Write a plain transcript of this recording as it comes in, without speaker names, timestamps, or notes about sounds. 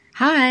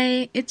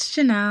Hi, it's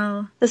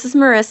Janelle. This is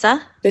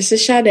Marissa. This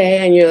is Sade,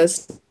 and you're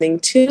listening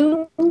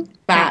to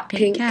Fat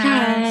Pink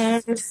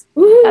Cast.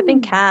 Fat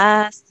Pink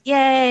Cast.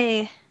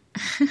 Yay!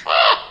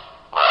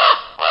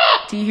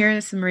 Do you hear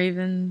some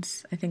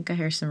ravens? I think I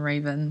hear some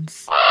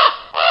ravens.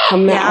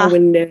 Coming out our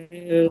window.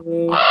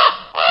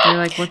 They're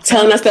like, what's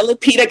telling up? us that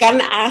Lupita got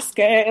an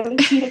Oscar.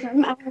 Lupita got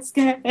an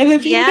Oscar.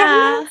 Lupita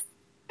got an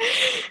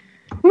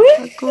Oscar.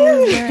 How cool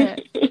is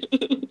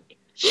that?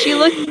 She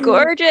looked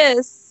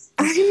gorgeous.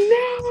 I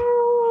know.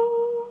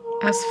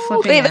 I was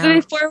flipping out.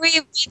 Before we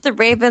meet the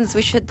ravens,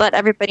 we should let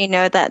everybody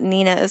know that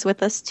Nina is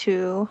with us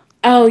too.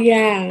 Oh,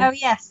 yeah. Oh,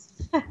 yes.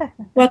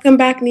 Welcome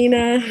back,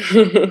 Nina.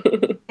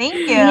 Thank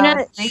you.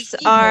 Nina is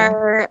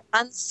our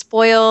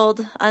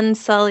unspoiled,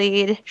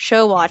 unsullied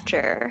show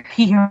watcher.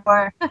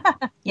 Pure.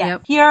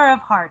 Yep. Pure of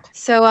heart.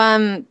 So,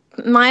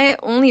 my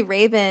only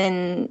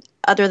raven,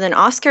 other than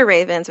Oscar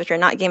ravens, which are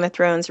not Game of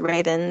Thrones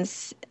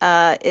ravens,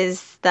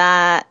 is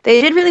that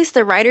they did release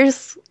the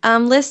writers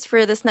list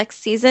for this next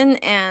season,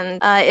 and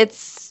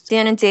it's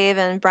Dan and Dave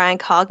and Brian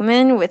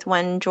Cogman with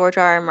one George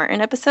R.R.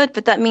 Martin episode,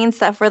 but that means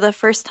that for the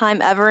first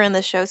time ever in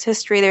the show's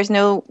history, there's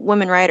no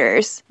women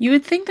writers. You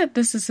would think that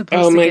this is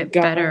supposed to get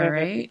better,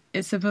 right?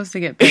 It's supposed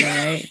to get better,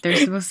 right? They're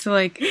supposed to,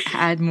 like,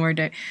 add more...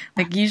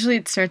 like, usually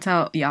it starts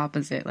out the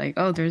opposite. Like,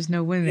 oh, there's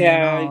no women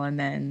at all. And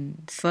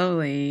then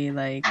slowly,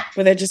 like...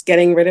 But they're just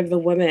getting rid of the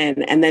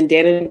women. And then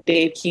Dan and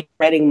Dave keep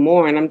writing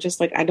more. And I'm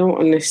just like, I don't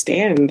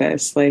understand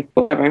this. Like,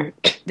 whatever.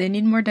 They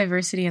need more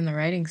diversity in the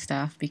writing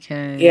staff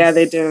because... Yeah,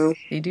 they do.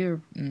 They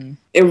do.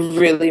 It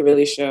really,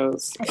 really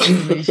shows.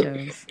 It really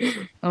shows.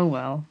 Oh,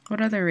 well. What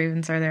other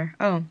ravens are there?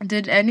 Oh,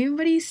 did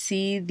anybody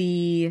see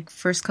the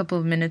first couple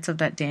of minutes of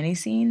that Dany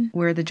scene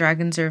where the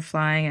dragons are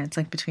flying and it's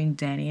like between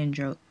Dany and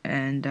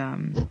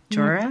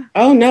Jorah?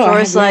 Oh, no.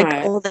 Jorah's like,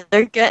 oh,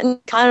 they're getting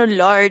kind of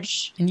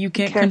large. And you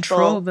can't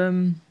control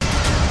them.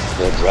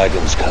 They're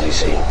dragons,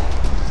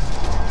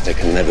 Khaleesi. They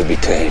can never be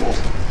tamed.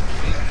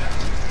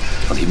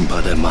 Not even by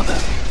their mother.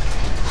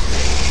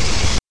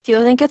 Do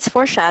you think it's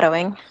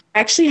foreshadowing? I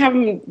actually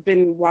haven't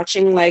been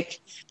watching, like...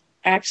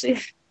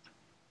 Actually,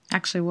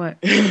 what?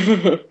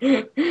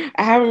 I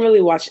haven't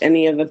really watched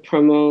any of the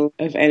promo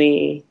of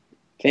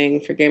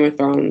anything for Game of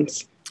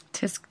Thrones.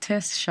 Tisk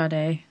tisk,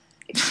 Sade.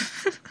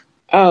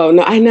 Oh,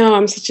 no, I know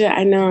I'm such a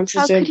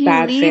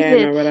bad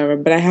fan or whatever,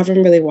 but I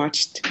haven't really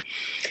watched.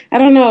 I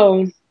don't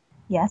know.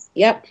 Yes.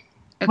 Yep.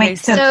 Okay, Wait,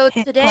 so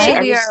today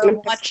we just are gonna-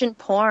 watching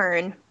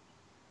porn.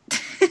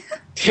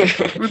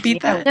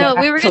 Repeat that. No,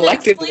 we were going to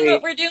explain Collectively.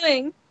 what we're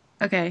doing.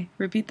 Okay,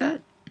 repeat that.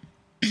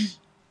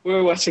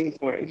 We're watching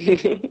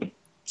porn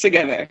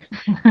together.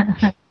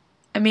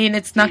 I mean,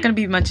 it's not going to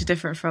be much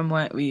different from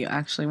what we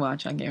actually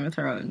watch on Game of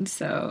Thrones,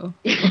 so...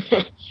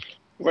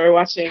 We're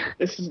watching.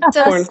 This is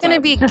So porn it's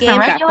going to club. be Just a Game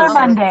regular of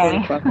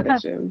Monday. Porn club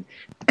edition.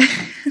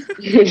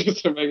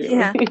 Just a regular.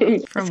 Yeah.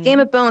 From It's Game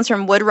of Bones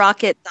from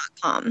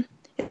woodrocket.com.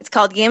 It's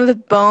called Game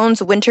of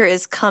Bones Winter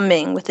is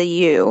Coming with a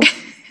U.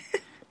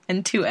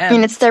 and 2 And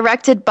M. it's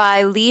directed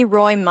by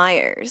Leroy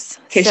Myers.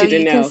 case So you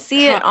didn't can know.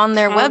 see it on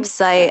their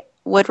website,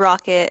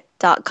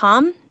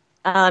 woodrocket.com.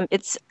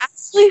 It's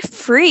actually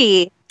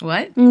free.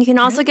 What? And you can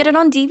also get it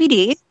on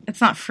DVD. It's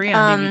not free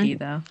on DVD,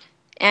 though.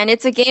 And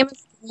it's a Game of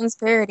Thrones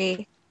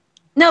parody.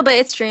 No, but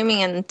it's streaming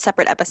in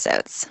separate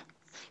episodes.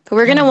 But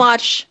we're going to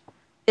watch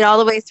it all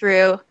the way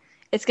through.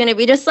 It's going to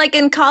be just like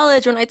in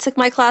college when I took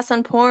my class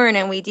on porn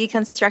and we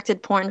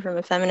deconstructed porn from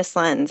a feminist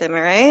lens. Am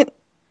I right?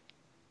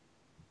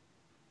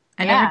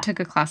 I Yeah. never took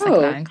a class like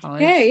that in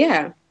college.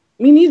 Yeah.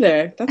 Me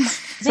neither. That I think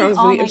sounds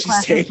all really my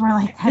interesting. classes were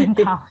like that in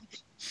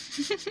college.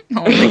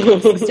 Oh my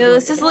God. So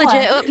this is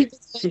legit what people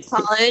do in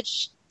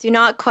college. Do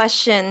not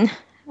question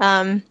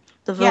the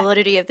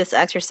validity of this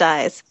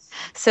exercise.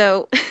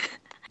 So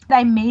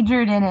I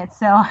majored in it,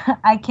 so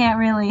I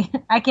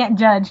can't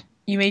judge.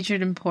 You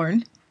majored in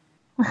porn?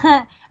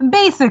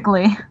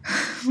 Basically.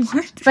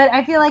 What? But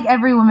I feel like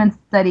every woman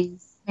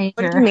studies what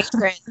did you major.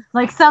 major in?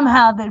 Like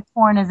somehow that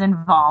porn is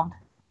involved.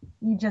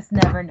 You just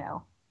never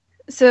know.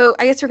 So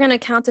I guess we're going to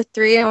count to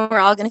 3 and we're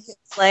all going to hit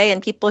play,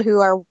 and people who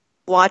are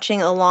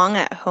watching along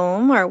at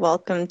home are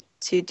welcome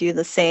to do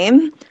the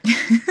same.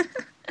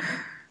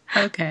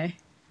 Okay.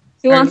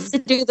 Who wants to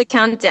do the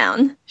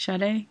countdown?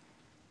 Sade?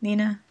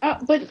 Nina? Oh,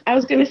 but I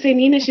was going to say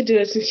Nina should do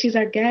it since she's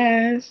our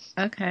guest.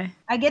 Okay.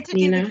 I get to do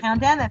Nina? the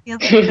countdown. That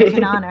feels like such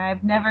an honor.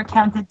 I've never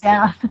counted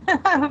down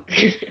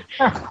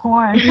for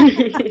porn.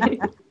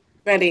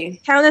 Ready.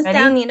 Count us Ready?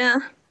 down,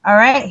 Nina. All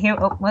right, here.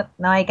 Oh, what?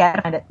 Now I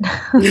gotta find it.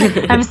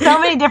 I have so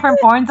many different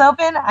porns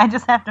open. I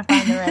just have to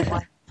find the right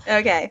one.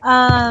 Okay.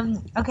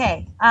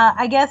 Okay.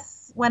 I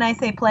guess when I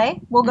say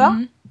play, we'll go.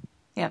 Mhm.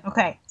 Yep.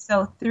 Okay.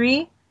 So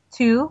 3,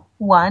 2,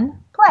 1,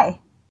 play.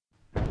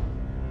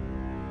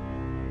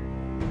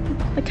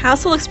 The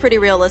castle looks pretty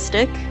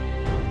realistic.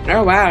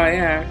 Oh, wow,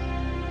 yeah.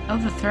 Oh,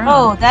 the throne.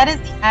 Oh, that is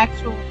the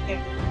actual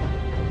character.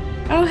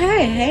 Oh,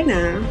 hey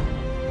now.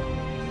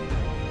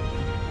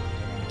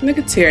 Look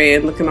at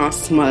Tyrion looking all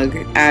smug,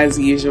 as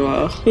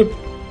usual.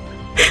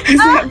 Is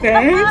that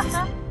base?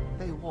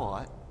 They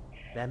what?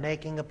 They're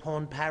making a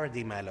porn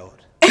parody, my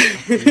lord.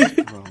 Game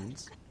of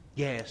Thrones.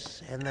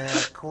 Yes, and they're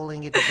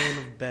calling it a Game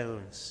of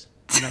Bones.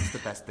 And that's the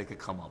best they could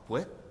come up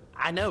with.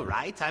 I know,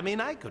 right? I mean,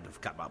 I could have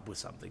come up with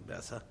something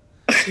better.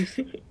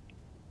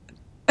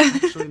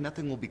 Actually,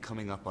 nothing will be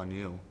coming up on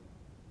you.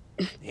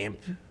 Imp.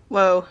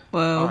 Whoa.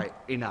 All right,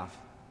 enough.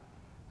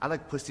 I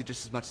like pussy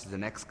just as much as the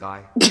next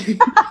guy.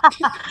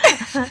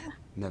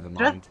 Never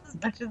mind. Just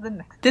as much as the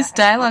next This guy.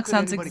 dialogue How could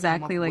sounds anybody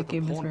exactly come up like with a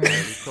Game of porn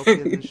Thrones. parody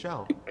appropriate to the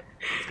show?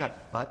 It's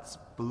got butts,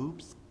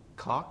 boobs,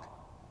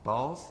 cock,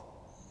 balls,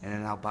 and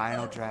an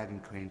albino dragon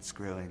crane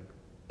screwing.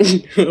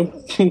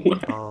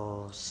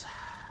 Balls.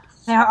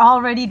 They're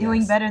already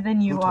doing Yes. better than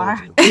you Who told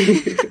are.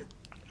 you?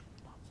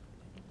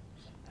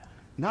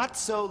 Not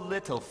so,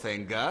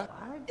 Littlefinger.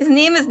 His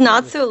name is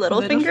Not So We're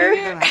Littlefinger?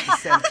 gonna have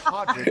to send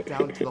Podrick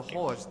down to the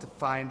horse to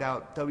find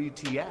out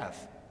WTF.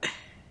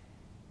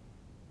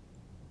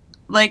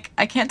 Like,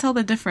 I can't tell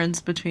the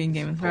difference between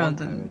Game of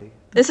Thrones and...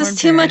 This is porn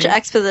too much parody.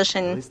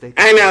 exposition.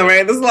 I know,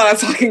 right? There's a lot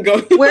of talking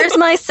going on. Where's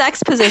my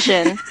sex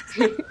position?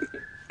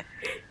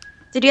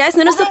 Did you guys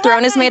notice the Well, they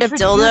throne have is to made of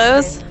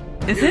introduce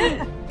dildos? Is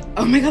it?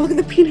 Oh my god, look at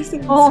the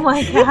penises. Oh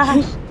my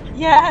gosh.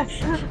 Yes.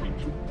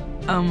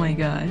 Oh my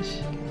gosh.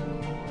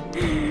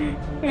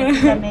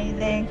 It's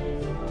amazing.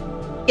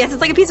 Yes,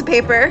 it's like a piece of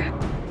paper.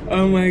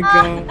 Oh my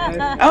god.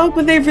 Oh,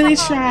 but they really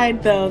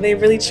tried, though. They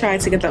really tried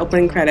to get the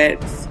opening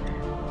credits.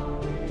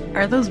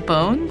 Are those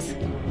bones?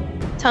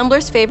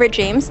 Tumblr's favorite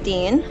James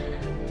Dean.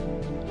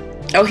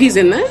 Oh, he's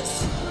in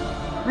this?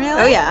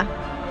 Really? Oh yeah.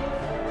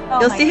 Oh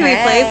You'll my see who he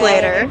God. plays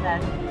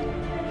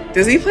later.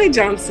 Does he play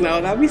Jon Snow?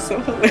 That'd be so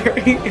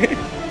hilarious.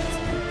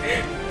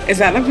 Is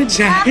that a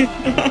vagina?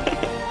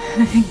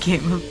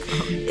 Game of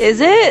Thrones. Is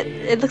it?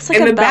 It looks like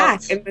In a the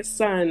belt. back, in the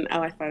sun.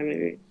 Oh, I thought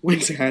maybe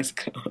winter has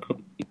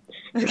come.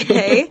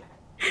 Okay.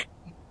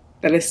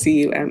 That is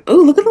C-U-M. Oh,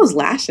 look at those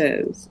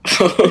lashes.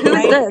 Who is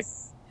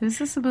this? Who's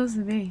this supposed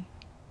to be?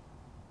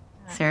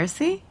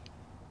 Cersei?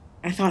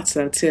 I thought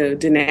so, too.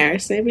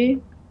 Daenerys, maybe?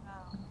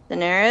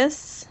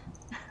 Daenerys?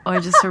 Or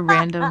just a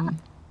random...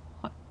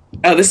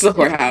 Oh, this is a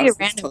Could be whorehouse. a It's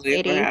random totally a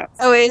lady. whorehouse.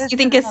 Oh, wait, you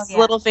think it's Oh, yeah.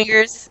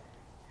 Littlefingers?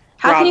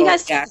 How can you Bravo,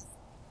 guys... yeah.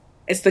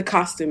 It's the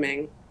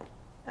costuming.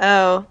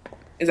 Oh.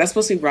 Is that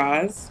supposed to be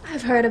Roz?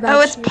 I've heard about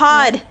Oh, it's you.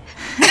 Pod.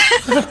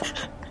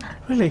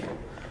 Really?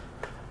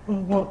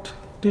 Well, what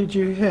did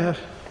you hear?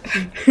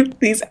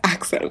 These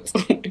accents.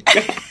 Oh my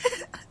god.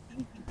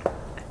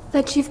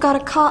 That you've got a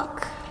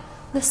cock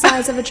the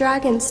size of a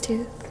dragon's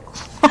tooth.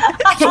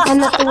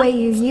 And that the way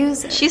you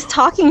use it She's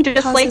talking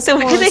just like causes the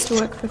way whores they...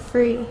 to work for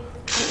free.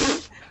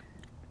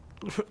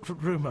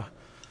 Rumor.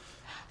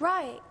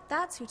 Right,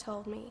 that's who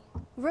told me.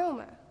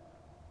 Rumor.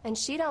 And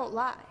she don't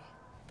lie.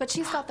 But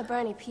she's got the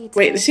Bernie Pizza.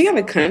 Wait, did she have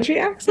a country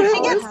accent?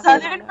 She gets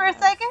southern for a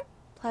second?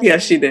 Yeah,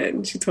 she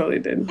did. She totally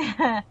did.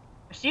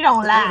 She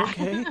don't lie.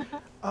 Okay.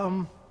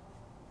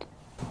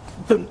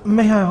 But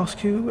may I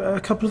ask you a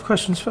couple of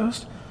questions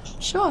first?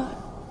 Sure.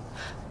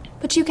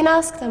 But you can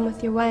ask them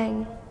with your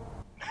wang.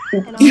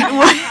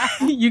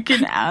 You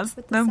can ask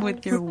them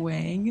with your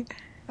wang.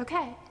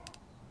 Okay.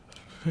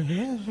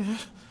 Yes,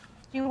 yes.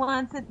 She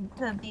wants it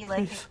to be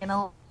like in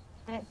a...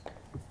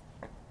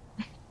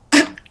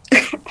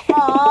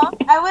 Aw,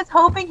 I was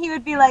hoping he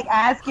would be like,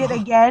 ask it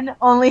again,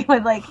 only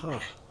with like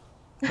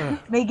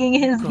making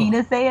his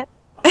penis say it.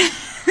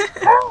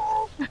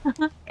 Oh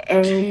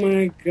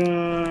my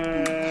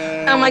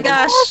god. Oh my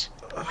gosh.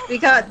 We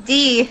got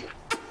D.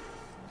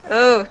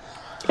 Oh.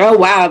 Oh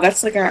wow,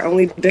 that's like our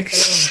only dick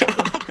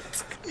shot.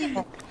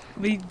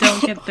 We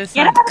don't get this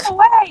Get on out of the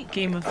way!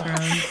 Game of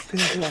Thrones.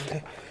 This is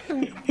lovely.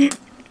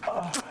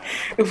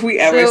 If we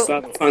ever So- saw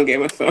this on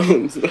Game of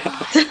Thrones.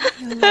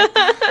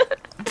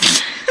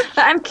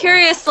 But I'm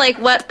curious, like,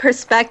 what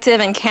perspective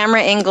and camera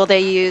angle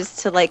they use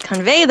to, like,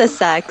 convey the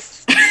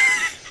sex.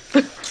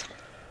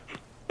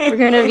 We're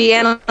gonna be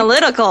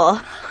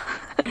analytical.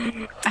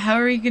 How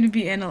are you going to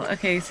be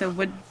Okay, so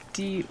what...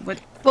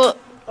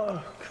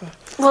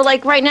 Well,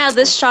 like, right now,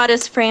 this shot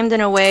is framed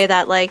in a way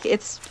that, like,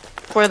 it's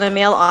for the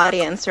male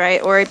audience,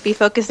 right? Or it'd be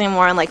focusing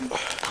more on, like,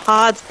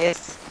 Pod's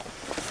face.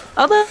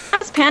 Although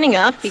it's panning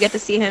up, you get to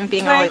see him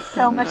being all, Right, like,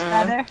 so much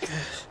better.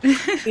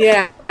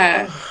 Yeah.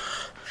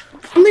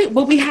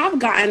 But we have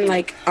gotten,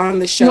 like, on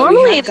the show,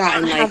 Normally we have it's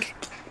gotten, not- like...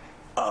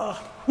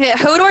 Yeah,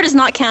 Hodor does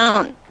not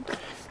count.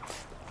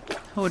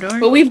 Hodor?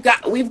 But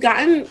we've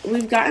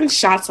gotten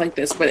shots like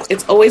this, but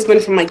it's always been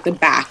from, like, the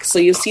back. So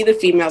you'll see the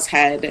female's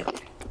head,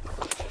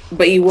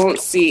 but you won't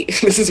see...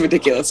 This is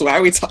ridiculous. Why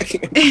are we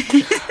talking about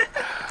this?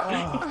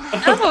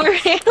 Oh, we're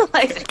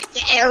analyzing.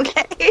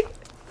 Okay.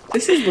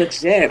 This is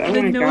legit. Oh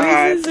The my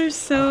god. noises are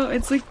so...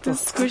 It's like the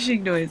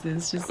squishing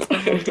noises just the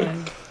whole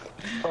time.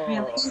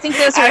 Really? Do you think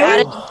those are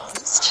added?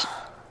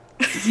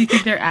 Do you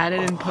think they're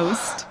added in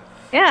post?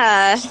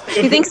 Yeah.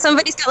 You think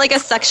somebody's got like a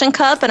suction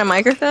cup and a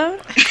microphone?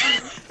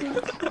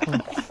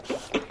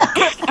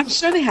 I'm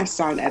sure they have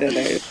sound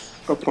editors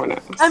for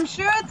pornos. I'm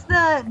sure it's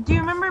the... Do you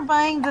remember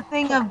buying the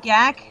thing of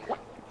Gak?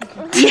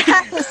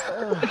 Yes.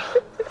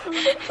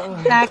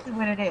 Exactly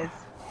what it is.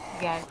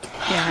 Yeah.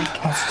 Yeah.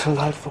 That's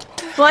delightful.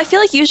 Well, I feel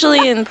like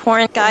usually in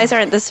porn, guys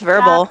aren't this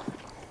verbal.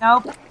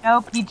 Nope.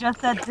 He just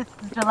said this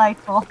is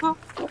delightful.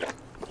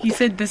 He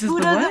said this is Who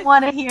the doesn't what?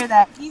 want to hear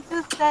that? He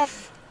just said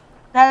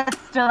that's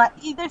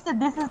either said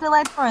this is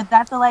delightful or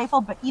that's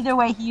delightful, but either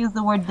way he used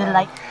the word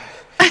delightful.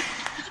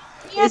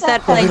 Is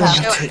that like Rub it on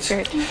show your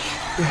tits.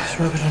 Yes,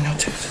 rub it on your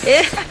tits.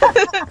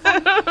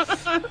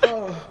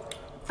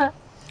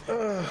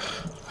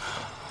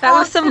 That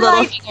was some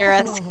little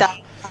finger-esque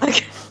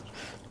dialogue.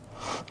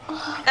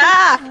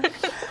 Ah!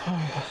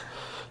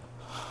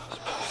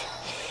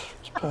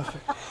 It's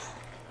perfect.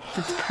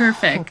 It's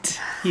perfect,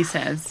 he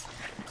says.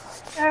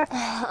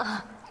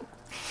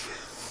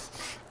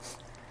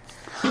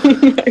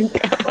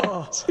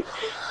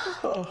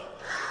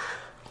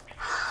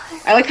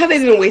 I like how they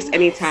didn't waste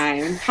any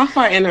time. How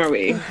far in are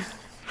we?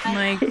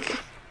 Like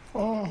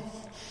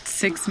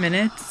 6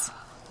 minutes.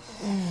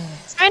 I'm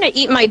trying to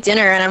eat my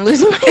dinner and I'm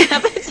losing my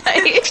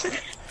appetite.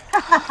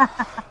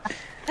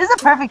 This is a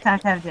perfect time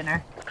to have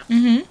dinner.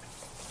 Mm-hmm.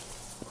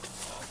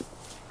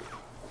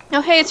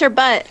 Oh, hey, it's her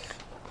butt.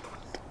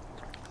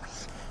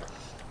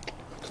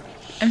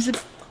 I'm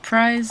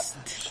surprised.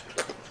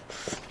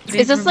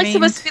 Is this like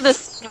supposed to be the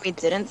scene we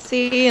didn't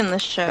see in the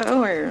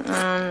show, or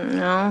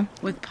no?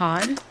 With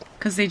Pod?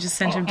 Because they just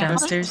sent him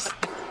downstairs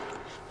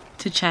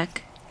to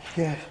check.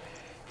 Yeah.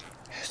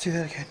 Let's do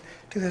that again.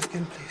 Do that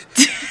again, please.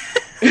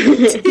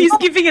 He's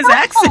keeping his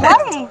accent.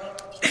 Why?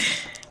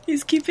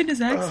 He's keeping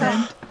his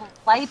accent.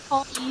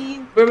 Delightful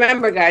Eve.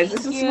 Remember, guys,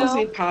 this is Thank supposed to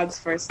you. be Pod's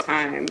first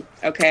time.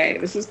 Okay,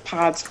 this is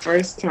Pod's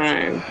first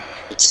time.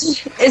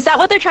 Is that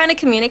what they're trying to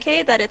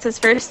communicate? That it's his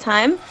first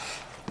time?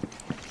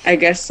 I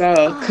guess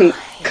so.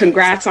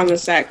 Congrats on the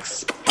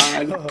sex,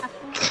 Pod.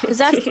 Because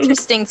that's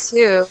interesting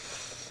too.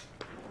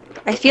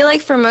 I feel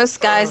like for most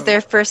guys,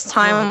 their first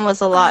time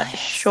was a lot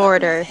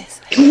shorter.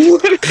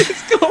 What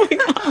is going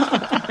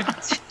on?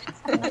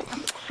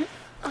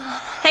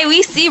 Hey,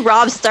 we see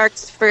Rob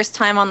Stark's first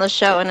time on the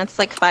show, and it's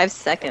like 5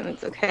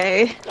 seconds.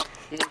 Okay.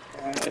 Yeah,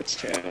 that's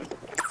true.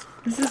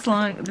 This is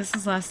long. This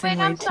is lasting Wait,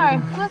 way I'm too sorry.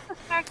 long. Who's this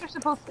character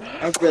supposed to be?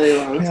 A really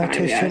long May I time, taste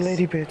your yes.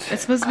 lady bits?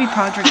 It's supposed to be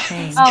Podrick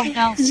Payne. Oh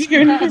no.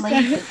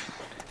 Lady.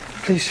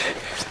 Please,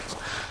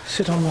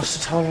 sit on Master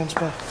Tyrion's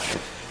bed.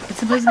 It's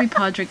supposed to be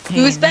Podrick Payne.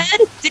 Whose bed?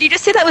 Did you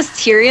just say that was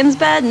Tyrion's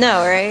bed?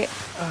 No, right?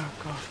 Oh,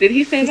 God. Did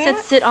he say He said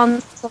that? sit on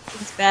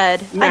something's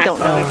bed. I don't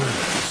know.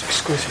 Oh, it's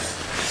exquisite.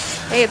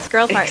 Hey, it's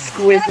girl part.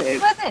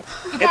 Exquisite. Exquisite.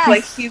 It's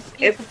like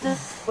it's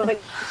like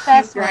he's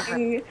Best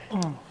writing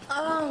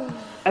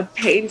a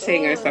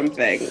painting or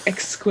something.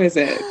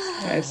 Exquisite.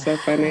 That's so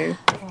funny.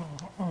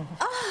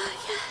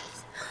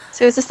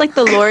 So is this like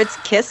the Lord's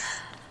kiss?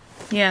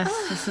 Yes,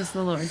 this is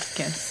the Lord's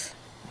kiss.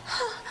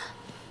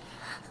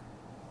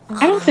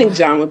 I don't think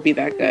John would be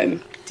that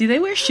good. Do they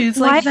wear shoes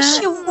Why like does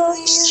that? she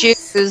wear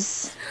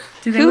shoes?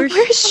 Do they Who wear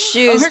wears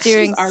shoes her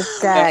during shoes are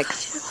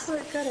sex?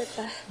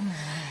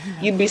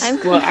 You'd be I'm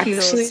well.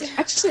 confused.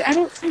 Actually, I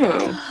don't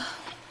know.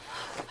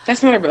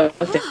 That's not a real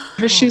thing.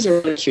 Her shoes are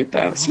really cute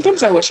though.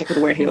 Sometimes I wish I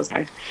could wear heels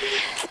high.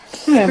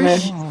 Whatever.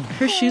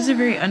 Her shoes are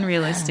very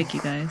unrealistic,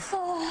 you guys.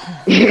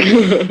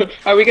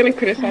 Are we gonna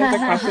criticize the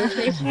costume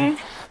choice now?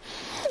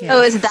 Yeah.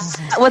 Oh, is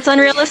that what's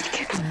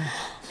unrealistic?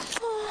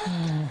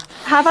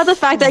 How about the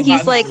fact that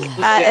he's like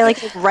at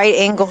like a right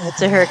angle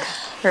to her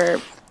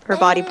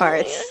body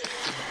parts,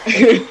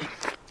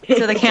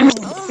 so the camera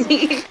can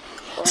see?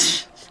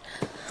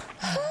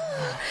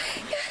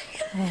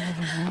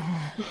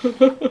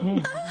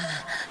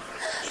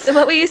 So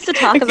what we used to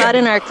talk about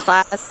in our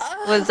class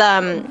was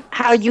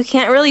how you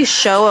can't really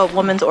show a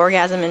woman's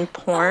orgasm in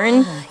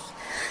porn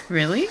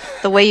Really?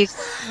 the way you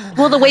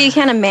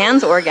can a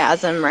man's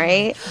orgasm,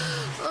 right?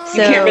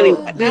 You can't really.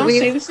 Now we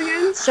say this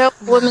again. show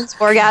a woman's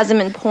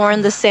orgasm in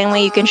porn the same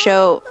way you can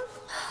show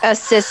a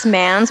cis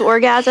man's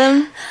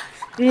orgasm,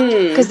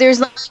 because there's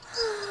like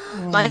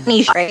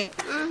money, right?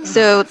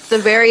 So the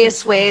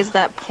various ways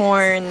that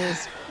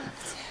porns,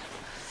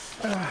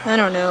 I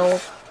don't know,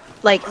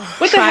 like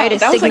What the try hell? to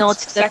That was, like, signal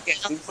to the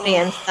seconds.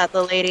 audience that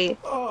the lady.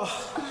 Are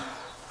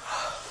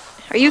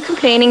you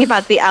complaining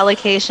about the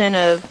allocation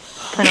of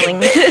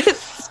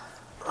cunnilingus?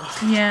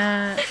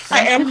 Yeah.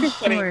 I am that's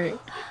complaining. short.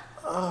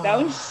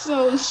 That was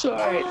so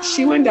short.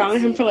 She went down on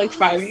him for like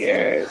 5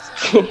 years.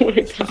 Oh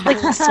my god. Like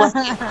he's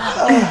sweating.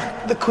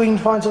 The Queen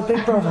finds her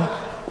big brother.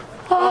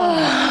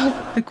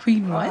 The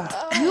Queen what?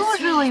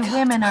 Usually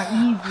women are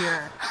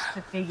easier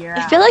to figure out.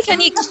 I feel like I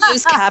need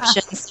closed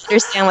captions to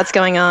understand what's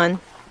going on.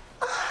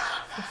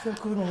 I feel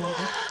good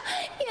already.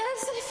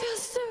 Yes, I feel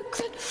so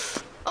good.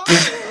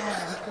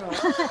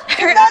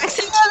 Her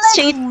accent keeps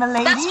changing.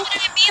 milady. That's what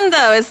I mean,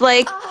 though. It's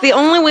like the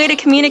only way to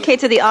communicate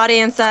to the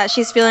audience that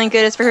she's feeling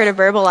good is for her to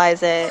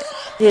verbalize it.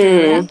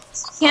 You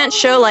can't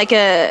show like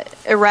a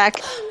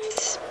erect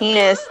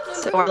penis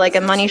or like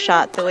a money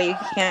shot the way you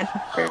can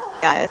for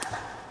guys.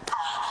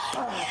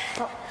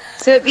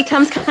 So it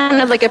becomes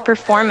kind of like a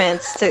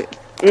performance to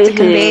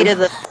convey to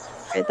the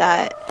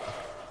that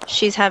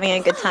she's having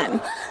a good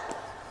time.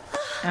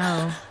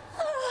 Oh.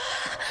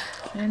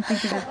 I didn't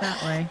think of it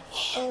that way.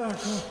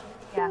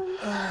 Yeah.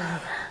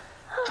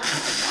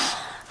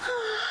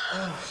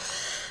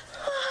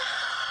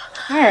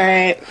 All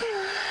right.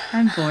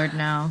 I'm bored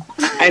now.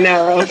 I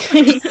know. Boring.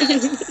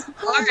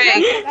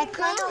 I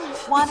kind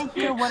of want to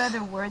hear what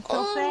other words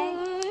he'll say.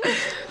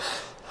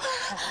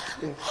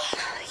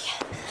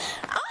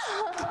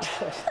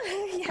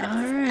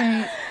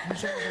 Alright.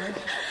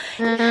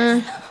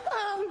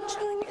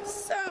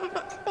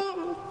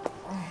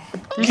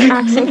 Her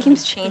accent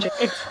keeps changing.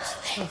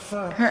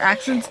 Her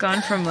accent's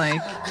gone from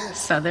like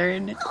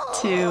southern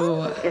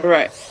to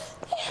Right.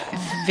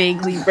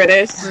 vaguely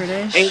British,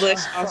 English,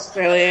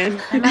 Australian.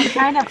 And I'm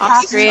kind of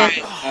Austrian.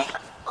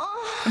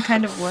 and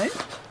kind of what?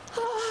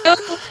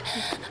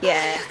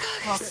 Yeah.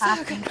 Well,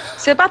 cocky.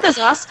 So about those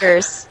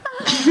Oscars.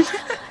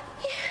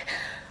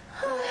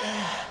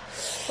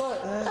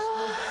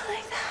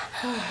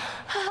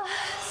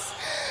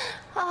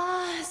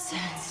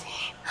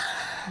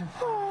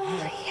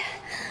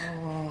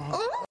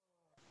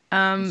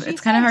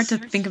 It's kind of hard to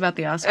think about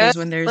the Oscars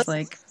when there's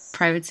like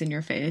privates in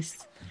your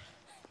face.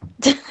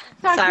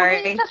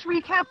 Sorry. Can we just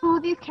recap who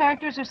these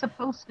characters are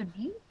supposed to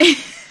be?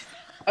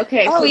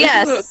 Okay, so Oh, this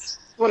yes. is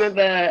one of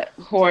the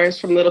whores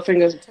from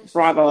Littlefinger's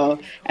brothel,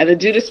 and the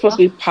dude is supposed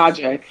to be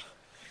Podrick.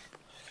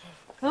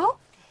 Who?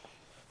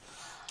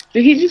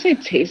 Did he just say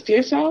taste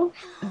yourself?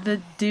 The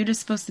dude is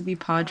supposed to be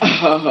Podrick.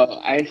 Oh,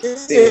 I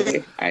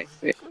see. I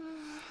see.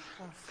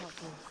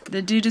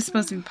 The dude is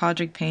supposed to be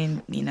Podrick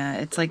Payne, Nina.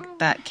 It's like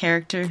that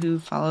character who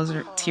follows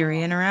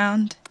Tyrion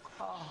around.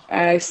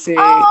 I see.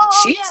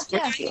 Oh, She's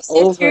yes, yes.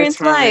 working Tyrion's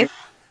overtime.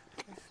 life.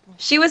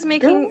 She was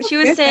making. Girl, She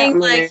was get that saying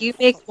money. like, you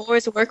make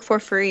whores work for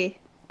free.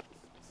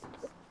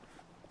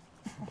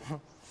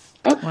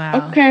 Oh,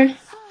 Wow. Okay.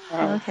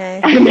 Wow.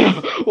 Okay. I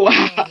know.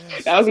 Wow.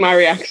 That was my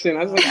reaction.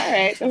 I was like, all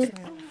right. There's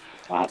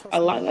a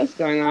lot less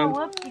going Oh, on.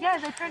 whoops, you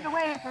guys, I turned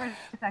away for a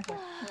second.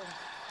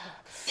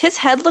 His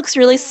head looks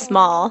really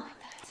small,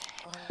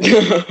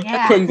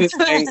 Yeah. From this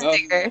It's angle.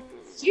 bigger.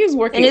 She is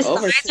working And his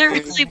overtime. eyes are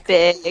really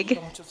big.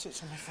 Come on, just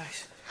sit on my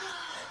face.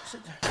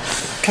 Sit down.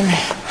 Come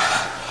here.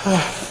 Oh,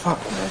 fuck.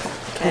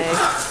 Okay.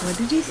 What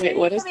did he say? Wait,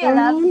 what is Give going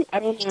me a love. on? I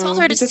don't know. He told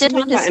her to He just sit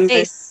put on his that in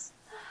face.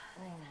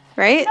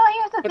 Right? No,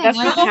 here's the But thing. that's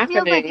Like, not it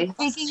feels like happening.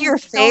 it's taking Your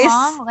so face.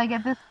 long. Like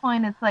at this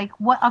point, it's like,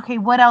 what? Okay,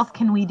 what else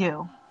can we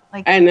do?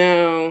 Like I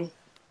know.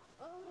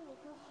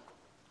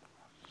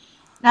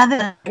 now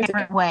this is a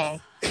different way.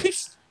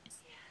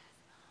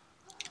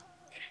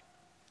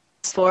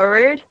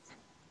 Forward.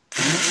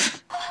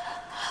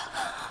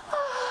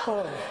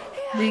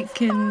 They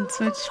can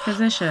switch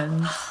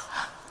positions.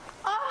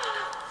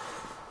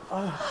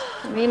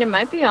 I mean, it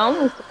might be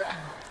almost.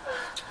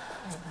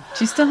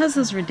 She still has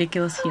those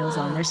ridiculous heels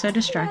on. They're so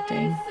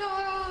distracting.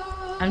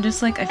 I'm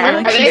just like, I feel Are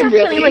like they she's...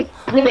 really?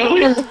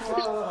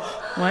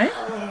 What?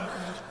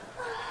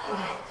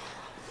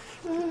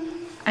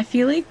 I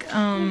feel like,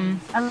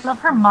 I love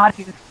her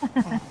module.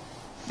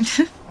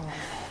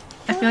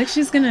 I feel like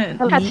she's gonna...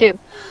 Tattoo.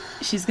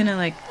 She's gonna,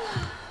 like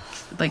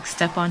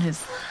step on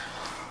his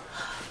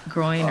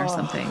groin or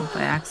something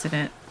by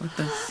accident with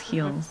those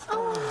heels.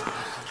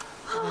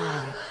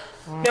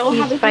 No,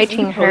 He's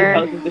fighting her.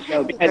 Of the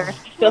show because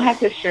he still has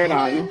his shirt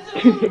on.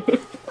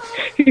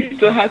 He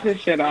still has his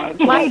shirt on.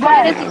 Why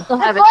does he still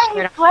have That's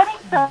his why shirt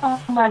he's sweating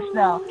so much,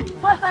 though.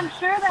 Plus, I'm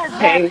sure that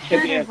Pain that should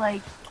shirt be is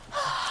like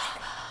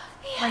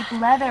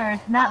leather.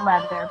 It's not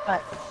leather,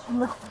 but it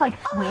looks like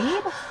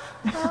suede.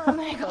 Oh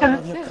my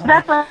god.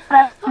 That's what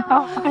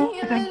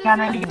I'm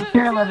kind of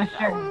sure leather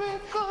shirt.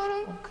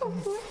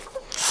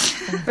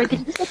 Or did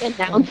he like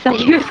announce that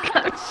he was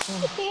coming?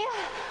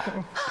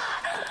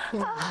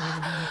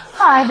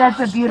 Hi, that's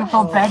a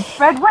beautiful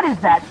bedspread. What is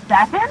that,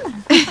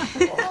 satin?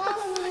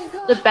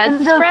 The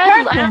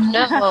bedspread? I don't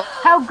know.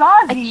 How I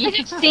gauzy. think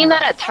I've seen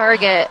that at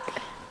Target.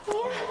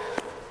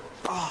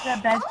 The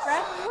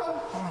bedspread?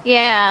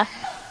 Yeah.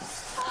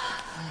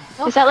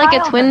 Is that like a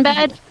twin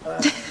bed?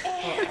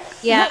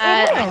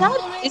 Yeah.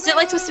 Is it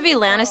like supposed to be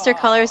Lannister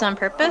colors on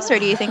purpose, or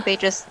do you think they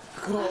just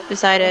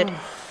decided?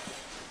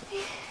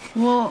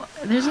 Well,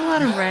 there's a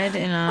lot of red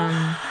in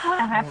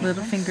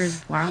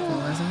Littlefinger's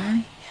waffle, isn't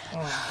there?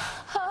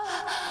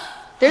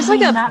 There's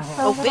like a Not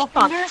so wig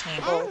on the Littlefinger?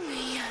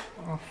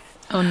 table.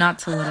 Oh, not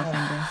to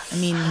Littlefinger. I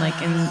mean, like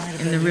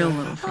in the real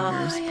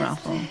Littlefinger's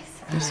brothel,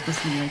 there's supposed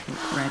to be like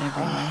red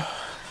everywhere.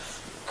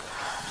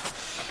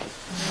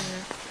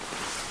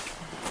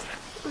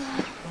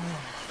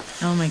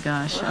 Oh my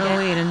gosh! Oh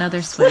wait,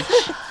 another switch.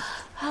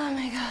 Oh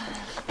my god.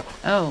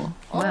 Oh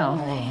well.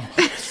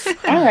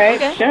 All right,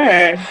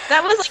 sure.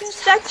 That was like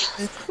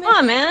seconds. Come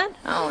on, man.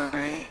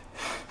 Alright.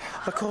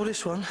 I call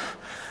this one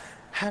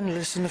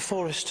Handless in the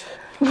Forest.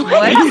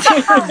 Handless in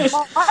the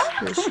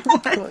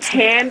forest.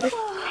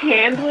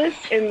 Handless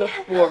in the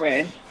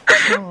forest.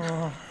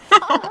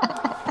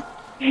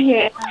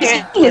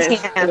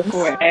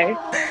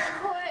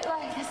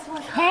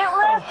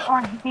 Pantless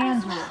or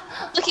handless?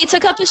 Look, he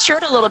took up his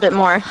shirt a little bit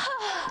more.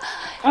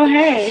 Oh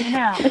hey,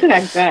 No. look at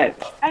that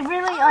gut. I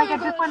really, like, at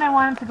this point I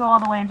wanted to go all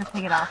the way and just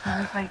take it off.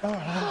 And it's like,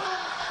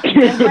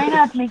 right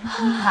now it's making me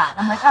hot.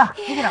 I'm like, oh,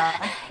 take it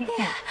off. I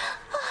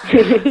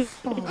can't.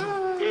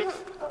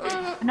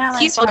 But now,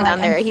 like, He's holding like,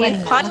 down there. I'm He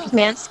sweating now.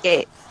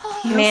 Podrick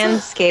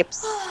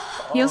manscapes.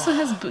 He also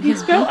has his He's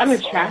so boots.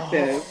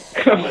 unattractive.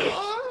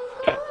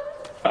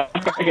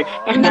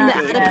 And then the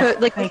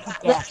adipose, like the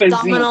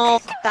abdominal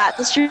fat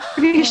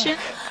distribution.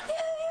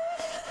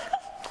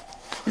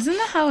 Isn't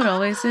that how it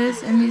always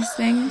is in these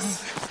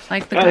things?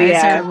 Like the Oh, guys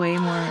yeah. are way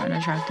more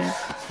unattractive.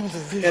 And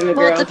the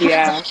Well, it girls,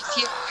 depends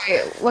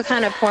yeah. on what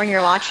kind of porn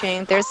you're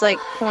watching. There's like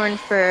porn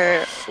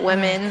for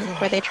women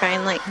where they try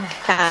and like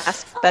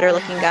cast better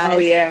looking guys. Oh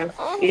yeah,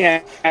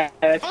 yeah,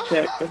 that's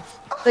true.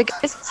 The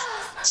guys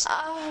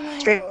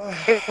straight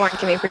porn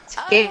can be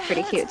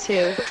pretty cute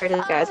too, compared to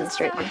the guys in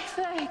straight porn.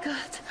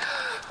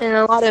 And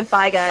a lot of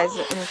bi guys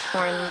in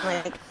porn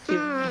like do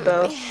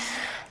both.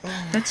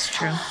 That's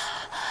true.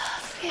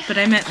 But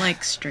I meant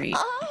like straight.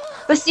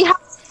 But see how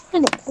it's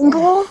an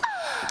angle?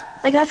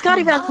 Like that's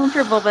gotta be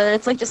uncomfortable, but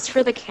it's like just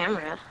for the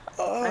camera.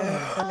 I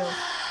don't know.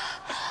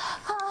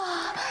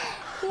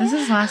 This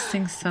is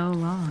lasting so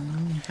long. Oh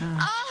my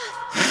god.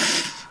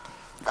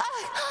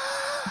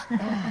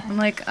 I'm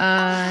like,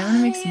 I want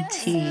to make some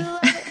tea.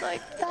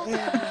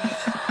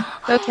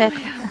 Okay.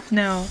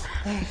 No,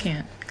 I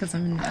can't because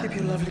I'm in Keep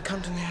your lovely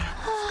company.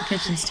 the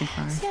kitchen's too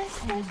far.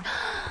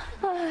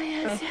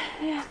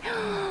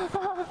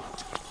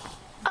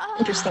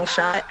 Interesting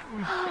shot.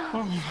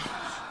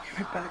 Give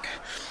it back.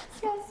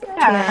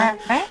 Yeah,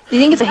 right? Do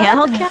you think it's a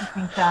handheld cam?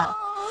 Interesting shot.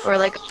 Or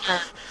like a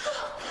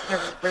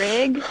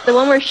rig? The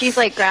one where she's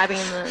like grabbing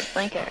the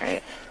blanket,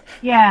 right?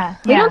 Yeah.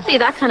 We yeah. don't see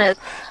that kind of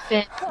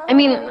spin. I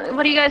mean,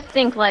 what do you guys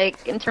think,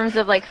 like, in terms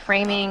of, like,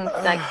 framing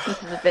that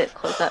this is a bit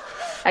close up?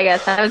 I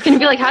guess. I was going to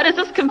be like, how does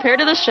this compare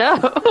to the show?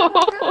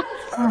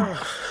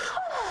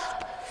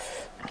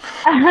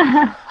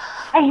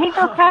 I hate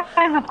those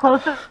kinds of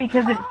close-ups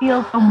because it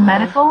feels so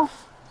medical.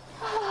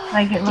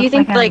 Like it looks Do you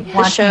think, like, like, I'm the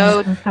watching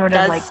show some sort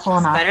does of like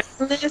better colonoscopy.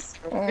 than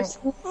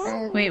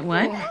this? Wait,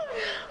 what?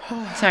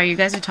 Sorry, you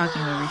guys are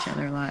talking over each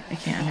other a lot. I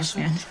can't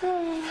understand.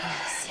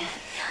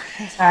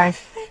 Sorry.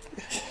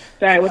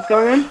 Sorry, what's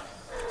going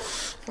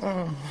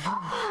on?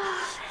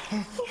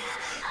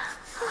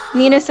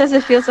 Nina says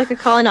it feels like a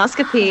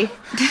colonoscopy.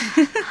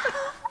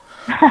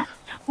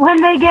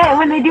 when they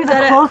do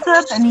the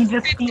close-up and you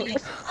just see.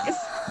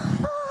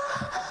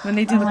 When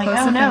they do I'm the like,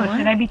 close-up, oh no, and what?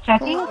 should I be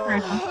checking or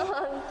something?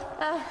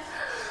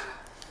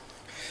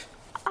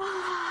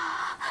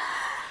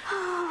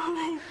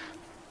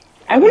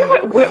 I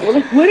wonder where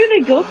do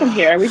they go from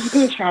here? Are we just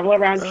going to travel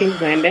around King's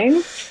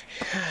Landing?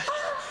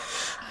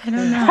 I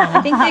don't know.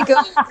 I think they go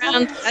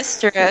around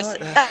Westeros.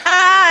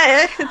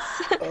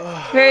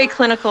 It's very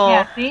clinical.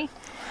 Yeah, see?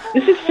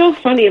 This is so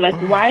funny. Like,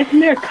 why isn't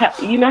there a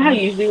cut? You know how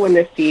usually when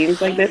there's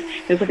scenes like this,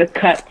 there's like a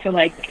cut to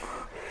like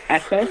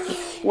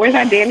Essos? Where's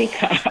our Danny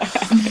cut?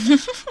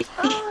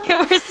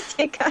 Where's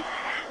the cut?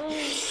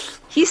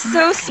 He's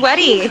so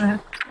sweaty.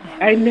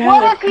 I know,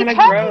 What it's is he kind of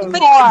checking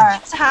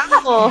gross. for?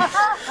 Towel.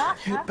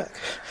 Give it back.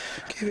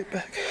 Give it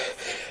back.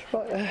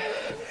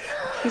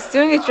 He's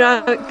doing a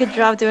good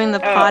job doing the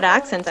pod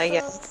accent, I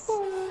guess.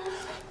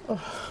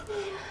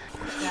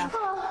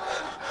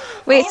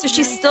 Wait, so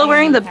she's still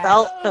wearing the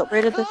belt, but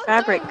where did the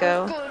fabric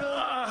go?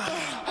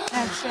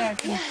 That's there.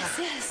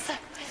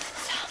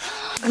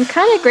 I'm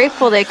kind of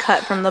grateful they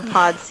cut from the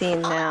pod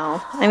scene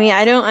now. I mean,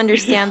 I don't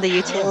understand the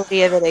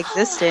utility of it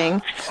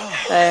existing,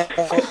 but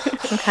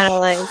I'm kind of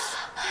like,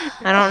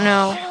 I don't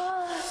know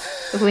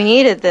if we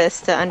needed this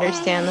to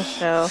understand the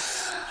show.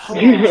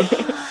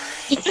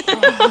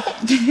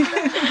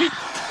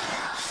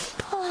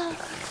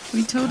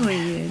 We totally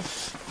did.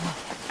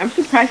 I'm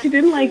surprised she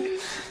didn't like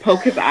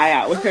poke his eye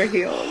out with her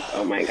heels.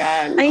 Oh my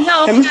god. I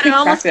know, That must but it be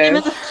almost came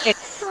in the effective.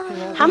 face.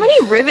 How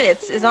many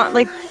rivets is on,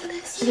 like,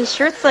 his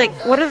shirt's like,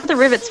 what are the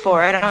rivets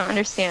for? I don't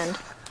understand.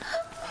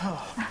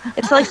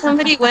 It's like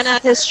somebody went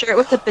at his shirt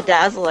with a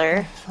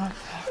bedazzler.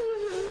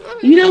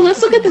 You know,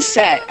 let's look at the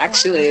set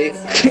actually,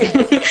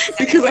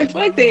 because I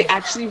feel like they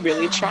actually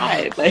really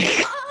tried.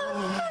 Like,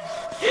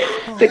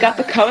 they got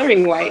the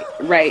coloring right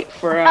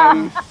for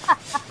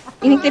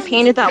You think they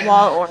painted that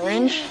wall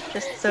orange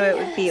just so it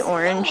would be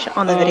orange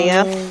on the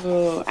video?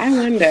 Oh, I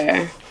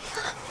wonder.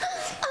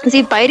 Is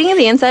he biting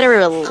the inside of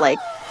her like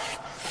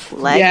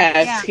leg?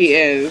 Yes, he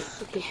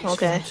is.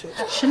 Okay.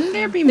 Shouldn't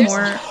there be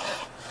more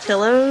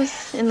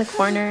Pillows in the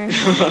corner.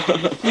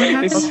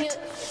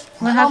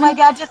 Oh my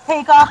god, just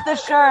take off the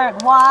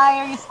shirt. Why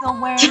are you still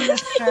wearing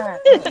this shirt?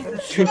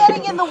 It's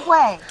getting in the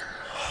way.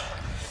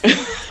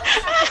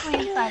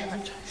 Practically inside of her.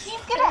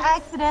 He's gonna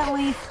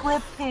accidentally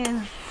slip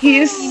his. He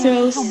is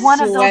so to one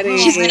of those sweaty.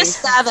 She's gonna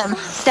stab him.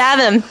 Stab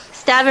him.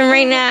 Stab him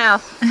right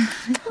now.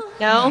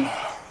 No?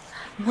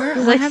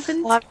 What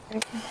happened? What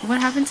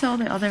happened to all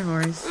the other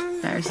whores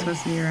that are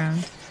supposed to be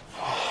around?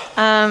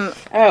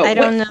 I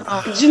don't know.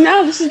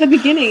 Janelle, this is the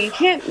beginning. You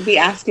can't be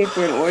asking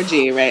for an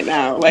orgy right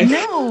now. Like,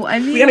 no, I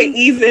mean, we gotta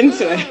ease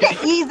into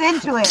it. Ease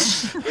into it.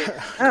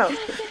 Oh.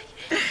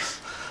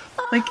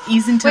 Like,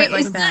 ease into Wait, it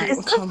like is that.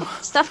 the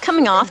stuff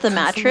coming off the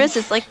mattress?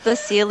 It's like the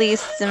Sealy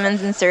Simmons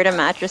Inserta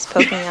mattress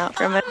poking out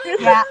from it.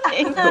 Yeah.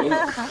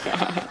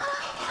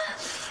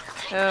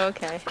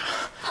 Okay.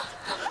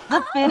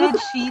 The fitted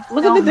sheets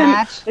Look don't at the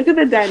match. look at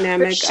the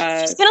dynamic. She's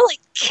gonna like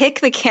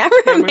kick the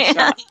cameraman. Camera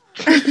shot.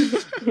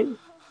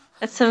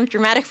 That's some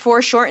dramatic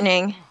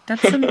foreshortening.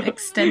 That's some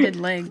extended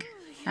leg.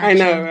 I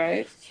know,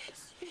 right?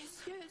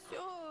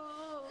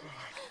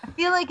 I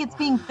feel like it's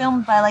being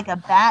filmed by like a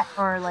bat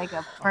or like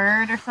a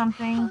bird or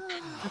something.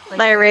 Just, like,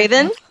 By a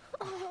raven?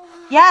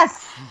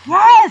 Yes!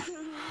 Yes!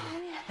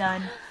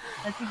 Done.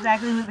 That's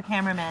exactly who the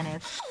cameraman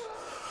is.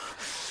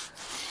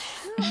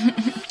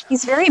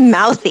 He's very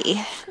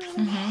mouthy.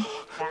 Yeah.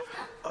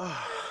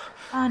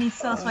 Oh, and he's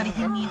so sweaty.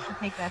 He needs to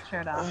take that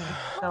shirt off.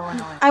 It's so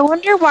annoying. I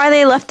wonder why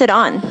they left it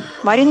on.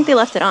 Why do you think they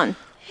left it on?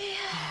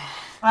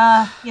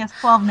 He has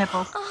 12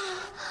 nipples.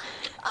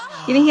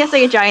 You think he has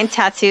like a giant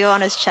tattoo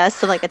on his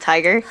chest of like a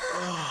tiger?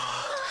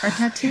 Are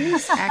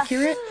tattoos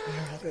accurate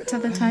to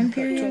the time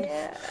period?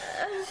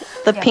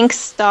 The pink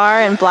star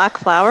and black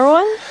flower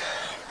one?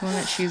 The one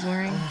that she's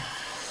wearing?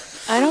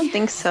 I don't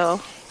think so.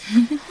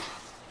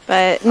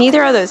 But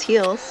neither are those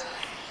heels.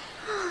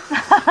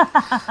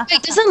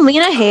 Wait, doesn't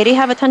Lena Headey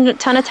have a ton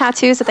of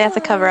tattoos that they have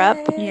to cover up?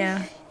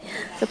 Yeah.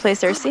 To play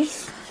Cersei?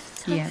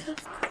 Yeah.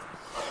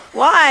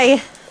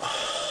 Why?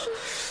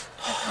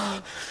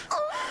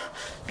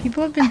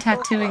 People have been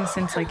tattooing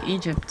since like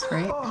Egypt,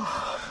 right?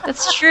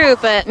 That's true,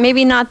 but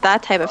maybe not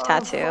that type of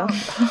tattoo.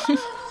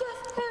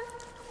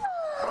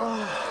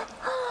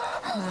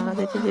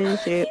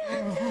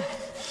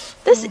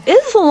 This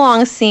is a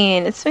long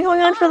scene. It's been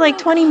going on for like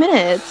 20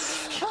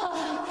 minutes.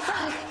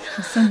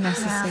 It's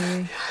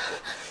unnecessary.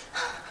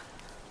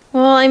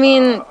 Well, I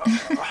mean,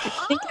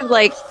 think of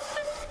like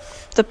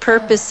the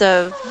purpose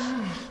of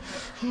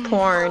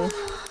porn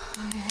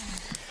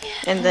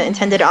and the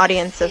intended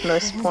audience of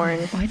most porn.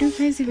 Why do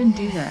guys even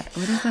do that?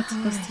 What is that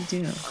supposed to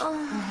do?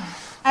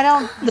 I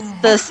don't.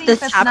 The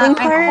tapping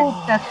part? I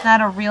hope that's not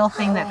a real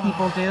thing that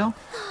people do.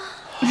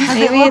 Because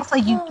it Maybe looks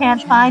like you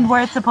can't find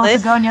where it's supposed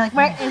to go, and you're like,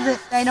 where is it?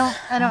 I don't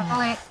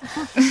know it.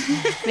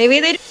 Maybe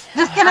they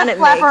Just gonna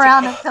flap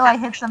around until I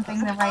hit something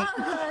the right.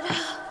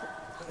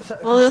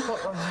 Well,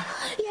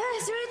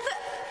 Yes, right there.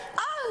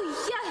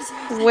 Oh, yes.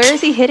 where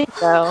is he hitting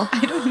though?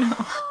 I don't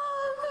know.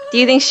 Do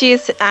you think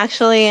she's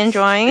actually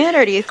enjoying it,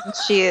 or do you think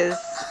she is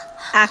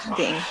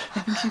acting? I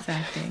think she's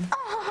acting.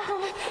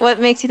 What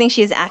makes you think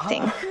she is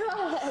acting?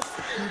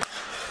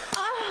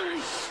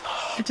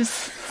 It just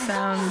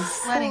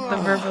sounds... The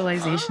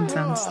verbalization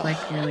sounds like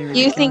really Do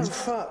you ridiculous.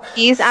 think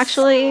he's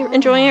actually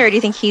enjoying it, or do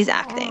you think he's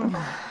acting?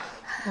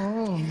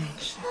 Oh.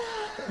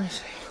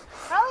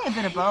 Probably a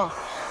bit of both.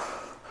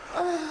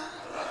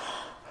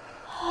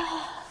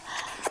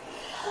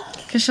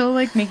 Because she'll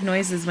like make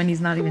noises when he's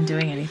not even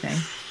doing anything.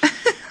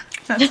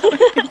 That's what I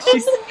think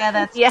she's... Yeah,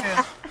 that's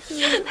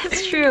true.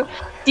 That's true.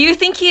 Do you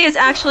think he is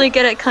actually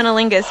good at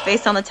cunnilingus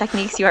based on the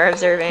techniques you are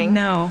observing?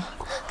 No.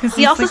 Because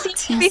He also like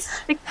seems to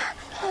be...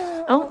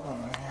 Oh.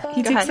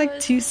 He Go takes ahead. like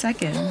 2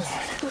 seconds.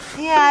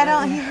 Yeah, I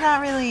don't. He's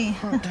not really.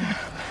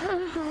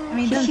 I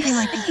mean, it doesn't seem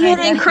like he's very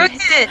Hitting dedicated.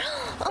 crooked!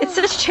 It's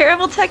such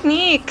terrible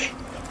technique!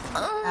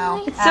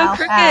 Ow, It's ow, so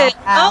crooked! Ow,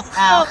 ow, Oh,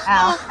 ow, oh,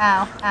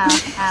 ow, ow,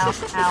 ow,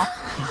 ow.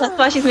 That's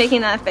why she's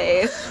making that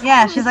face.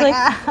 Yeah, she's like,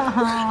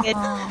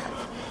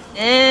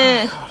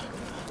 Eh.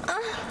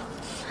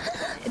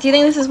 Do you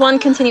think this is one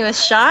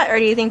continuous shot, or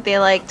do you think they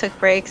like took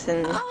breaks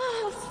and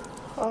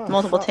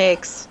multiple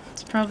takes?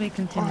 It's probably a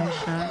continuous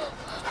shot.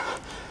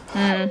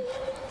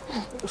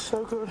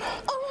 So good.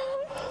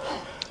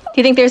 Do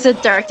you think there's a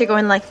director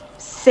going like,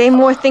 say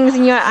more things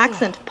in your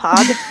accent,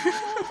 Pod?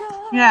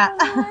 Yeah.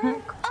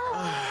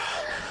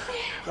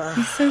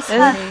 He's so That's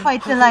sweaty.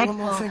 quite One more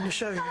delightful. thing to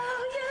show you.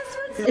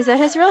 Is that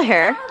his real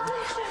hair?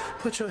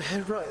 Put your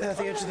head right there at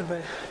the edge of the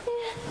bed.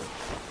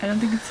 I don't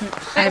think it's...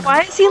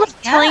 Why is he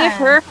like telling Yeah.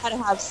 her how to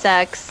have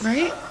sex?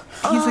 Right? He's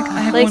like,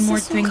 I have Like- one more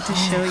thing to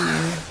show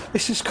you.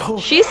 This is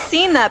cold. She's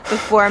seen that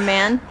before,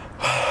 man.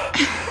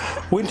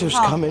 Winter's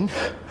coming.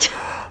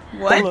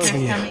 What? All over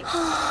you.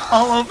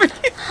 All over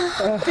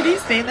you? Did he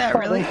say that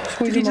really?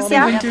 Did he just say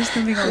winter's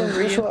coming all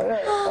over Just you? like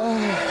that. Oh.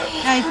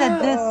 No, he said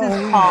this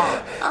is Paul.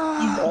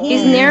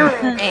 He's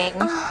narrating.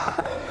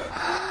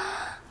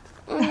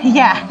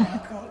 Yeah.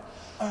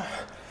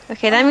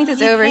 Okay, that means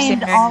it's He over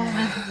named soon. all of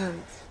his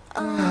moves.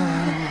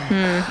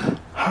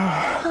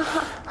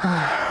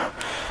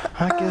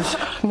 That gives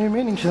new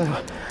meaning to the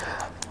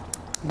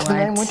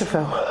name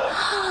Winterfell.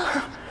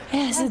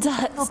 Yes, it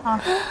does.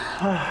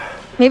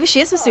 Maybe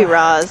she is supposed to be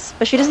Roz,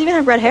 but she doesn't even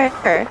have red hair.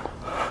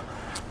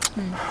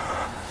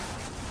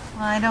 Well,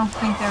 I don't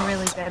think they're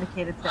really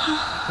dedicated to it.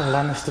 The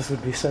Lannisters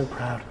would be so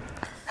proud.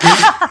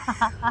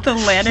 The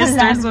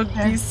Lannisters would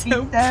be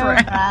so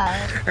proud.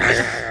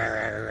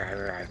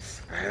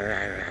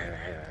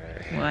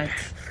 What?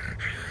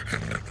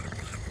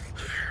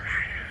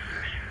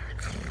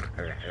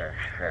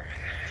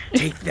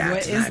 Take that,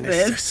 What is Lannister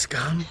this?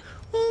 scum.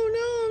 Oh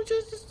no, I'm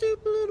just a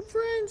stupid little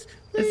prince.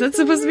 Is that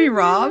supposed to be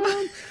Rob?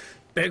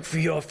 Beg for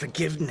your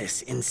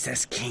forgiveness,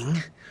 incest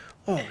king.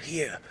 Oh,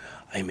 here,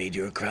 I made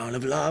you a crown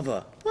of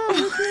lava.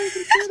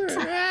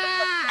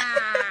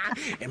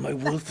 And my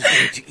wolf is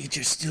going to eat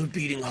your still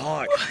beating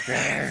heart.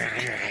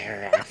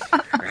 There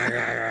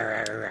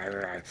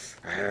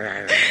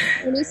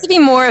needs to be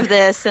more of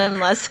this and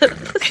less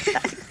of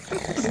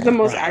this. is the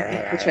most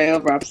accurate portrayal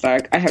of Robb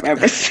Stark I have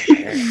ever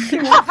seen.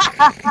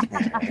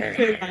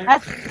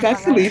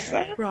 That's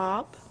Lisa.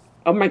 Robb?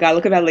 Oh my god,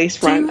 look at that lace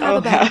front. Do you have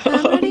a bath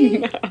hell remedy?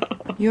 no.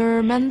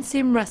 Your men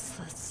seem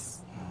restless.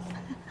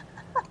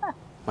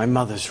 My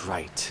mother's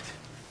right.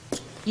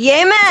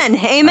 Amen. I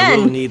will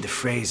Amen. need the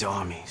Frey's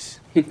armies.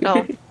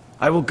 Oh.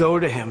 I will go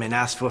to him and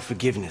ask for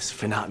forgiveness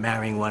for not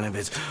marrying one of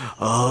his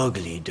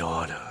ugly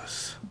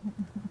daughters.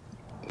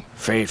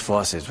 Frey's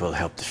forces will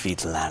help defeat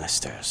the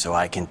Lannisters, so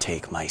I can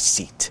take my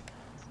seat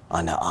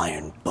on the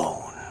Iron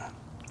Bone.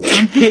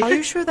 Are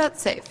you sure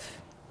that's safe?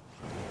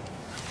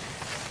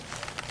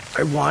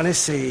 I want to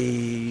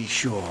say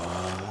sure,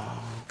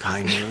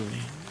 kind of,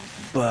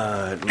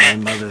 but my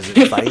mother's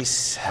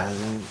advice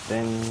hasn't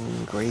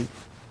been great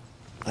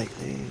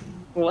lately.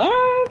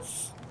 What?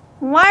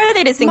 Why are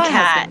they dissing My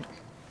Cat? husband.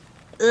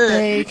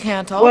 They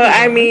can't all Well, be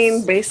I honest.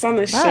 mean, based on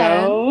the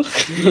show.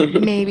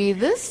 Maybe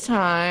this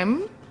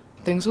time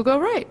things will go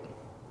right.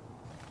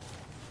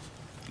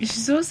 Is she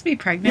supposed to be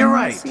pregnant? You're in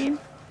right. this scene?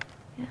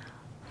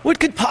 What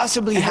could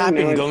possibly have no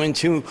happen idea. going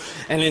to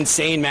an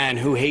insane man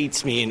who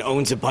hates me and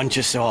owns a bunch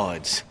of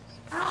swords?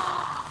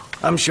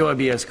 I'm sure it'd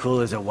be as cool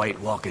as a White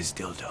Walker's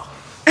dildo.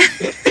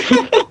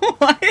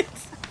 What?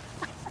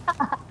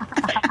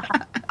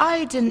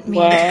 I didn't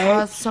mean What? to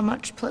cause so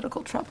much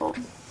political trouble.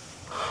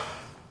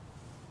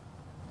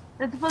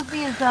 That's supposed to be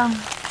his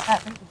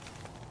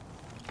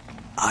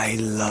I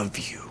love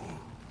you.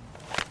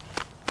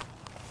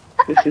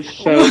 This is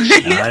so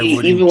cheesy. I Even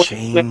wouldn't with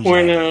change the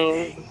porno.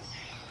 anything.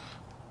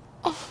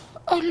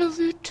 I love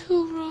you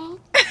too,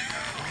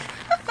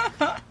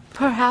 Rob.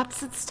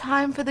 Perhaps it's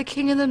time for the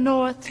King of the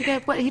North to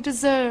get what he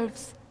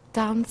deserves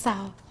down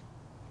south.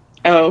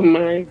 Oh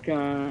my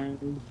god.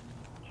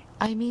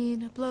 I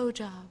mean, a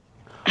blowjob.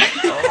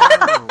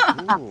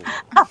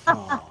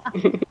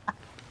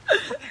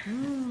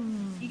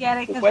 You get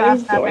it? Because What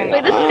Rob's is not going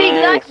very Wait, this is the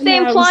exact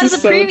same No, plot this as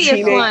is the so previous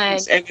teenage, one.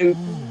 and then-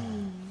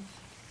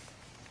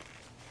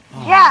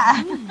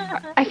 Yeah.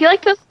 I feel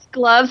like those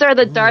gloves are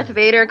the Darth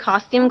Vader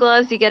costume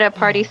gloves you get at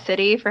Party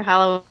City for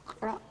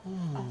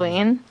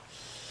Halloween.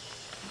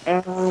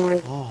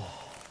 Well,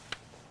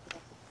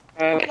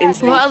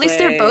 at least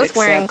they're both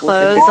wearing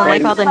clothes,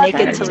 unlike all the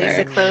naked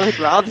Talisa clothed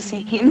Rob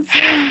scenes. I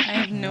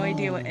have no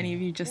idea what any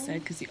of you just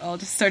said because you all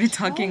just started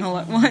talking all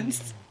at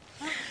once.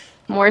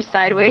 More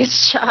sideways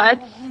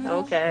shots.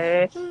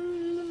 Okay.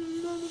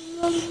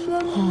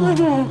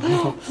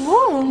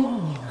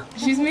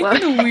 She's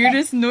making the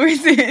weirdest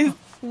noises.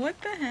 What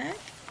the heck?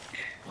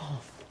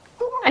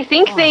 I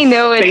think they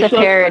know it's a Facial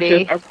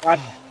parody.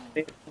 expressions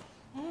are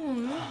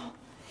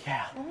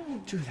Yeah,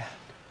 do that.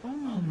 Oh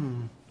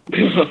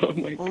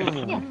my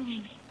god.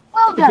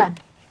 Well done.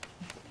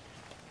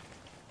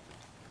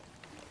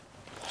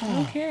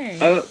 Okay.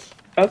 Oh,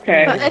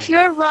 okay. But if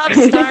you're Rob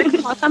Stark,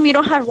 how come you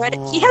don't have red?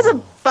 He has a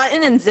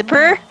button and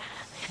zipper.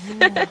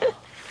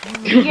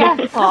 Yeah.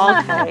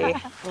 Okay.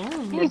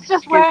 He's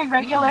just wearing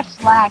regular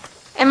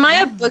slacks. Am I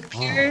a book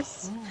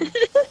pierce?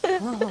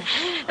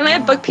 Am I a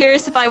book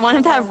pierce if I want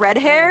him to have red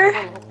hair?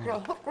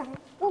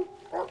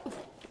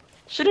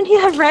 Shouldn't he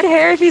have red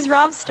hair if he's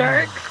Rob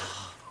Stark?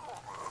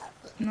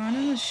 Not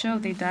in the show.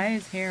 They dye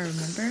his hair,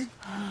 remember?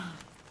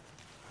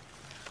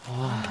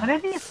 What are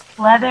these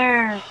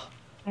leather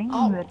things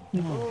that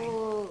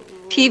people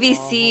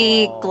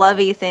PVC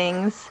glovey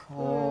things.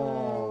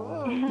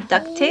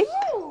 Duct tape?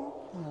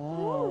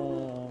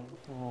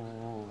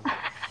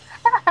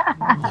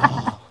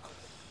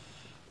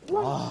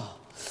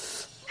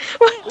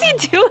 What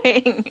is he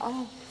doing?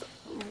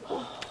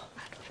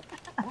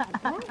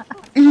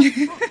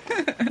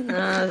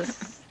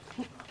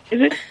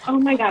 Is it? Oh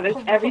my god, is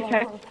every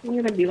text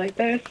gonna be like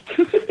this?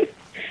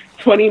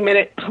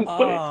 20-minute.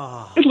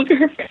 Look at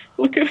her.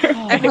 Look at her.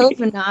 I hope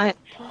not.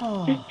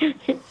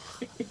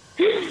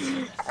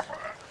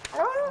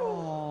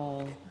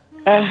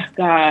 Oh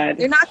god.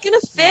 You're not gonna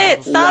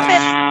fit. Stop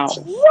Wow. it.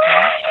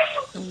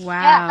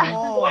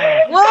 Wow.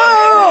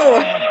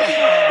 Whoa!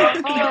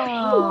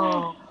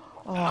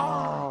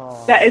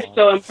 That is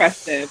so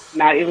impressive.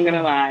 Not even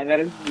gonna lie. That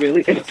is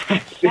really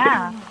impressive.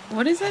 Yeah.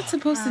 What is that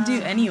supposed to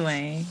do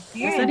anyway?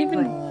 Is that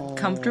even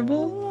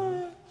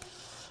comfortable?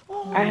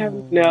 I have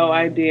no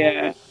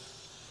idea.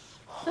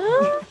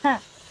 I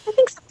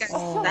think some guys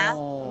do that.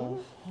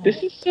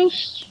 This is so.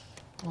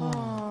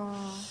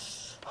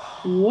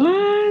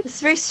 What? This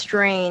is very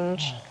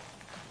strange.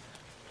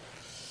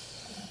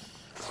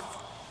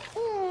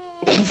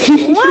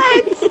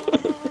 What?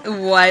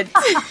 What?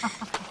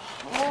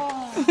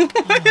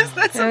 What is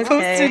that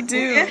supposed to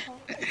do?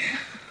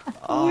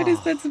 What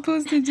is that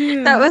supposed to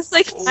do? That was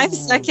like 5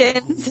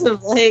 seconds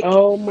of like.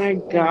 Oh my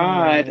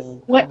god.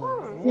 What?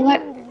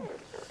 What?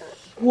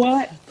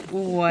 What?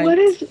 What? What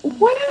is?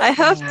 What is? I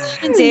hope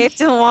Dave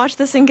don't watch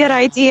this and get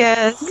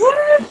ideas.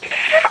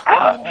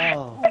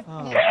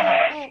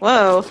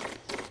 Whoa.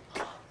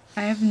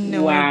 I have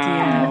no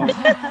Wow. idea.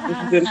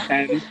 This is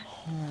intense.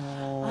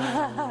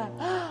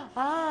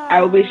 I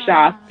will be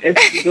shocked if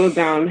she goes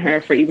down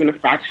her for even a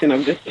fraction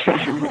of this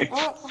time.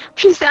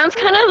 She sounds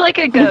kind of like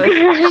a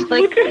ghost. She's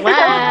like,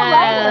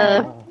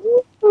 wow.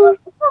 look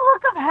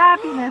of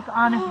happiness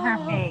on her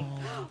face.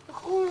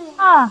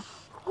 Ah,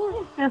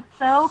 she's just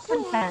so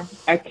content.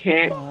 I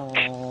can't.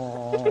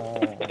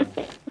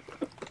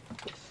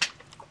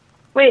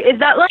 Wait, is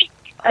that like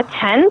a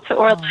tent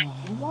or like?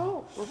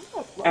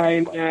 I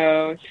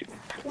know.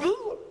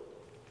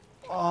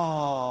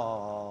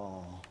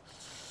 Oh.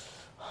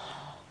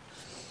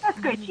 That's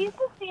great. She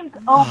just seems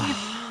always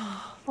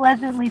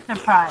pleasantly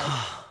surprised.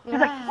 She's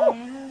like, oh.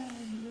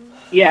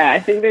 Yeah, I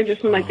think they're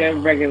just in like a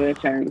regular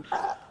tent.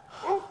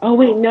 Oh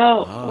wait,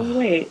 no. Oh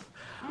wait.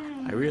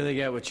 I really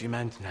get what you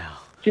meant now.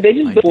 Did they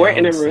just fort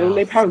in a room?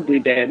 They probably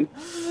did.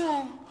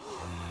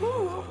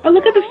 Oh,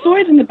 look at the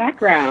swords in the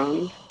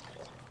background.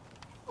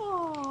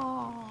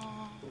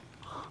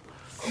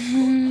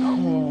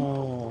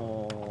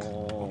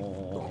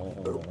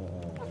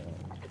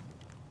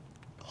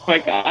 Oh my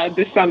god,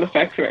 this sound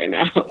effects right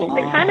now.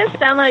 They kind of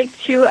sound like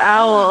two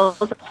owls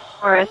in the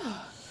forest.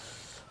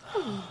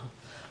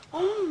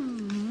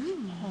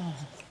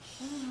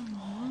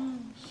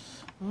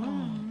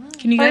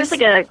 Can you guys? Is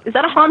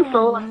that a Han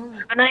Solo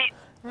Carbonite?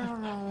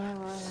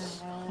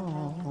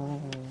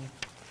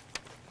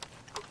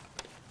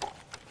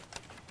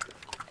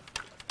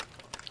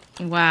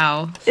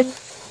 Wow.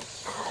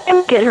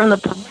 I'm get her in the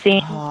poop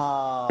scene.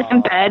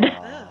 In bed.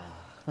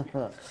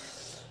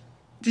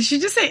 Did she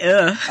just say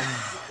ugh?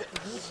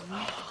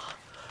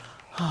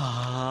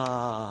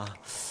 I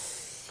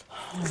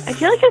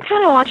feel like I'm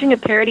kind of watching a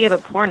parody of a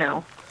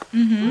porno.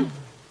 Mm-hmm.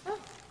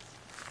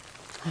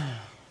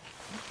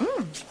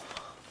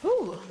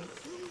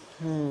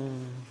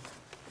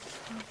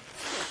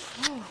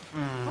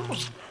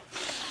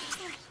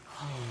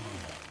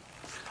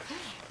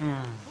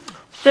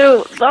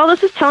 So all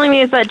this is telling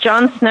me is that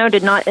Jon Snow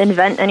did not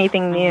invent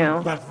anything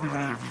new.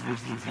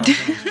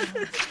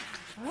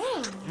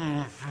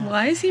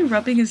 Why is he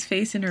rubbing his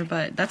face in her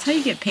butt? That's how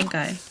you get pink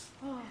eye.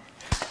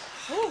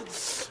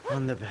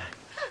 On the back.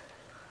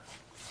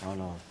 Oh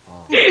no.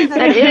 Oh.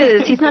 That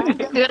is. He's not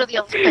good at the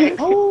Olympics.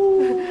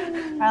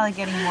 Probably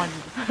getting more.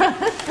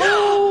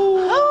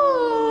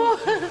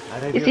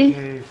 Is he?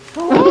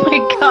 Oh my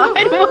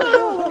god.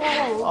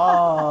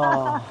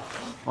 Oh.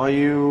 Are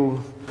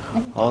you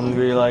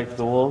hungry like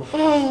the wolf?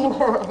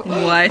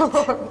 What?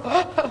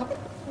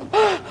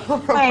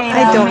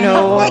 I don't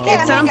know.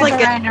 It sounds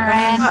like a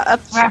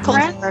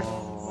reference.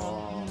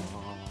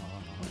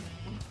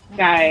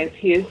 Guys,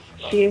 she's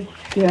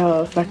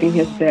still sucking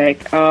his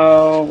dick.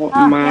 Oh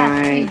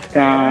my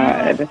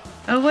god.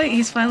 Oh wait,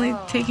 he's finally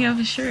taking off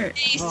his shirt.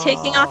 He's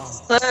taking off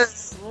his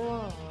clothes.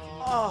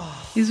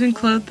 He's been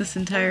clothed this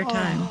entire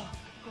time.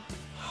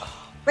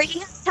 Wait, he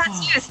has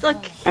tattoos.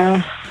 Look.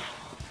 Oh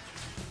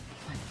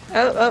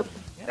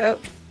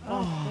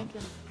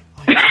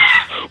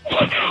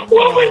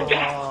my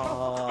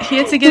god. He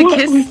had to get a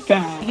kiss.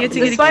 He had to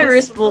get a That's why kiss.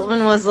 Bruce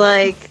Boltman was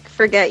like,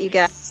 "Forget you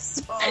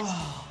guys."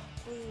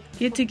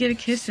 He had to get a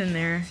kiss in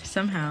there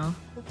somehow.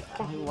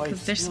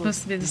 Because they're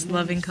supposed to be this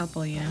loving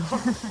couple, you know.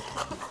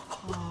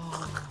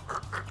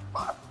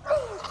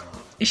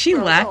 Is she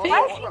laughing?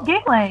 Why is she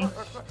giggling?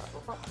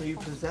 Are you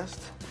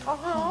possessed?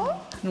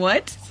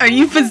 What? Are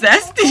you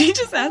possessed? Did you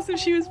just ask if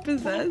she was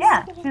possessed?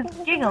 Yeah, she's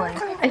giggling.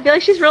 I feel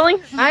like she's rolling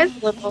her eyes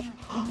a little.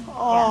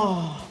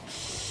 Oh.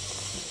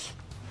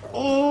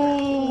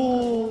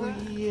 Oh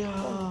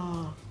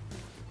yeah.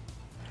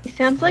 He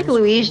sounds like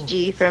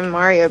Luigi from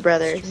Mario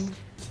Brothers.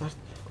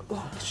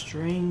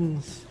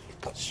 Strings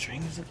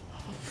of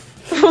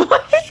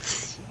What?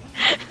 This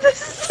is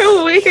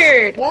so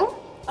weird.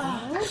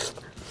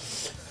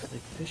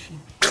 like fishing.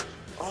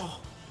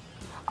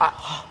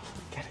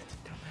 Get it.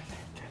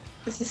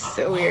 This is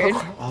so weird.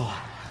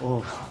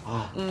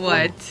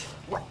 What?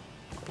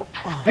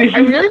 I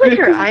really like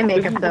her eye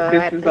makeup though.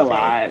 This is a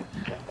lot.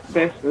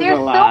 This is They're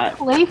a lot.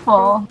 so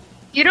playful.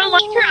 You don't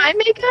like her eye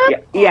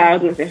makeup? Yeah, I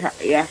was gonna say her.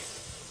 Yeah,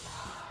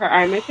 her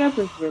eye makeup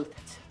is really.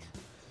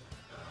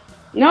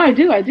 No, I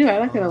do. I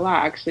like it a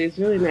lot. Actually, it's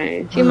really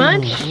nice. Too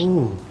much?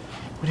 Ooh.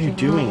 What are you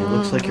doing? It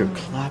looks like you're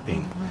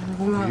clapping.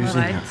 You're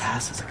using your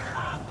ass as a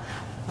clap.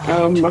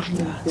 Oh my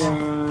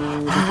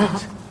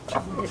god.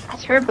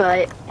 It's her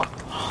butt.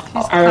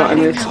 I don't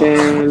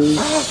understand.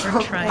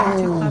 We're trying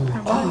to clap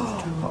her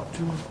butt.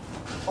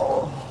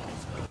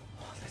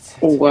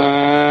 What?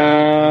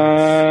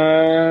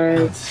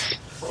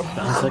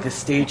 It's like a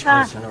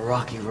stagecoach on a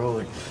rocky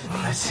road.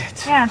 That's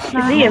it. Yeah, it's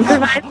not. Is he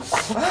improvised?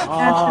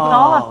 That's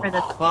all up for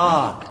this.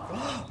 Fuck.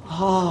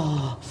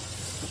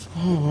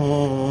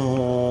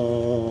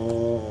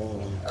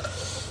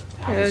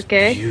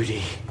 Okay.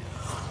 Beauty.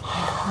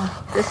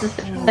 This is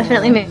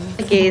definitely me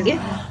gazy.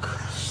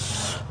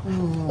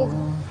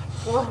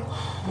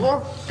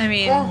 I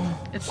mean,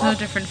 it's no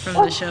different from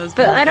the shows.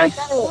 But I don't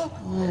get it.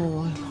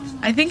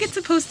 I think it's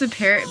supposed to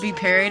be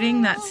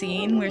parroting that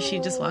scene where she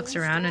just walks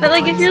around and. But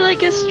like, if you're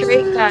like a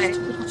straight guy.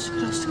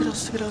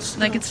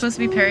 Like, it's supposed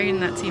to be parodying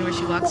that scene where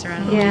she walks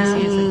around and Yeah. all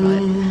you see is her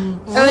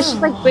butt. I was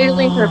just like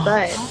wiggling her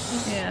butt.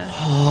 Yeah.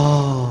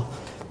 Oh,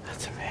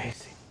 that's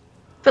amazing.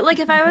 But like,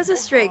 if I was a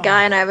straight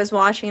guy and I was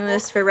watching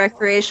this for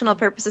recreational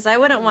purposes, I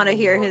wouldn't want to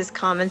hear his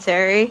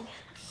commentary.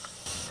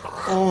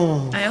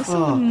 I also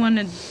wouldn't want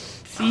to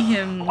see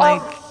him,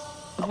 like,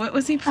 what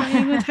was he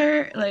playing with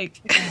her? Like,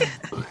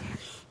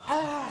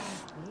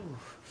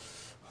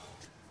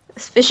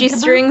 Fishy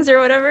strings or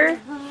whatever.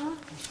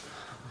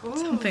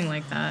 something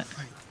like that.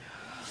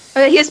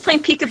 Oh, he was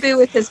playing peekaboo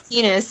with his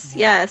penis.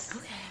 Yes.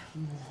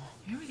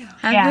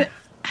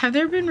 Have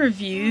there been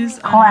reviews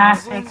on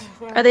Classic.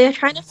 Are they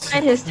trying to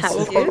find his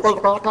tattoos?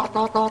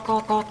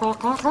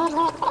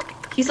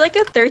 He's like a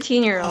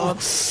 13-year-old.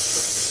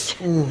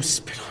 Ooh,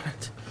 spit on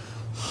it.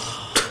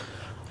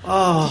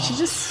 Did she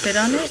just spit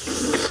on it?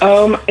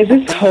 Is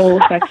this whole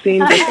sex scene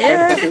just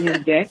her sucking his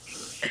dick?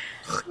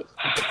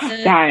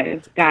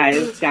 Guys,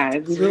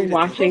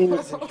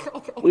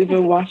 we've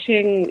been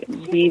watching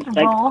these,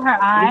 like, Roll her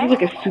eyes. this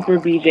is like a super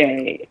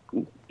BJ.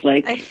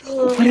 Like,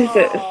 what is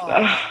this?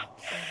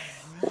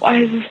 Why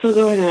is this still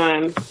going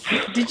on?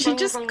 Did she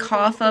just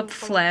cough up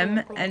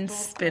phlegm and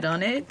spit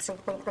on it?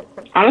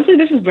 Honestly,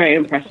 this is very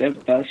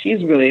impressive, though.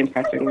 She's really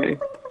impressing me.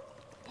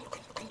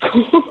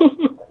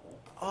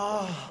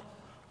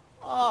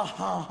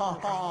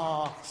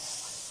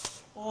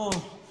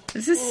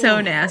 This is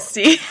so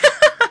nasty.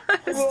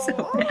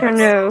 I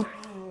know.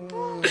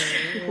 This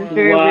is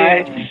very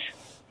weird.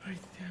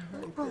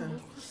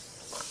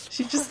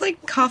 She just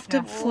like coughed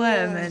up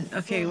phlegm and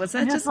okay, was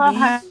that I just love me?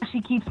 how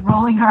she keeps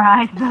rolling her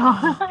eyes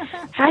though.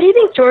 How do you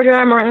think George R.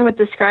 R. Martin would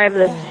describe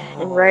this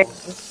in writing?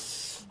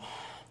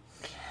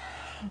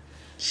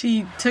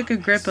 She took a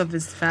grip of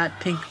his fat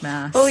pink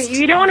mask. Oh,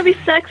 you don't want to be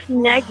sex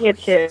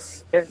negative.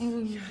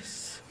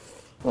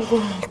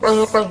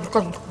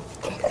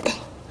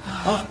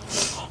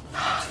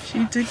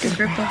 She took a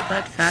grip of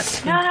that fat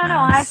pink No,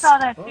 mask. I saw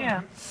that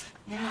too.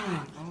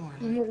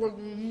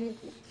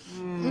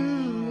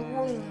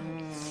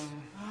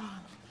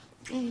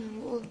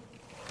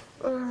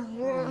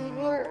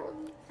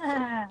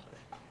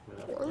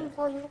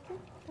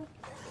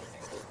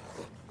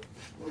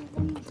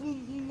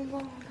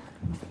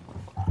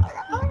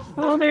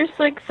 Well, there's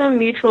like some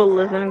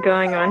mutualism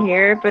going on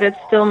here, but it's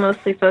still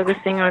mostly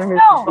focusing on his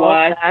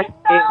What mustache.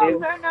 is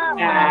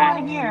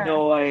that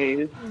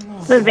noise?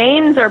 The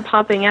veins are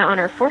popping out on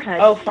her forehead.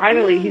 Oh,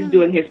 finally, he's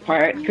doing his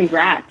part.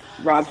 Congrats,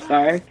 Rob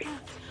Stark.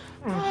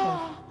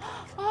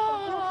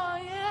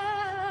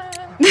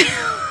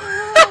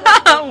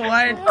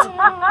 What?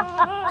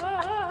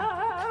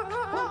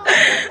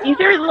 These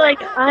are like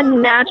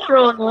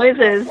unnatural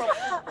noises.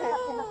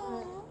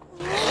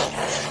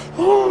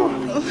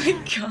 Oh my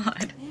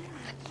god.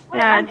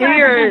 Yeah, do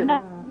your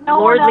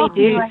lordly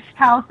dudes. Like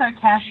how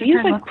sarcastic She's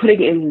her like look-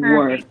 putting in her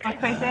work. face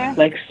looks right there.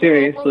 Like,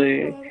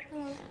 seriously.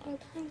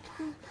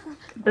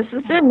 This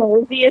is the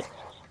noisiest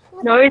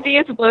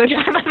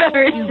blowjob I've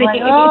ever She's seen.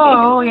 like,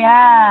 oh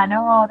yeah,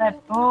 no, that's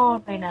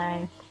totally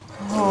nice.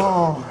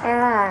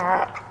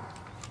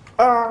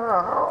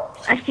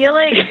 I feel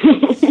like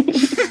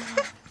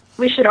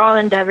we should all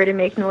endeavor to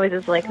make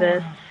noises like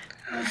this.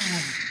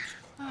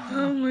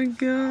 Oh my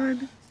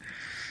god.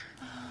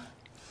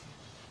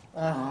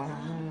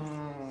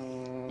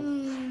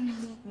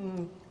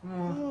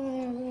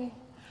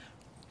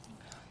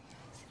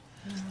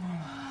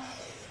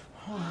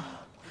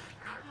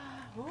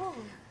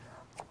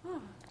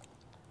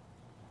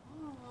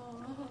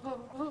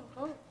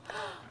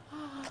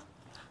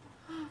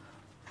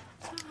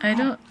 I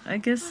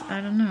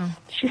don't know.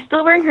 She's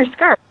still wearing her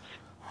scarf.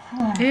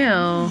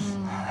 Ew.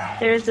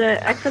 There's an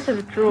excess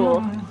of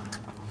drool.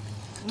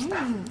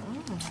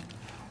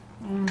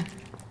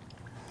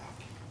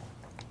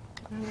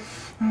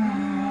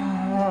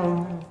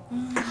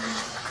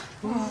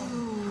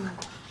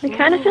 They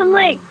kind of sound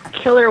like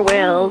killer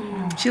whales.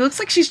 She looks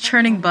like she's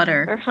churning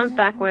butter. Or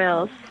humpback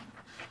whales.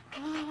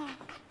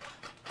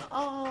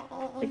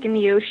 Like in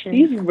the ocean.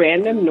 These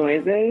random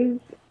noises.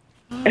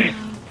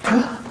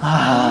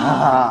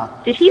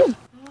 Did he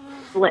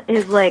let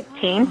his like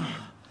taint?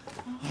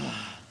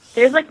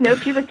 There's like no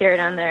pubic hair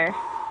down there.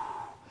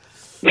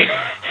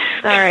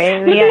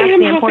 Sorry, we asked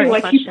the important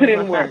like he question put in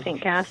about work. that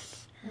pink cast.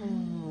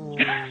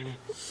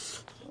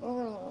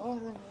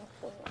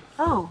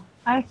 Oh,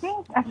 I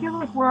feel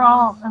like we're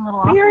all a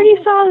little off. We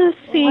already saw this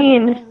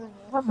scene.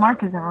 What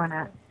mark is everyone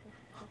at?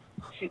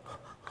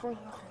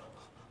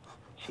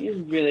 She's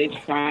really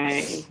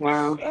trying.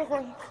 Wow.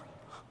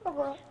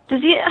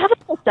 Does he have a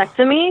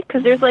mastectomy?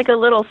 Because there's like a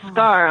little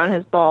scar on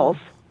his balls.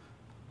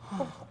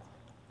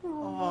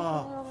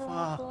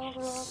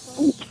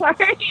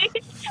 Sorry.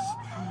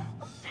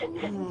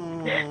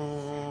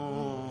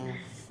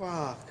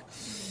 Fuck.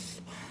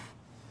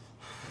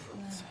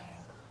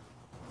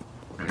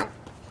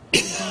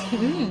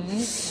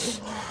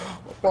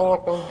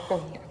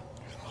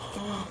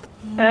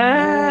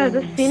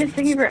 This scene is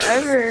taking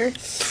forever.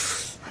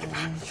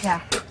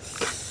 Yeah.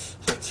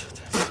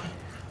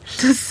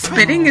 The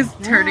spitting is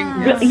turning.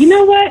 You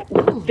know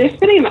what? They're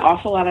spending an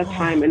awful lot of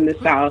time in the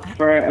South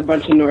for a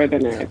bunch of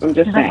Northerners. I'm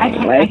just saying. I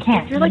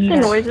feel like the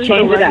noises the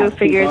change it Lego up,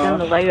 figures people. in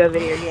the Lego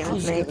video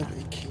games make.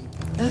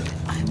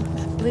 I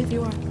believe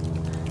you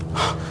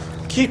are.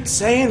 Keep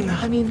saying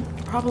that. I mean,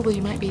 probably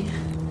you might be.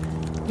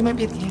 You might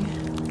be the king.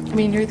 I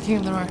mean, you're the king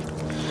of the north.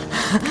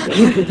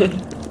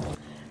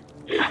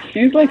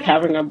 She's like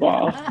having a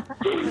ball.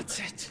 That's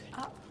it.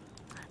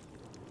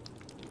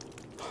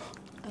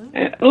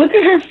 Look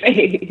at her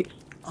face.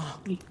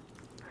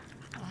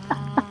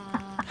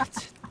 That's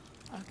it.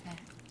 Okay.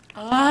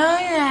 Oh,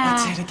 yeah.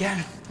 Let's say it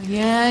again.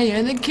 Yeah,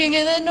 you're the king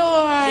of the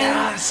north.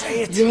 Yeah,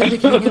 say it. You're the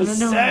king of the north.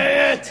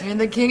 Say it. You're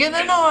the king of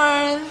the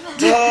north.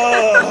 The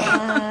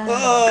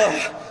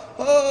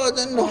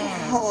no.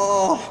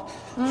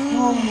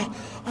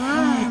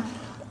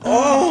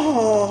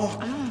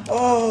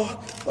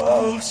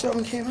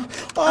 Something came up.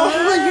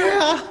 Oh,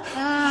 yeah.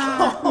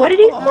 What did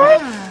he say?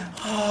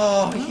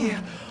 Oh, yeah.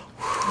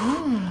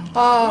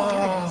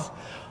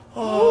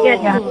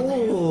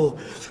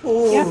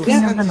 Yeah.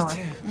 King of the North.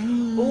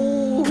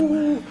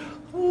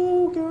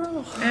 Oh,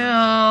 girl.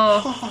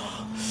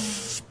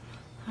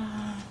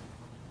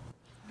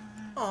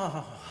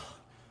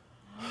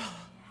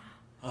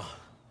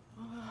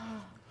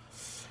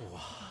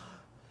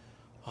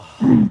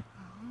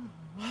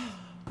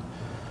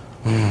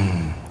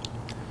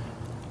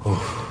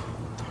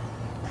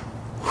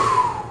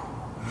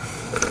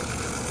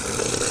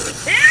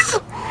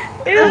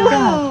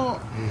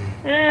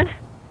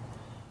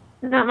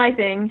 Not my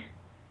thing.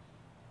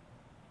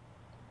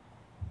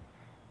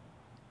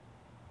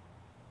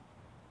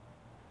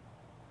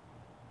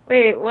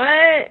 Wait,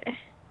 what?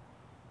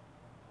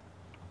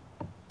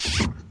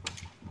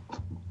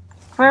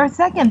 For a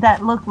second,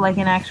 that looked like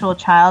an actual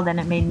child, and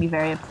it made me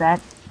very upset.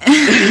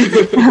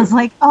 I was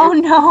like, oh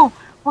no,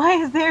 why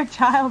is there a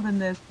child in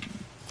this?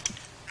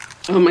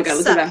 Oh my god,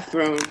 look at that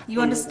throne.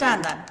 You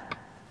understand then?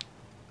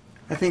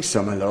 I think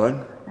so, my lord.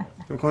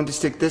 I'm going to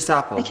stick this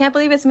apple. I can't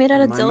believe it's made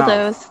out of in my dildos.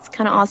 mouth. It's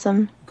kind of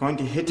awesome. I'm going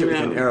to hit it with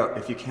an arrow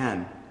if you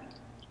can.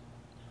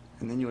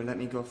 And then you will let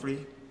me go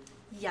free?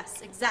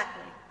 Yes,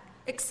 exactly.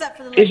 Except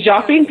for the Is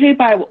Joff being played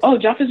by... Oh,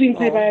 Joff is being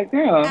played by a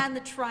girl. and the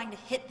trying to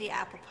hit the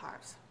apple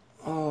part.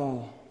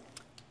 Oh.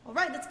 All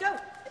right, let's go.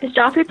 Is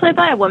Joffrey played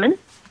by a woman?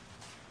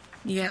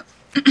 Yep.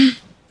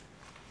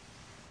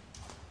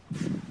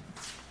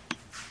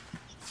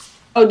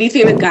 Oh, do you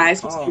think the guy's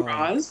supposed to be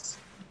Roz?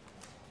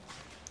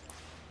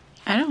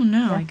 I don't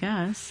know, I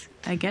guess.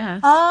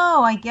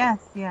 Oh, I guess,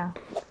 yeah.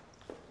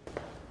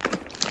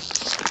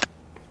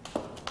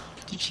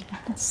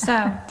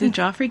 So, Did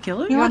Joffrey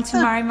kill her? you want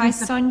to marry my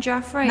son,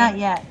 Joffrey? Not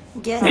yet.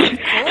 Yes, of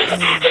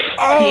course.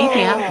 He ate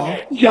the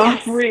apple.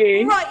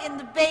 Joffrey. Right in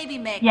the baby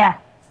maker. Yeah.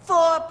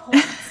 4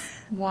 points.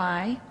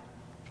 Why?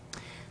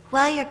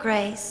 Well, Your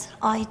Grace,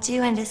 I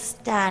do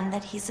understand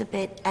that he's a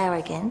bit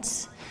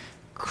arrogant,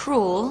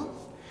 cruel,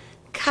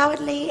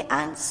 cowardly,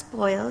 and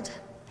spoiled.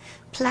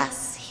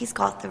 Plus, he's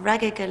got the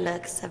regular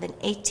looks of an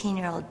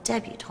 18-year-old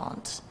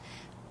debutante.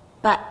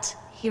 But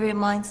he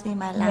reminds me of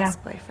my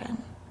last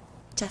boyfriend,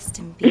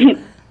 Justin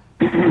Bieber.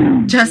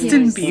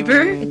 Justin Yes.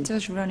 Bieber? It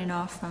does run in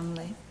our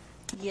family.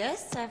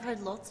 Yes, I've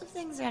heard lots of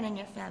things run in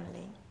your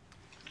family.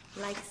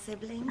 Like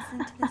siblings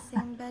into the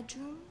same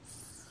bedrooms.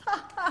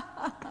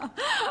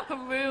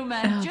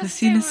 Rumor. Oh, Just the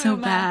scene a is so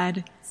rumor.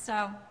 bad.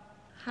 So,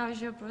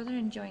 how's your brother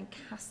enjoying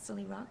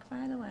Casterly Rock,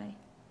 by the way?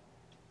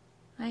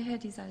 I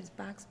heard he's had his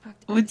bags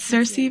packed. Would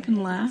Cersei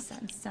even laugh?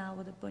 Sat in cell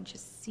with a bunch of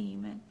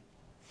seamen.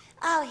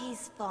 Oh,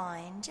 he's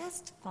fine,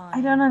 just fine.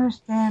 I don't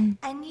understand.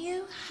 And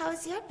you,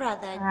 how's your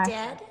brother? Alright.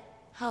 Dead?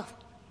 Oh,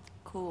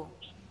 cool.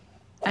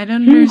 I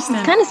don't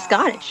understand. Kind of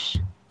Scottish.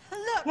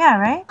 Look, Yeah,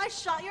 right? I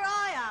shot your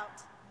eye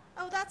out.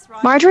 Oh, that's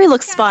right. Marjorie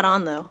looks spot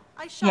on, though.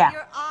 I shot Yeah.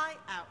 your eye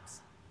out.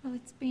 Well,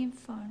 it's been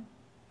fun.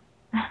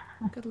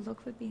 Good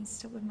luck with being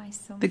stuck with my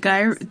son. The for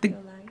guy- rest of the- your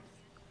life.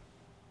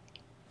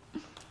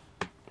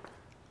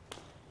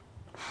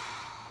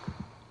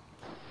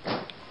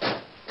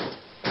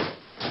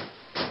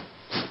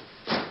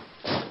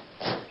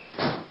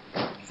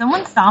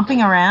 Someone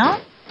stomping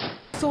around?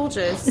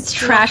 Soldiers. It's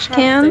trash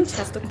cans.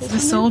 The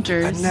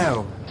soldiers.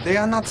 No, they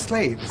are not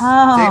slaves.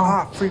 Oh. They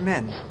are free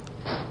men.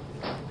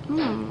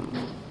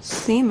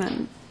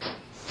 Seaman.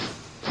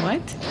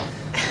 What?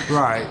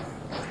 Right.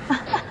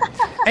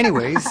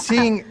 Anyways,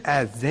 seeing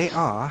as they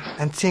are,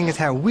 and seeing as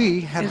how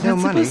we have Is no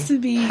that money, supposed to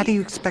be how do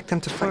you expect them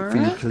to fight for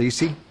you, Cora?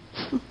 Khaleesi?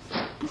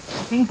 I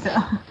think so.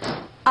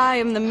 I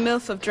am the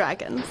MILF of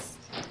dragons.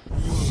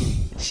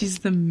 She's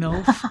the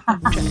MILF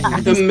of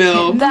dragons. The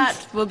mill.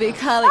 That will be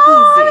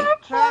Khaleesi.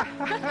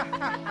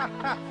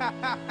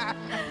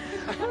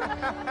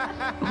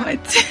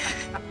 What?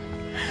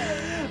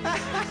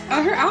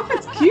 Oh, her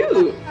outfit's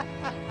cute.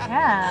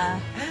 Yeah.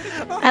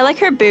 I like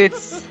her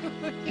boots.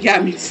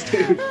 Yeah, me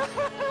too.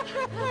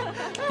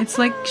 It's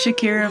like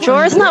Shakira. from-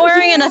 Jorah's not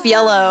wearing enough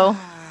yellow.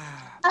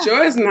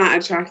 Jorah's not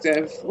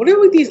attractive. What are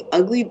with these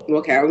ugly...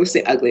 Okay, I'm going to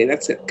say ugly.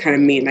 That's kind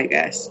of mean, I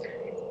guess.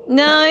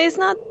 No, he's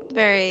not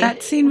very...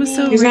 That scene was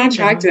so He's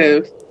random. not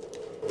attractive.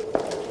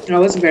 That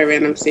was a very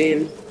random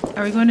scene.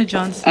 Are we going to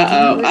Jon Snow?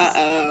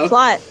 Uh-oh.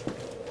 Plot.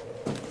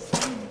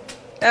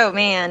 Oh,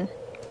 man.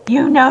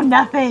 You know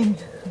nothing.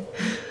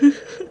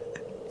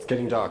 It's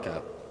getting dark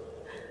out.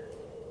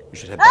 We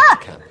should head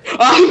back to camp.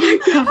 Oh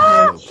my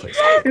god. No place.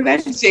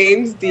 That's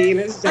James Dean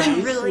as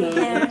Jon Really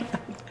Snow. care.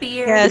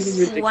 beard, Yes. This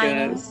is whining.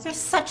 ridiculous. You're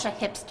such a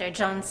hipster,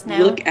 Jon Snow.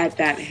 Look at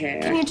that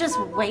hair. Can you just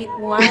wait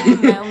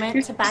one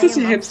moment to buy Such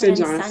your a hipster, Mumford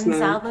Jon and Sons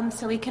Snow. album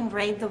so we can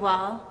raid the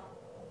wall?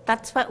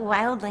 That's what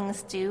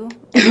wildlings do.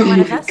 Every one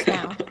of us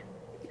now.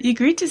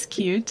 Ygritte's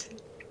cute.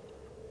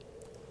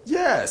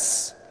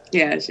 Yes.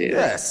 Yeah, she is.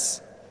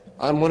 Yes.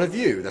 I'm one of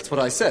you. That's what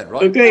I said,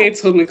 right? Okay,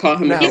 it's told me to call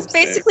him a He's hipster.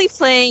 basically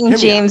playing Hear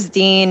me James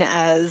Dean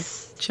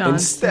as Jon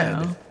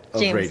Instead Snow. of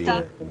James raiding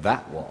Dean.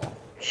 that wall,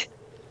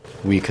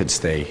 we could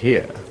stay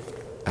here,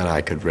 and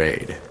I could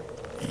raid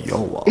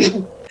your wall.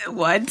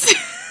 What?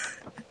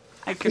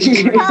 I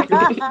couldn't.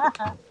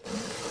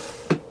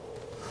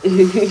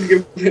 Look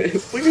at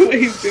this. Look at what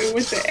he's doing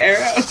with the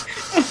arrow.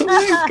 Oh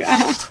my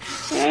god.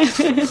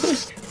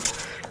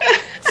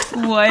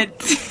 What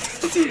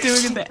is he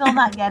doing in Still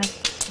not getting.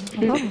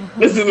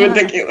 This is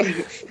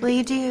ridiculous. Will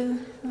you do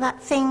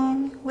that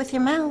thing with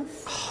your mouth?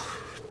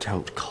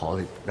 Don't call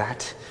it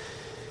that.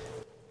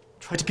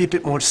 Try to be a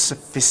bit more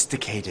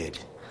sophisticated.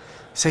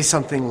 Say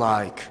something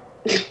like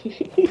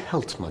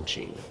pelt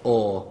munching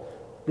or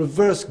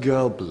reverse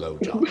girl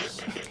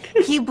blowjobs.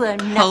 You blow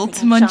Pelt nothing,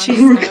 Jon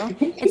munching. Snow.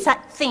 It's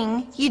that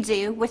thing you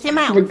do with your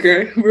mouth.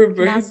 Reverse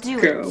Now do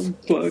it. girl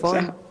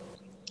blowjob.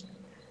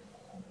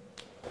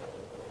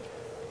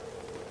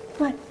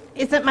 What?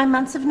 Is it my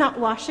months of not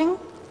washing?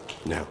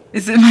 No,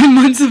 Is it my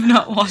months of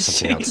not something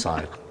washing?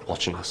 outside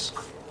watching us.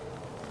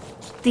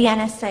 The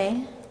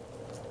NSA?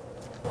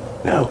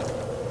 No,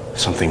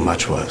 something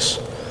much worse.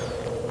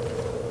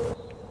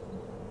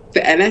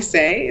 The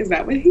NSA? Is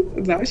that what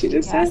she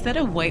just Is said? that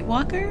a White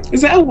Walker?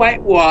 Is that a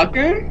White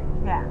Walker?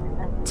 Yeah.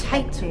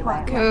 Tight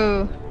walker.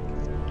 Ooh.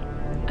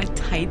 A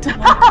tight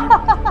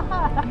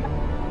walker?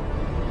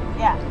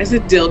 Yeah. Is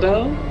it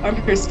dildo on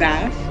her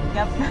staff?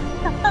 Yep.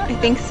 I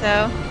think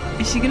so.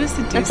 Is she gonna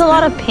seduce That's a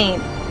lot them? of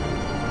paint.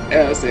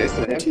 Oh,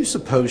 seriously. What do you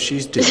suppose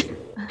she's doing?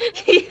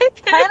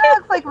 Kind of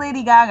looks like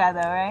Lady Gaga,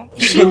 though, right?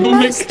 She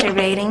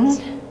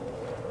masturbating.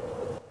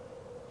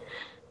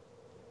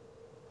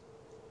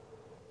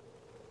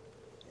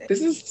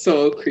 This is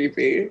so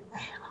creepy.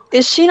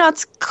 Is she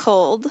not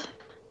cold?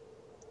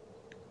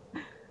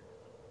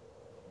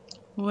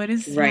 What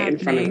is Right in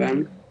front of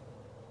happening? them.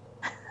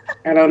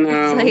 I don't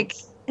know. It's like,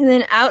 and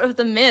then out of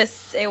the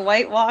mist, a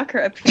White Walker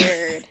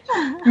appeared.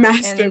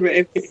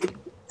 Masturbating.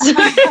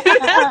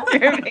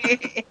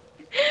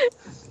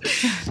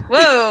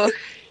 Whoa.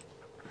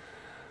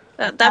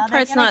 That they're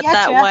part's gonna not get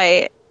that ya.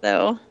 white,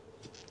 though.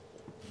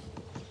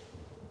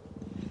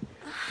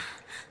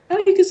 Oh,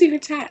 you can see her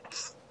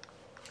tats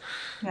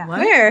Yeah. What?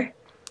 Where?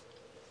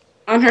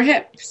 on her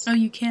hips. Oh,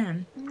 you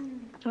can.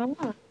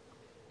 Oh.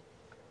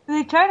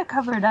 They try to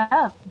cover it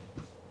up.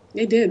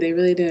 They did. They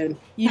really did.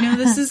 You know,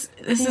 this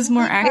is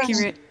more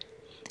accurate.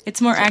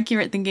 It's more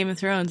accurate than Game of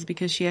Thrones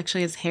because she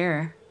actually has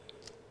hair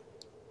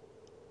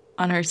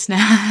on her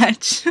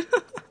snatch.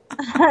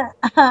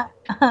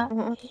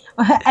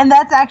 And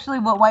that's actually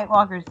what White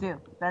Walkers do.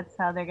 That's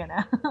how they're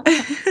gonna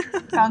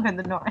conquer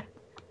the North.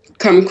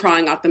 Come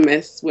crawling out the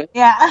mist with.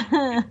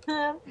 Yeah.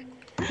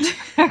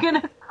 They're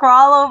gonna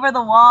crawl over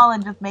the wall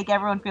and just make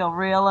everyone feel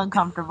real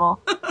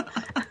uncomfortable.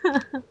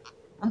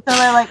 Until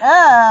they're like,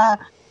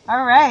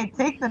 alright,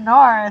 take the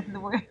North.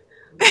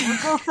 We'll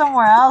go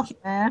somewhere else,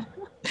 man.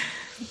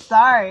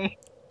 Sorry.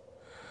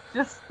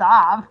 Just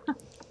stop.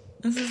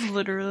 This is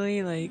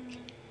literally like...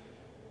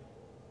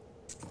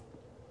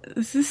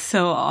 This is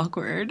so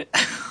awkward.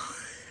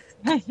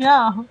 I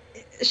know.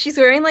 She's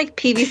wearing like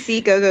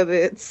PVC go-go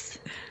boots.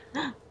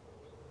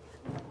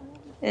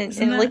 And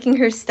Isn't that- licking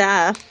her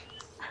staff.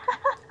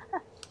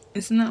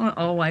 Isn't that what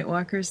all White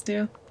Walkers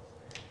do?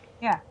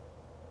 Yeah.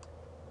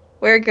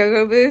 Wear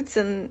go-go boots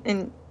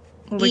and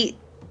Like- eat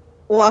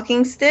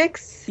walking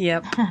sticks.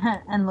 Yep.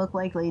 And look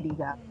like Lady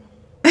Gaga.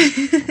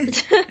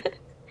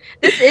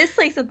 This is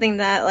like something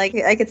that like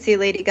I could see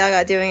Lady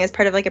Gaga doing as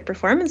part of like a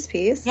performance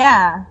piece.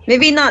 Yeah.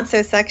 Maybe not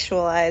so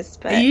sexualized,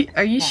 but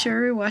Are you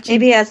sure we're watching?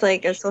 maybe as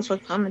like a social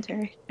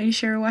commentary. Are you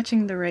sure we're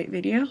watching the right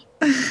video?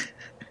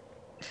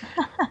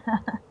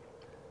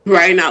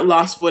 Right, not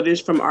lost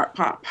footage from Art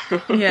Pop.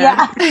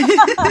 Yeah.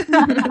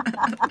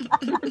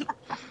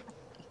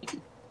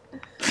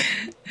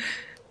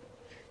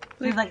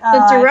 She's like, The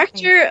I see."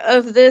 director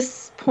of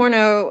this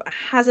porno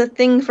has a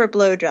thing for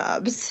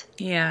blowjobs.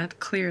 Yeah,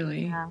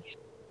 clearly. Yeah.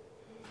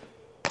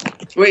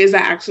 Wait, is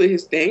that actually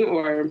his thing,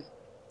 or?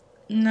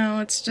 No,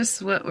 it's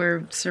just what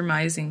we're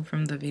surmising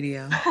from the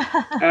video.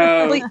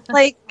 Oh,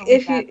 Like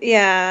if you,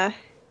 yeah.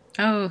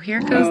 Oh, here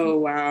goes oh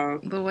wow.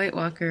 the White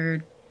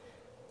Walker.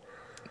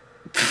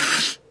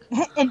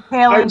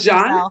 Impaling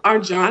herself. Are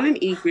John and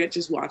Egret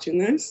just watching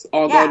this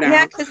all Yeah, go down?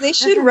 Yeah, because they This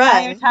should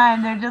entire run.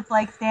 time they're just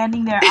like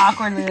standing there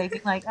awkwardly,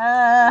 like,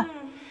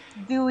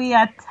 do we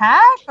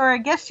attack or I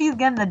guess she's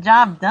getting the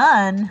job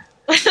done?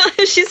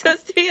 She's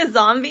supposed to be a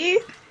zombie.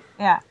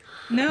 Yeah.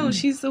 No,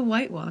 she's the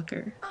White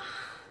Walker.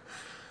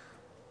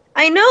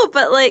 I know,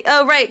 but like,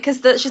 oh right,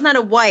 because she's not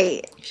a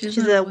white. She's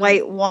She's not a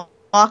white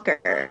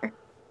walker.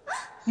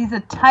 She's a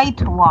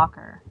tight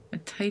walker. A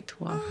tight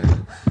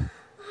walker.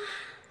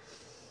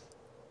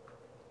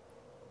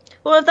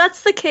 Well, if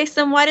that's the case,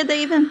 then why did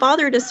they even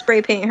bother to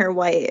spray paint her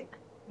white?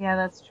 Yeah,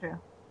 that's true.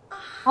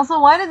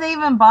 Also, why did they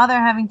even bother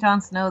having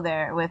Jon Snow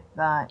there with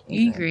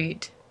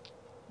Ygritte?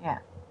 Yeah.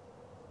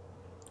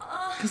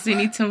 Because they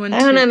need someone I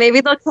don't know,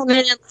 maybe they'll come in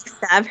and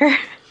stab her.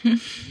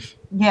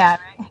 Yeah,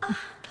 right?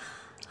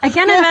 I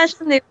can't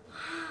imagine they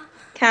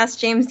cast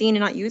James Dean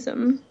and not use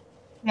him.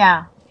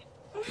 Yeah.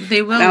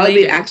 They will That would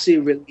be later. actually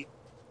really...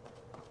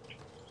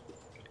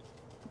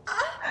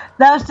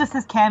 That was just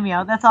his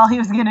cameo. That's all he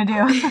was gonna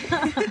do.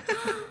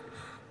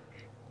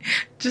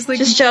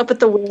 Just show up with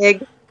the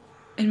wig.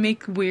 And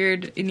make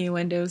weird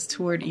innuendos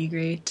toward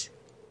Ygritte.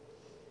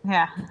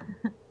 Yeah.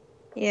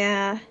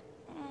 Yeah.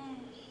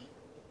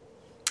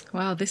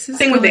 Wow, this is...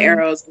 The thing with the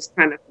arrows was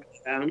kind of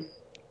funny, though.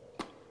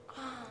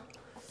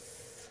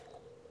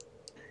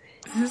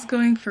 This is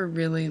going for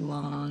really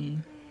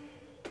long.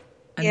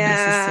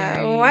 Yeah.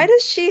 Unnecessary. Why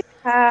does she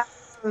have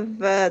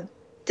a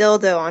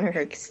dildo on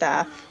her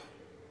staff?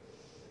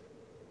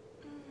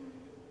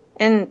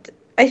 And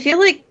I feel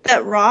like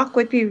that rock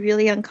would be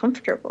really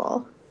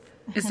uncomfortable.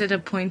 Is it a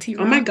pointy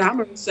rock? Oh my god,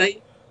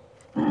 Marissa,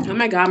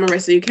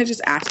 you can't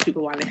just ask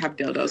people why they have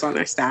dildos on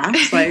their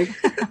staffs. Like,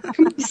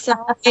 So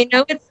I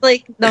know it's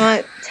like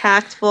not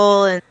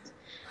tactful and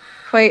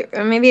quite,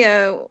 or maybe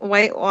a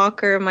White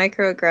Walker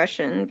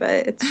microaggression,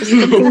 but it's just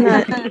something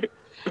that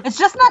It's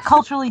just not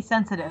culturally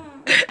sensitive.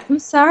 I'm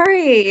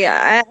sorry.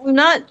 I'm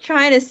not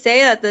trying to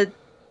say that the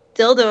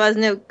dildo has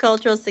no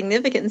cultural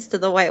significance to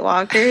the White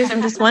Walkers.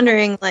 I'm just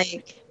wondering,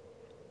 like...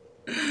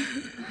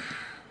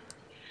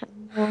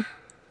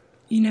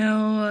 You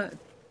know,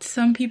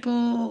 some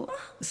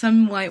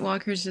White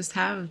Walkers just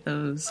have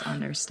those on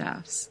their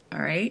staffs,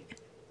 alright?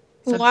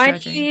 Why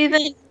do you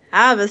even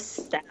have a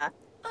staff?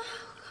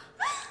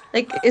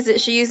 Like, is it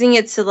she using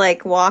it to,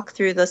 like, walk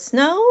through the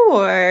snow,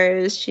 or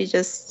is she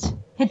just...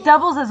 It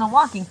doubles as a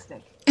walking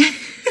stick.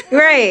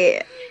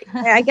 Right.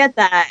 I get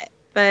that.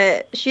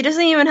 But she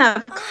doesn't even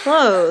have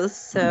clothes,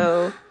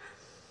 so...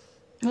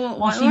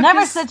 Well, she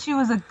never said she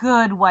was a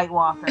good White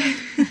Walker.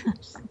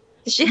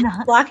 Does she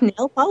have black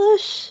nail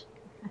polish?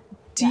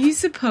 Do you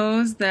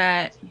suppose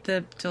that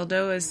the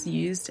dildo is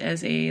used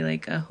as a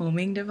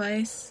homing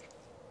device?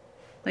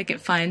 Like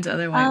it finds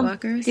other White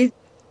Walkers?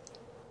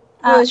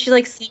 Is she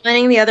like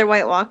summoning the other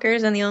White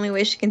Walkers, and the only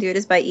way she can do it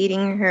is by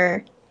eating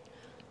her?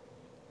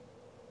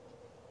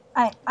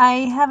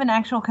 I have an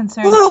actual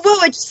concern.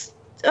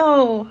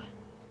 Whoa!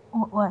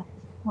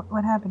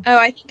 What happened? Oh,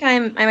 I think I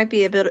might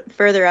be a bit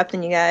further up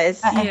than you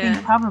guys. I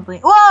think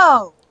probably.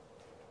 Whoa!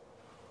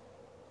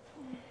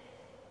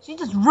 She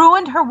just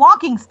ruined her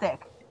walking stick.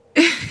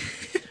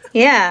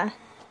 Yeah.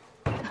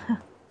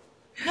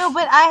 No,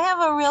 but I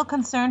have a real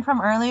concern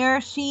from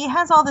earlier. She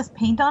has all this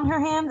paint on her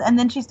hands, and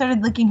then she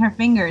started licking her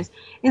fingers.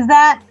 Is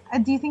that?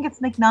 Do you think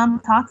it's like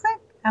non-toxic?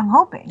 I'm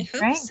hoping,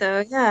 right?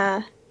 So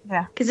yeah.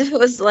 Yeah. Because if it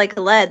was like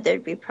lead,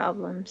 there'd be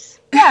problems.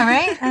 Yeah,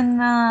 right.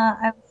 And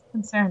I'm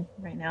concerned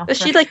right now. But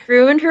she like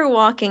ruined her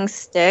walking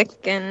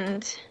stick,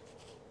 and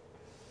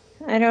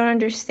I don't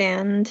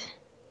understand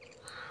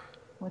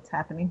what's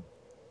happening.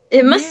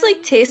 It must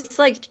like taste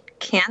like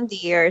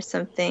candy or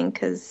something,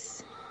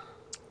 because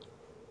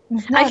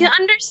I can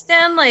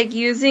understand like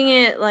using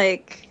it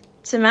like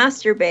to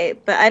masturbate,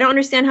 but I don't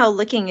understand how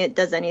licking it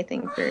does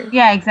anything for.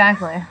 Yeah,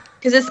 exactly.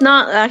 Because it's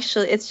not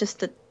actually; it's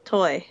just a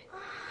toy.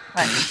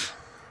 Right.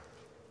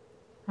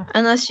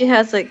 Unless she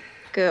has like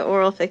a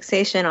oral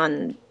fixation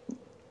on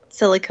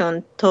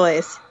silicone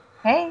toys.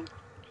 Hey.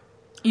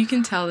 You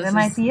can tell this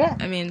might be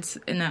it. I mean, it's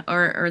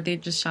or they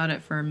just shot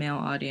it for a male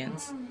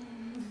audience.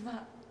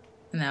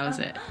 And that was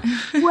it.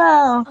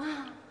 Well.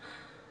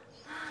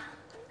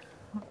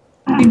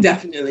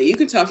 Definitely. You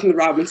could tell from the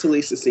Robin to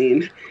Lisa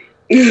scene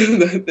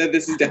that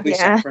this is definitely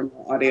shot for an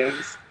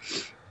audience.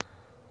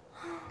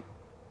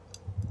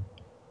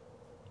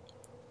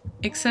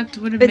 Except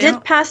would have It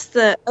did pass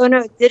the... Oh,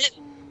 no, did it...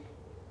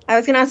 I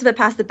was going to ask if it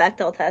passed the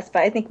Bechdel test,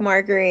 but I think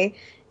Margaery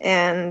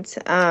and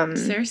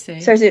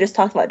Cersei just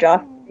talked about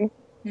Joffrey.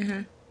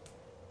 Mm-hmm.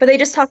 But they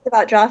just talked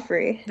about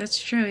Joffrey.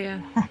 That's true,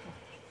 yeah.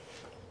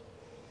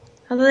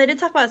 Although they did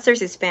talk about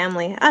Cersei's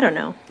family. I don't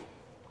know.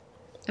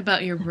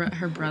 About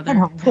her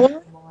brother.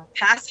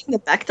 Passing the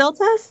Bechdel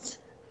test?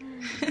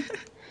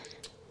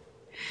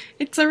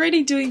 It's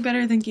already doing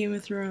better than Game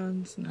of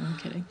Thrones. No, I'm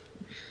kidding.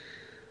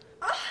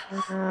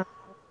 Oh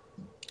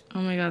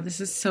my god,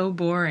 this is so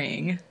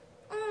boring.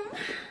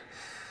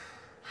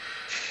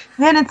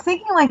 Man, it's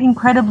taking like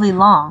incredibly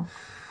long.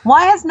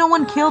 Why has no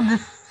one killed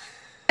this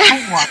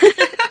White Walker?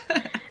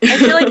 I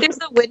feel like there's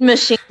a wind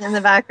machine in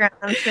the background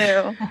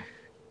too.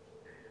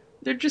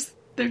 They're just.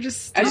 I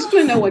just want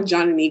to know what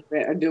Jon and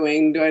Ygritte are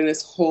doing during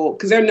this whole,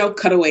 because there are no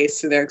cutaways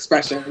to their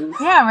expressions.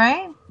 Yeah,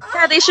 right.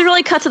 Yeah, they should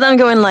really cut to them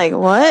going like,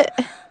 "What?"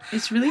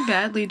 It's really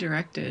badly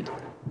directed.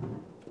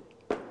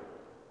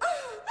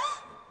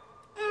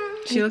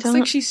 She looks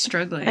like she's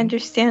struggling.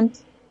 Understand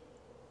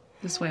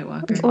this White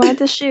Walker. Why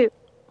the shoot?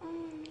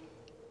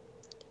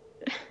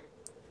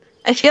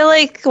 I feel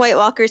like White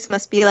Walkers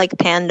must be like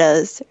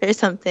pandas or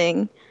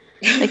something.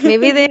 Like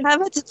maybe they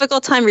have a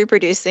difficult time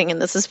reproducing,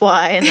 and this is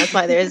why, and that's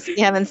why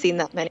you haven't seen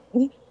that many.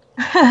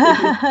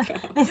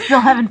 They still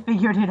haven't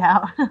figured it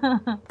out.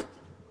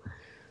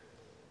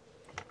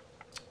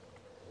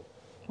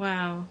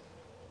 Wow.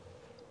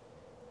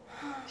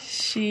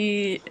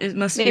 It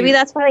must be. Maybe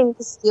that's why they need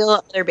to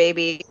steal their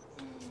baby.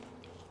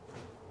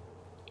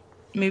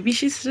 Maybe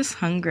she's just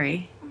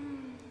hungry.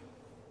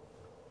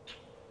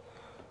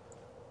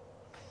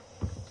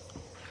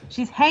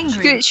 She's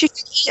hangry. She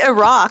could eat a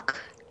rock.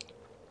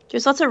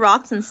 There's lots of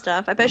rocks and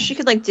stuff. I bet she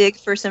could like dig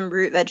for some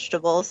root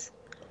vegetables.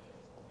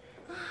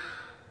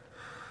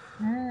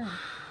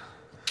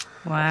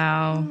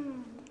 Wow.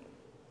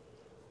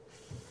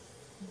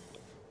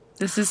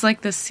 This is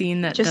like the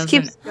scene that just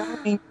doesn't... keeps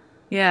going.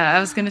 Yeah, I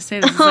was gonna say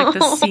this is like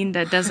the scene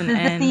that doesn't This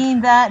is end. the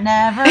scene that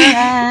never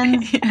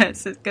ends.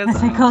 Yes, it goes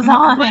As on. it goes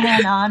on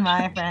and on,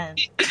 my friend.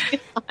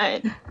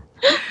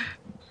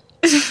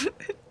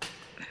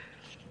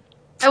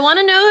 I want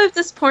to know if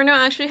this porno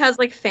actually has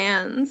like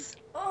fans.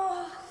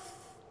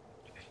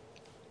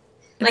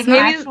 Like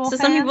maybe to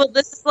some people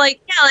this is like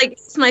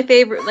this is my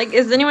favorite. Like,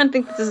 does anyone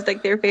think this is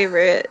like their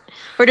favorite,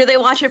 or do they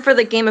watch it for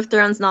the Game of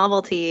Thrones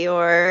novelty?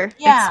 Or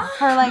Yeah,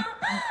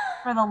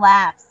 for the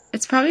laughs.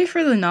 It's probably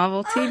for the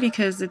novelty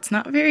because it's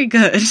not very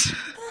good.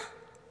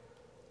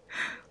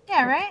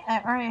 Yeah,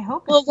 right. Or I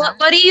hope. Well,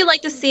 what do you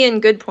like to see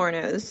in good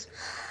pornos?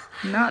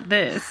 Not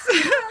this.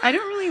 I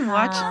don't really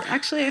watch.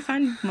 Actually, I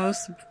find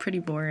most pretty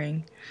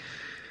boring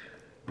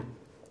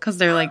because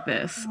they're like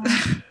this.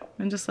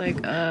 I'm just like,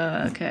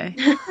 okay.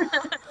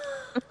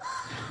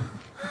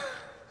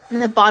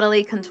 And the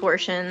bodily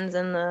contortions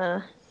and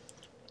the.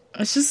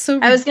 It's just so.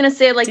 I was gonna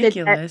say like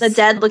ridiculous. the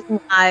dead looking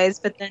eyes,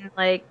 but then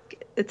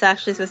like it's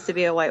actually supposed to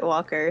be a White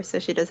Walker, so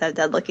she does have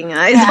dead looking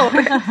eyes.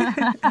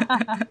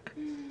 Yeah.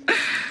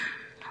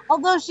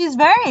 Although she's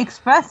very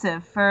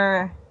expressive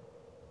for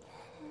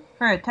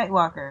a tight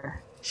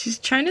walker. She's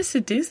trying to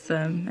seduce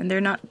them, and they're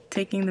not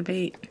taking the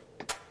bait.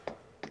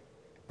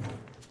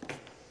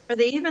 Are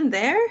they even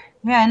there?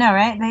 Yeah, I know,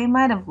 right? They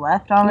might have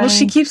left already. Well,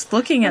 she keeps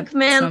looking at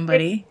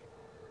somebody.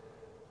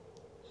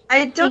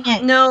 I don't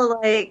know,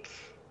 like,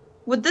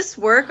 would this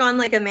work on,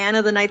 like, a Man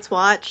of the Night's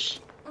Watch?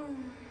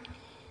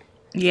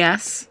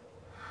 Yes.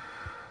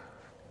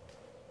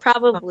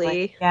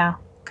 Probably. Yeah.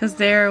 Because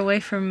they're away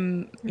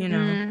from, you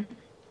know.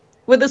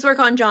 Would this work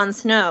on Jon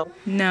Snow?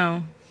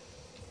 No.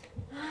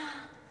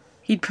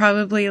 He'd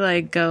probably,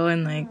 like, go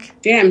and,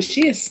 like... Damn,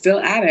 she is still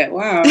at it.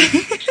 Wow.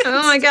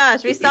 Oh my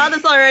gosh, we saw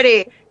this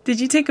already. Did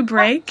you take a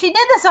break? She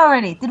did this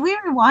already. Did we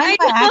rewind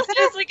by accident?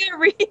 It's like a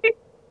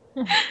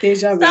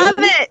Deja vu. Stop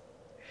it!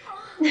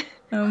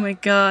 Oh my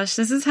gosh,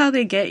 this is how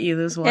they get you,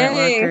 those White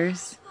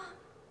Walkers.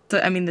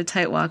 I mean, the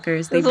Tight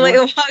Walkers. Those White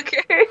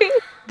Walkers.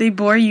 They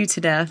bore you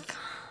to death.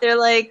 They're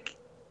like...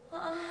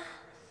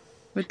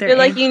 With their They're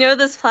like, you know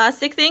this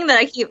plastic thing that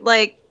I keep,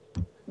 like,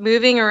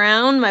 moving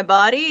around my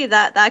body?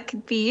 That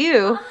could be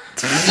you.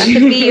 That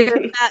could be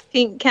your fat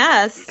pink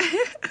Cass.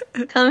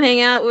 Come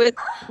hang out with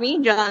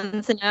me,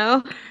 Jon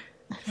Snow.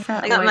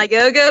 I got my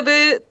go-go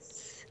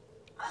boots.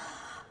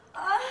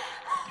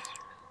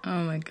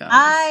 Oh my god.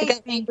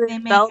 I think they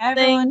make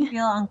everyone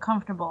feel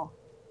uncomfortable.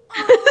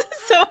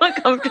 So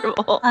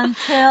uncomfortable.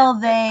 Until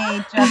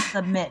they just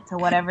submit to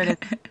whatever it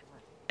is.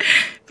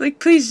 Like,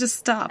 please just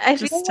stop. I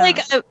just feel stop. like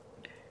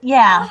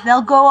yeah,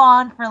 they'll go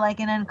on for like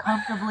an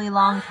uncomfortably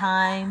long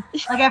time.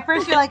 Like at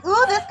first you're like,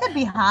 ooh, this could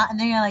be hot. And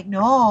then you're like,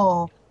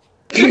 no,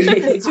 this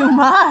is too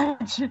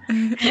much.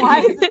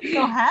 Why is this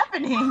still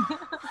happening?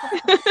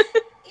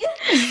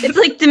 it's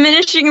like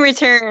diminishing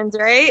returns,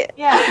 right?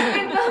 Yeah.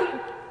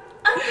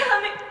 I'm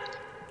coming.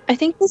 I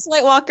think this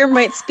White Walker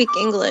might speak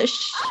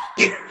English.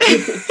 We're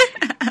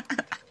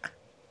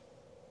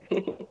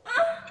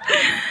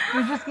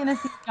just gonna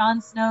see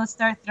Jon Snow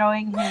start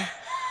throwing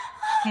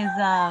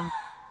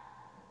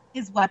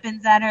his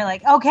weapons at her,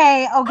 like,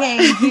 okay,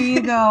 here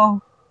you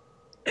go.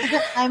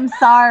 I'm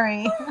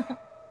sorry.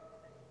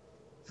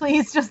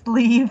 Please just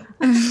leave.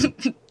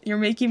 You're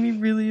making me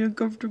really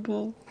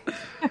uncomfortable.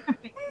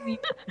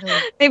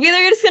 Maybe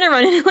they're just gonna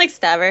run in and like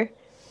stab her.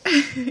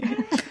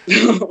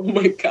 Oh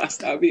my gosh,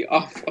 that would be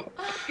awful.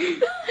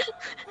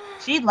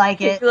 She'd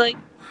like it. She'd like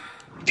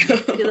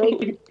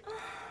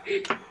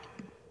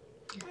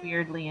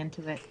weirdly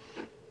into it.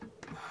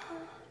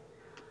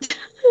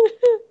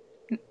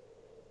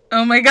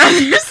 Oh my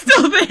god, you're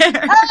still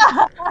there.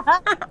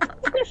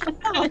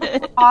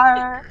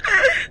 Wow.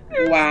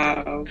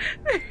 You're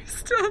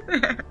still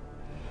there.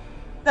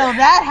 So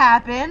that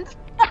happened.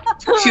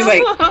 She's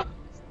like,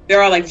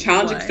 they're all like,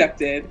 challenge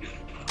accepted.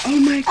 Oh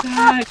my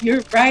god,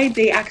 you're right.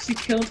 They actually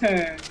killed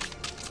her.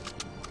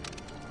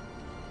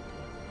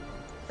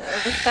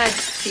 Look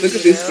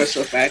at these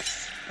special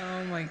effects.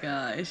 Oh my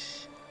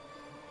gosh.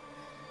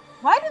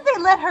 Why did they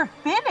let her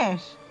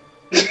finish?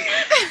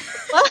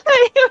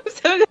 Why? I'm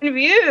so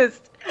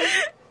confused.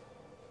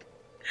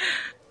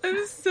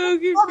 I'm so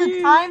confused. All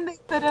the time they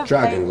could have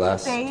Dragon like,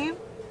 glass. saved.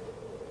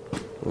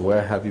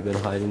 Where have you been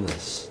hiding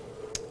this?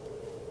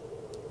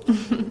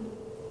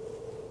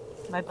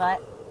 My butt.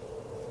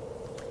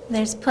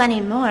 There's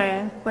plenty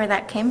more where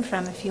that came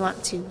from if you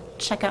want to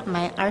check out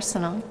my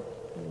arsenal.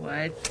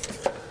 What?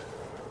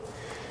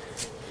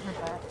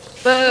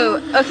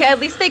 Whoa. Okay, at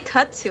least they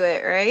cut to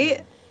it,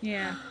 right?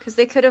 Yeah. Because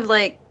they could have,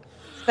 like,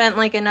 spent,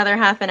 like, another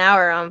half an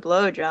hour on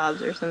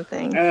blowjobs or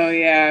something. Oh,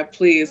 yeah.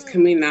 Please,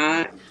 can we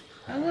not?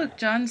 Oh, look,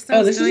 Jon this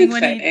Snow's is doing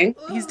what exciting.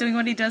 he's doing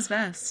what he does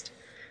best.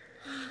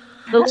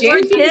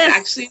 James Dean is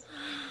actually...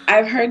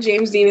 I've heard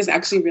James Dean is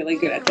actually really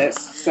good at this,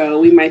 so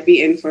we might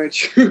be in for a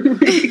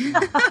treat.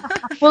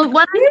 Well,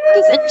 one thing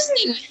that's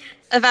interesting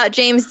about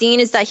James Dean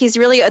is that he's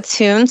really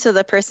attuned to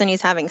the person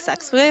he's having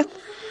sex with.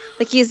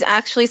 Like, he's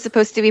actually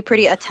supposed to be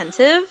pretty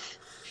attentive.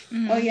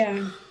 Oh,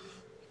 yeah.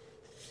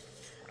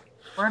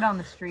 Word on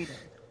the street is.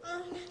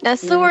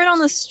 That's the word on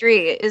the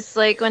street. It's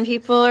like when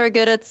people are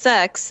good at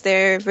sex,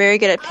 they're very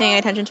good at paying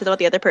attention to what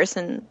the other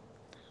person,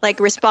 like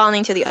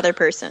responding to the other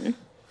person.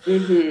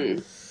 Mm-hmm.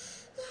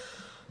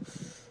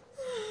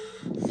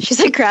 She's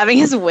like grabbing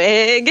his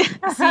wig.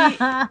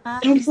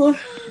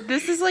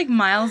 This is like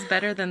miles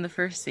better than the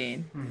first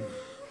scene.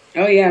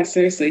 Oh, yeah,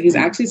 seriously. He's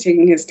actually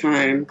taking his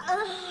time.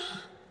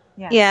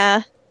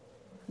 Yeah.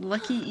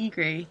 Lucky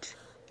Egret.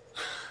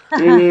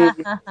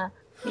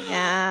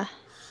 Yeah.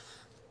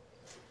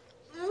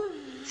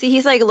 See,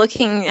 he's like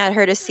looking at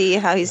her to see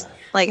how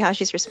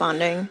she's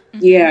responding.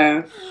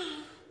 Yeah.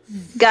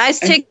 Guys,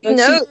 take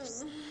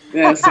notes.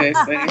 Yeah,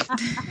 seriously.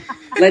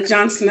 Let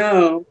Jon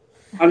Snow,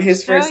 on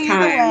his Show first you the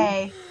time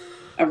way.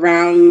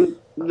 around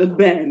the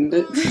bend,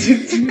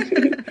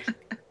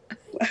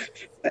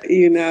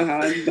 you know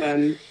how it's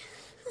done.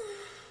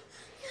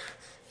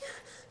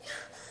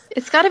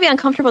 It's got to be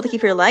uncomfortable to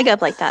keep your leg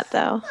up like that,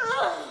 though.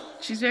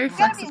 She's very You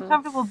gotta be flexible.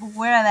 uncomfortable to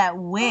wear that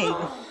wig.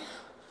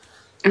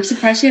 I'm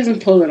surprised she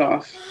hasn't pulled it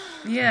off.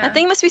 Yeah. That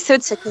thing must be so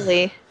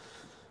tickly.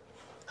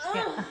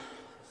 Yeah.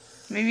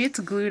 Maybe it's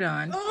glued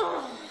on.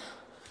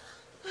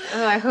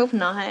 Oh, I hope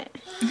not.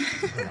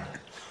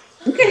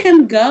 Look at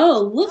him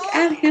go. Look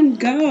at him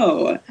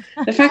go.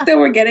 The fact that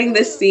we're getting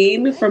this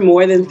scene for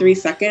more than 3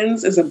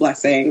 seconds is a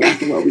blessing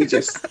after what we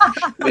just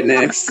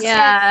witnessed.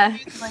 Yeah.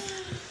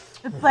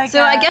 It's like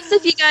So I guess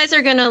if you guys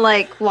are gonna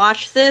like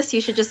watch this,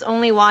 you should just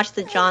only watch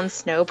the Jon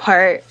Snow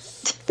part.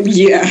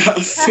 Yeah,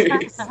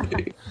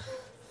 seriously.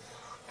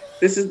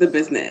 This is the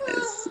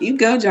business. You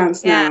go, Jon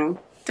Snow.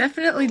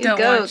 Definitely You don't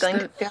go, watch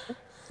Glenn, the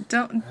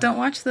go. don't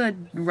watch the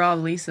raw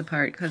Lisa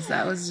part because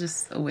that was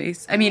just a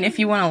waste. I mean, if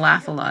you want to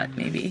laugh a lot,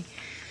 maybe.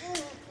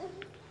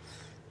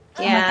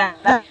 Yeah.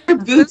 Her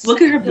boots.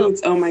 Look at her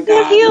boots. Oh my Her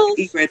god. heels. Look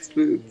at Egret's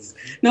boots.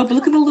 No, but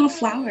look at the little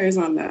flowers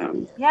on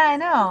them. Yeah, I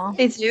know.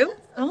 They do?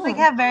 Oh. Like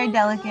have very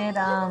delicate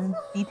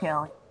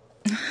detailing.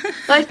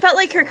 Well, I felt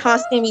like her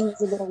costuming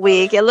was a little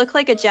weak. It looked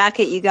like a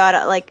jacket you got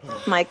at like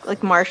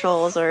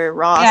Marshalls or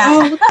Ross. Yeah.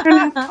 Oh, look at her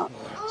nail polish.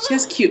 She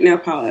has cute nail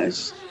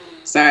polish.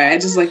 Sorry, I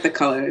just like the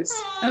colors.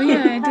 Oh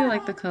yeah, I do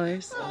like the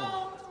colors.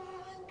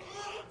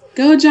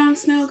 Go, Jon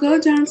Snow.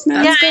 Go, Jon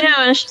Snow. Yeah, I know,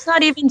 and she's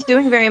not even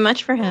doing very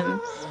much for him,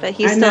 but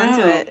he's I still know.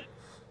 into it.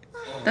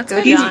 That's Go,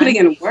 good. He's Jon. putting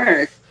in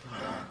work.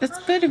 That's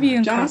good to be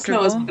Jon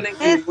Snow is uncomfortable.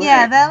 putting in work.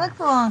 Yeah, that looks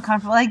a little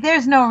uncomfortable. Like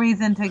there's no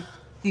reason to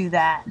do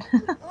that.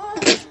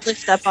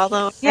 Lift up all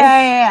the way.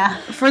 Yeah.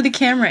 For the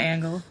camera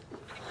angle.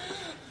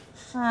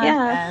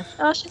 Yeah.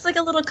 Oh, she's like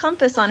a little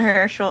compass on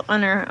her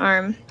on her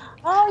arm.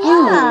 Oh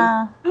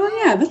yeah.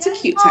 Oh yeah, that's a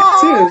cute Oh,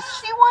 tattoo.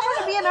 she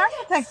wanted to be an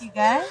architect, you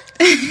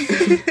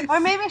guys. Or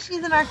maybe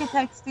she's an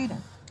architect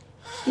student.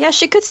 Yeah,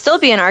 she could still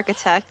be an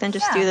architect and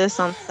just do this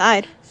on the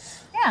side.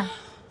 Yeah.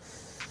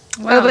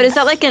 Oh, but is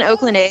that like an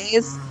Oakland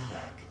A's?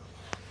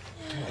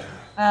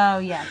 Oh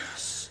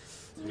yes.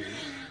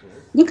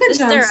 Look at Just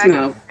Jon their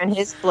Snow actor and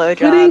his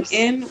putting blowjobs.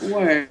 in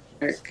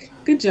work.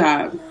 Good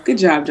job. Good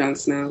job, Jon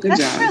Snow. Good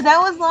That's job. true. That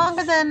was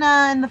longer than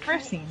in the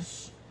first scene.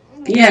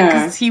 Yeah,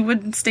 because he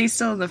wouldn't stay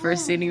still in the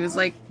first scene. He was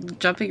like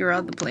jumping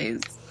around the place.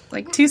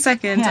 Like 2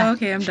 seconds. Yeah. Oh,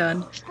 okay, I'm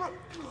done.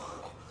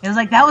 It was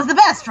like that was the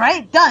best,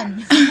 right?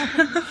 Done.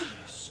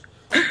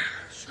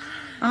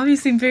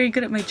 Obviously, I'm very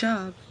good at my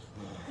job.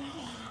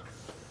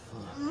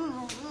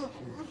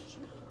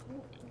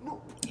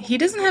 He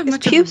doesn't have His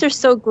much. pubes are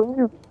so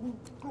groomed.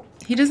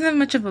 He doesn't have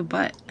much of a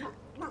butt.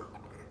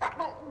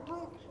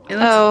 It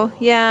looks, Oh,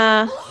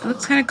 yeah. it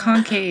looks kind of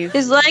concave.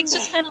 His legs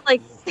just kind of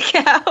like stick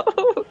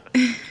out.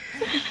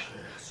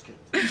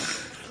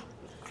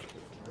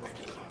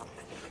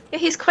 Yeah,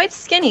 he's quite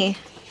skinny.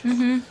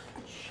 Mm-hmm.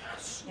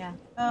 Yeah.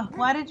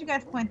 Why did you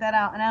guys point that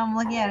out? And I'm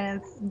looking at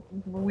it. It's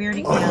weird.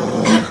 You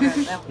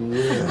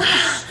know.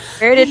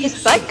 Where did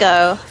his butt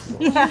go?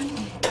 Yeah.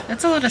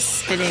 That's a lot of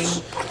spitting.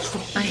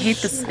 I hate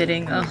the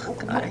spitting. Oh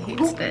god, I hate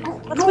spit.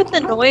 What's with the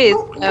noise,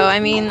 though? I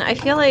mean, I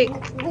feel like...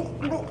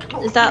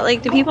 Is that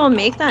like... Do people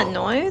make that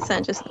noise? I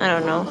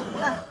don't know.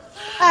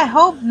 I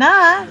hope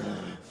not.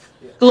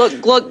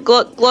 Glug, glug,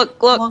 glug, glug,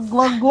 glug.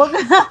 Glug, glug, glug.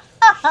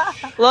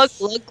 Glug,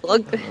 glug,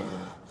 glug.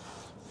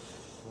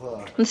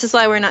 This is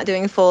why we're not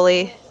doing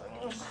Foley.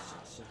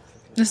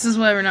 This is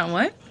why we're not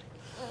what?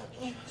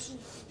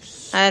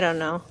 I don't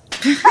know.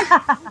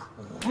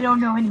 I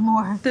don't know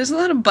anymore. There's a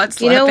lot of butt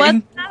You know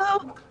slapping.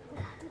 what? though?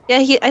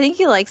 Yeah, I think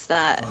he likes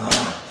that.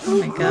 Oh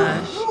my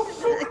gosh.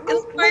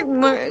 It's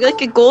more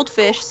like a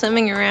goldfish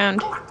swimming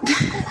around.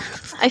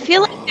 I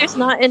feel like there's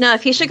not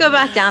enough. He should go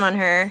back down on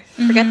her.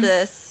 Forget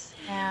this.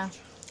 Yeah.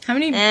 How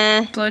many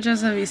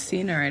blowjobs have you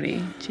seen already?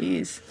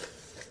 Jeez.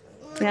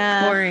 It's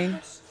Yeah. boring.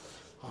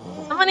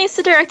 Someone needs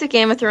to direct a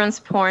Game of Thrones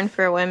porn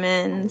for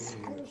women's.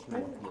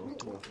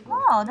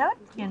 Oh, that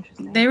would be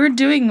interesting. They were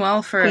doing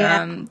well for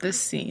Yeah. this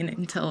scene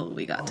until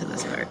we got to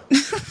this part.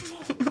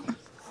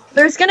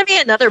 There's gonna be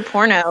another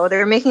porno.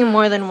 They're making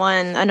more than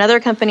one. Another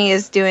company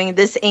is doing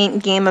This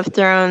Ain't Game of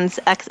Thrones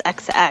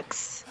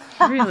XXX.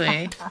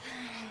 Really?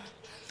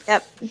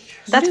 Yep.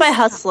 That's by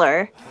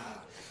Hustler.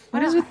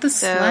 What is with the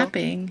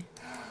slapping?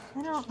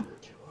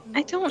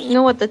 I don't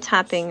know what the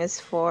tapping is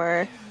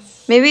for.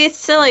 Maybe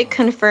it's to like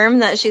confirm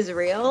that she's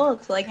real.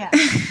 It's like,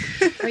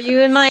 are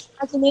you in my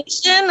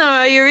imagination or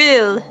are you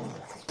real?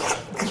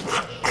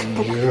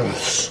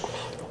 Yes.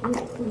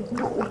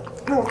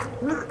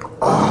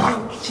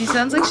 She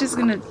sounds like she's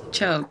gonna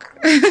choke.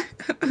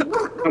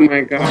 Oh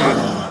my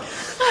god.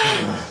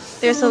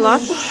 There's a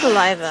lot of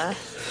saliva.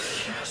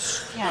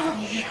 Yeah.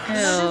 Ew. There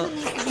doesn't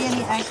need to be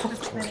any extra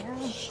spit.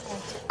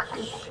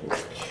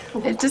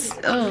 It just,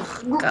 oh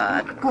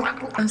god.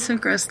 I'm so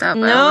grossed out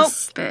by all Nope. this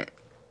spit.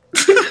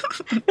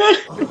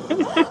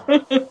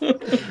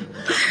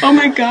 Oh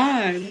my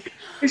god.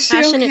 Is she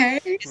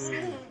Passionate.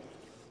 okay?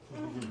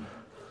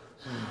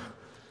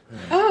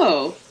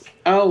 Oh.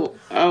 Oh,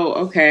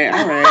 okay,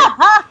 alright.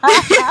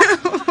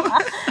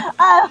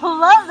 I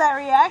love that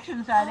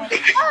reaction shot.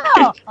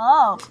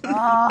 Oh.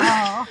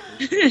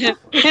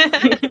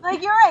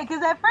 Like, you're right,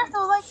 because at first I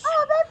was like,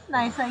 oh, that's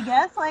nice, I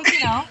guess. Like, you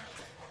know,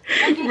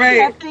 like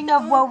accepting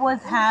of what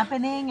was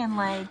happening and,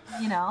 like,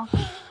 you know.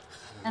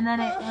 And then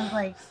it was,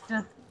 like,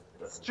 just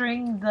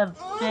strings of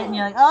spit, and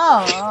you're like,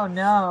 oh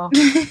no.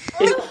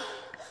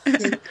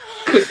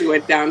 Quickly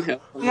went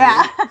downhill.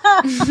 Yeah.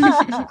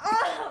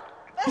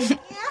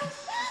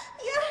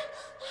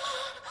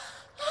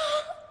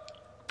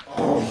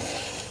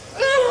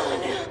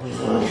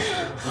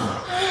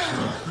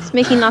 It's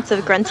making lots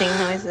of grunting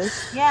noises.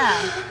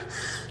 Yeah.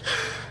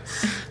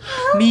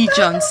 Me,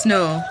 Jon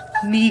Snow.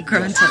 Me,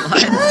 grunt a lot.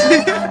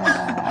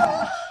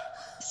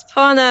 This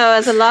porno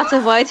has a lot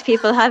of white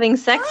people having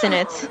sex in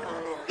it.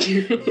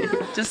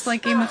 Just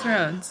like Game of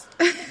Thrones.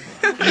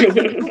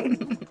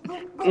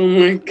 Oh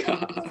my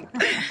god.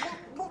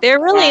 They're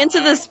really into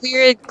this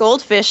weird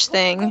goldfish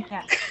thing.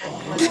 Yeah.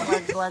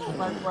 Glug, glug,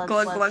 glug, glug, glug,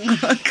 Glug,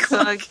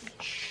 glug,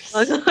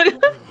 glug,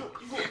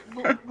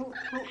 glug.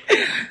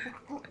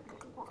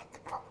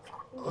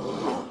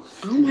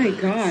 Oh my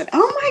god.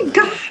 Oh my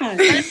god.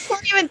 I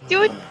can't even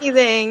do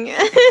anything.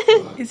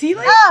 Is he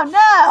like Oh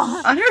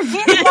no! on her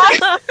He's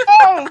like,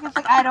 hey! He's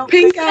like, I don't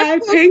Pink eye,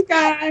 pink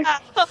eye,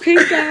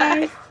 pink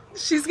eye.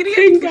 She's gonna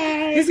Pink get,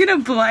 eye. he's gonna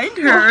blind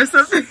her or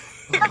something.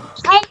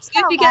 If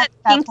you get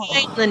pink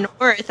eye in the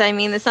north, I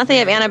mean, it's not they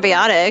have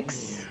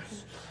antibiotics.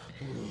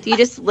 Do you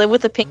just live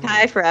with a pink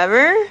eye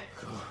forever?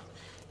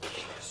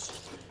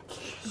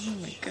 Oh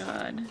my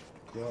god.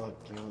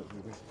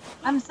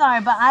 I'm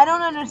sorry, but I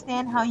don't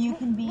understand how you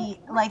can be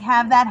like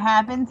have that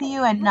happen to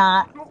you and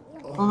not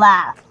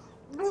laugh.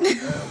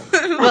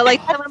 Well,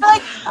 like, I feel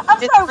like I'm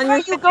sorry, where are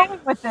you going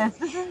with this?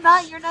 This is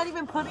not. You're not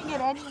even putting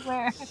it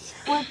anywhere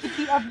where it could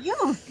be of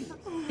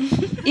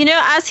use. you know,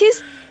 as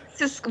his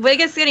wig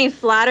is getting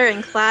flatter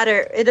and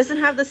flatter, it doesn't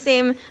have the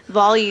same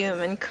volume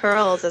and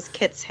curls as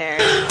Kit's hair.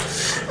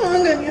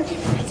 Oh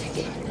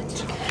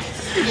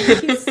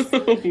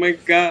my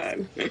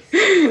god.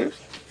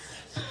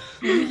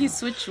 Maybe he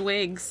switched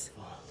wigs.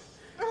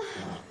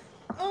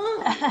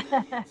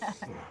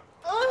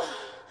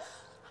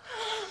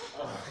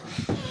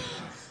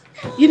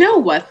 You know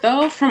what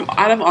though? From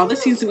out of all the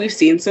scenes that we've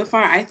seen so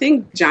far, I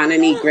think John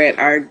and Ygritte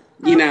are,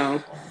 you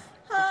know,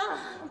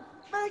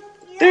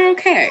 they're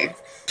okay.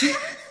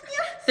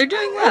 They're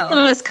doing The well.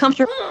 most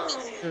comfortable,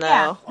 though.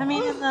 Yeah, I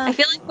mean, I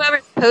feel like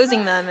whoever's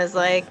posing them is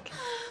like,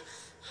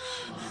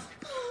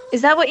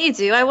 is that what you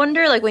do? I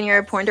wonder, like, when you're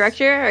a porn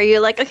director, are you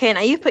like, okay,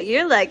 now you put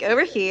your leg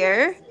over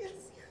here,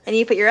 and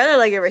you put your other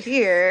leg over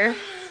here.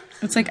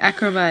 It's like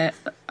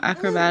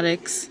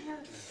acrobatics.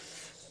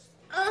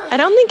 I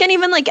don't think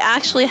anyone, like,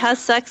 actually has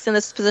sex in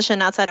this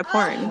position outside of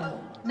porn.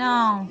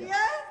 no.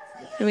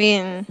 I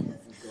mean,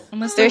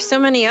 Unless there's they're, so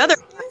many other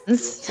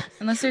ones.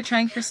 unless they're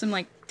trying for some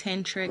like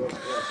tantric,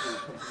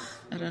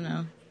 I don't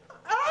know,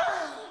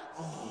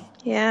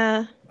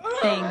 Yeah.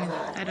 thing.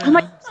 I don't Oh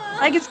my, know.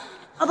 leg is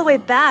all the way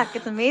back.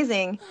 It's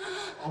amazing.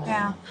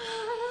 Yeah.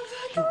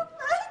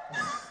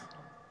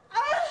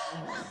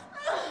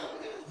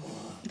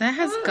 That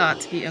has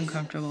got to be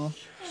uncomfortable.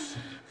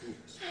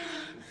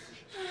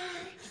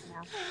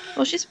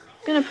 Well, she's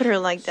gonna put her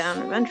leg down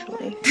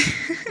eventually.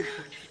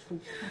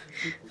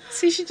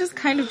 See, she just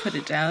kind of put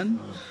it down.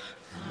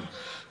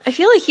 I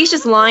feel like he's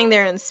just lying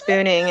there and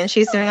spooning, and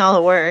she's doing all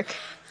the work.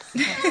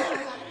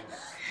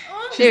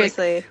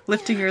 Seriously.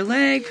 Lifting her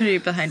leg, putting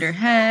it behind her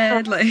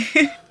head, like.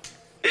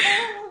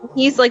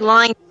 He's like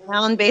lying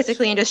down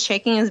basically and just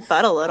shaking his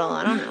butt a little.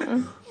 I don't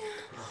know.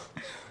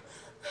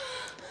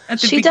 At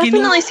the She beginning,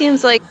 definitely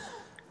seems like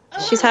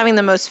She's having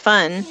the most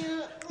fun.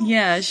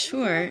 Yeah,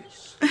 sure.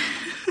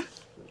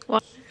 Why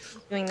is she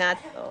doing that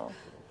though?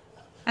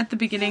 At the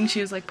beginning,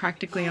 she was like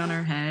practically on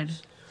her head.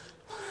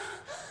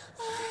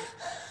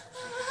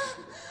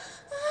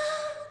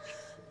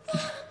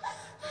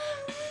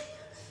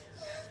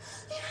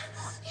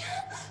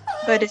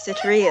 But is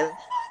it real?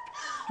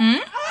 Hmm?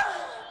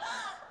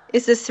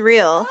 Is this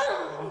real?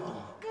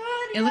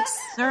 It looks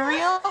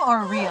surreal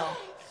or real?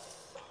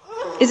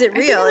 Is it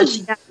real?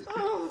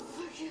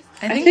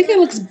 I think it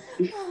looks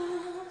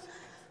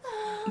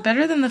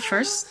better than the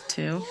first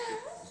two.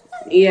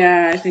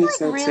 Yeah, I think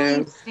so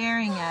really too.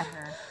 Staring at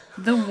her.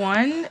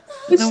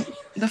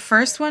 The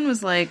first one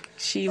was like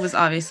she was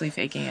obviously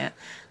faking it,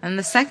 and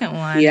the second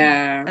one,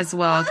 Yeah. as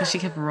well, because she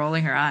kept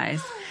rolling her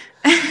eyes.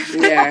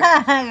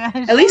 Yeah.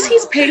 At least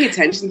he's paying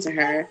attention to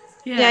her.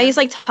 Yeah, he's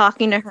like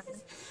talking to her.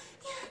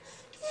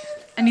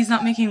 And he's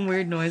not making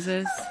weird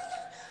noises.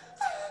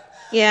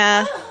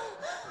 Yeah.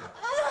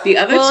 The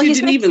other two he's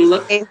didn't making even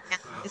look.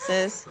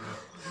 noises.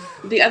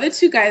 The other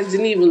two guys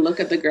didn't even look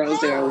at the girls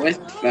they were with,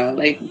 though.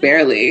 Like,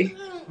 barely.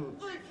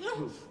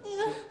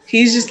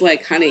 He's just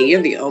like, honey,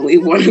 you're the only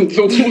one in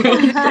the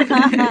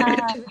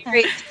world.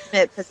 Very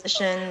intimate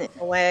position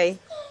away.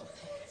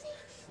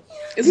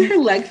 Isn't her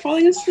leg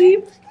falling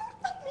asleep?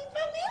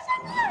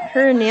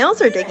 Her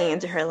nails are digging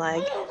into her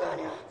leg.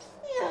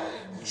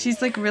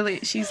 She's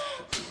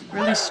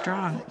really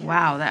strong.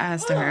 Wow, that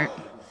has to hurt.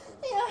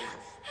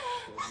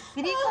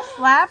 Did he just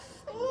slap?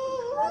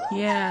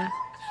 Yeah.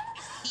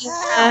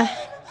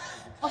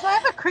 Also, I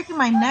have a crick in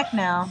my neck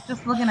now,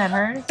 just looking at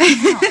her.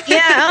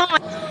 Yeah, oh my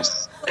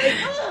gosh.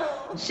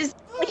 She's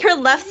like, her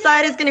left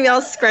side is gonna be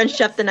all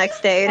scrunched up the next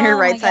day, and her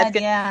right side's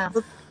gonna. Yeah.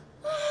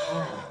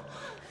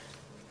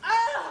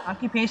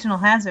 Occupational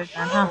hazard,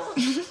 then, huh?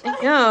 I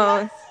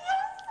know.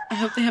 I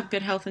hope they have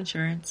good health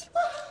insurance.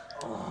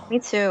 Me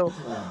too.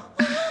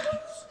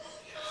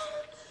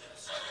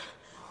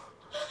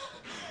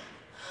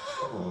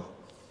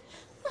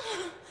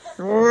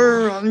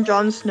 I'm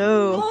Jon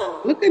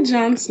Snow. Look at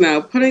Jon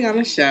Snow putting on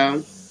a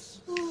show.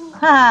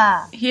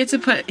 He had to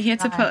put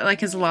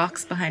like his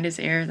locks behind his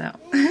ear though.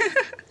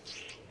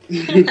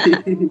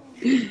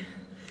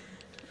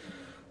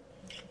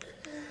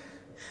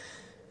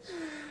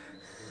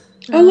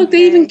 Oh, look,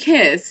 they even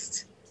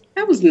kissed.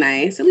 That was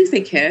nice. At least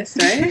they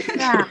kissed, right?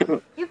 Yeah.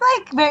 He's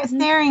like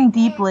staring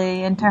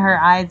deeply into her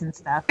eyes and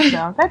stuff,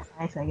 so that's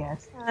nice, I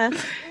guess.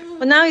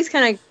 Well, now he's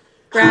kind of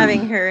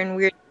grabbing her in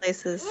weird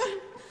places.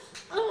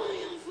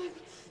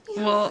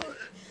 Well,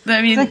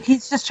 I mean, it's like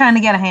he's just trying to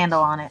get a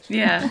handle on it.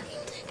 Yeah.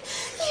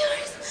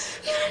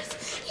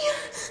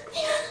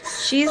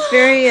 She's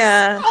very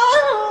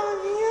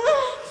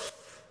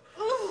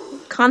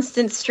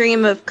constant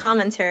stream of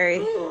commentary.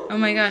 Oh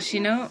my gosh, you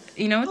know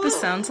what this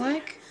sounds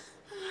like?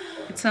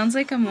 It sounds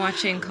like I'm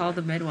watching Call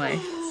the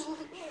Midwife.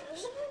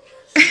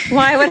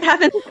 Why? What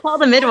happened to Call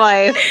the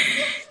Midwife?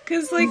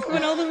 Because like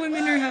when all the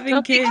women are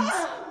having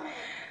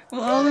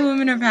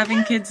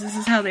kids, this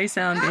is how they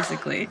sound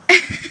basically.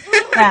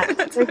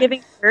 They're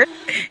giving birth?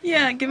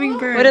 Yeah, giving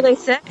birth. What do they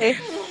say?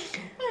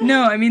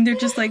 No, I mean they're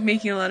just like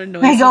making a lot of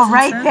noises. They go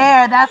right and stuff.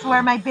 there. That's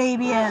where my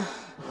baby is.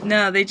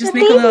 No, they just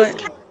make a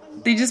lot.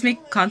 They just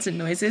make constant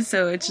noises,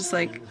 so it's just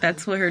like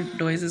that's what her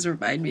noises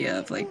remind me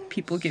of, like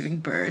people giving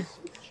birth,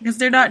 because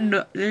they're not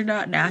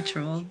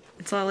natural.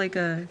 It's all like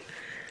a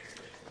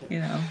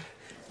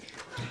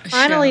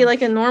Finally, show.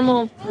 like a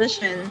normal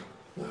position.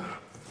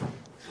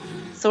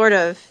 Sort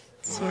of.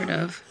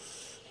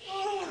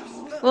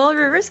 Well,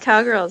 reverse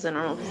cowgirl is a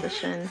normal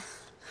position.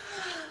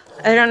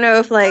 I don't know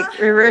if like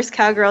reverse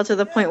cowgirl to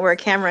the point where a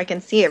camera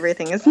can see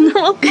everything is a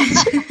normal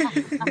position.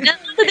 Not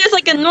that there's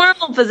like a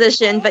normal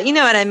position, but you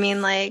know what I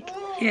mean, like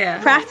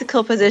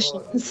practical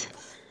positions.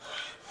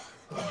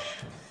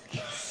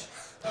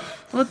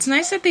 Well, it's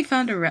nice that they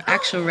found a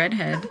actual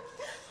redhead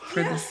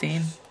for this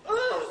scene.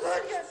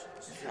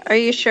 Are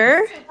you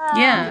sure?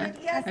 Yeah,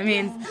 I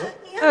mean.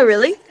 Oh,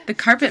 really? The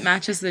carpet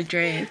matches the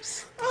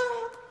drapes.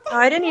 Oh,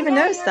 I didn't even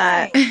notice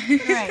that.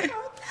 Right.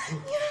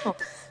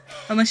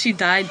 Unless she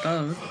dyed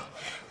both.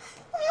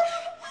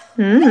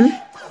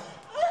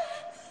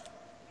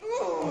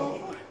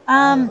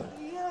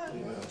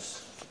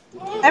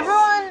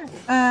 Everyone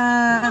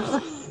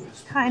looks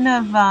kind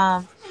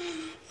of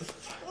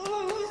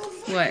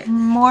what?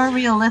 More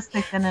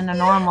realistic than in a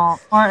normal,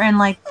 or in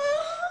like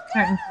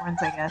certain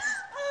porns, I guess.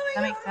 Does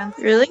that make sense?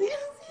 Really?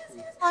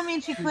 Well, I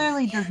mean, she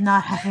clearly does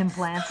not have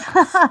implants.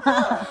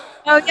 Oh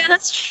yeah,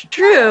 that's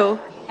true.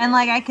 And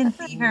like, I can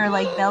see her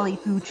like belly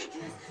pooch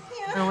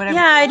or whatever.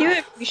 Yeah, I do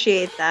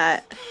appreciate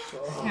that.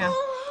 Yeah.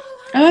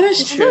 Oh,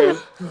 that's true.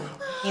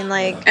 I mean,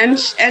 like, and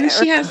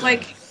she has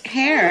like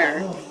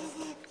hair.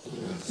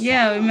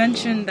 Yeah, we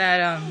mentioned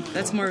that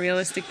that's more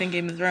realistic than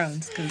Game of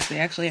Thrones because they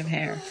actually have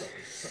hair.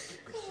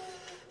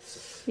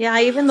 Yeah,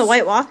 even the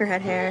White Walker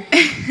had hair.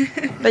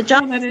 But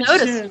Jon Snow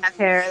doesn't have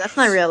hair. That's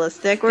not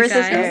realistic. Where's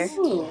his hair?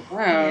 Oh,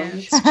 wow.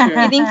 That's You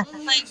true. think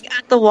he's like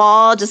at the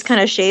wall, just kind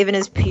of shaving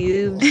his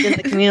pubes in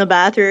the communal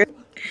bathroom?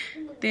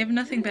 They have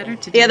nothing better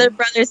to do. The other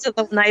brothers of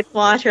the Night's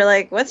Watch are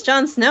like, what's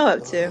Jon Snow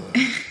up to?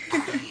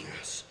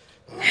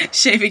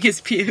 Shaving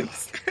his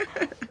pubes.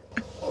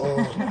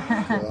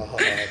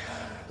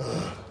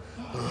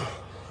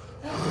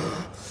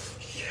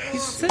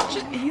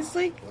 He's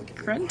like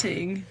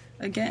grunting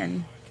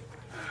again.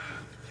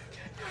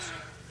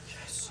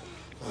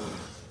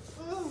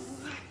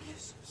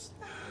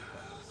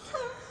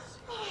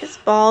 His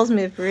balls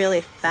move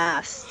really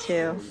fast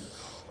too.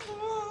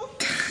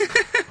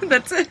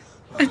 That's a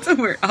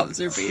weird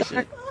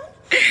observation.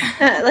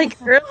 Like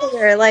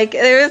earlier, like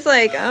it was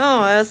like,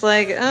 oh, I was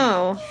like,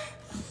 oh.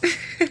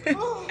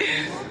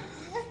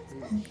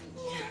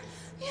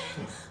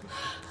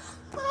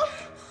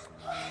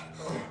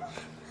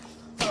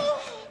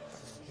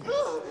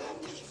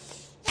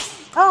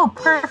 Oh,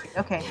 perfect.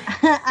 Okay.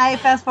 I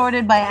fast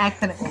forwarded by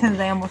accident because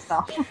I almost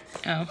fell.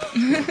 Oh.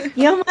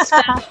 You almost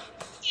fell.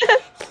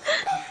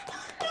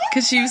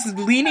 Because she was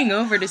leaning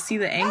over to see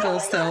the angle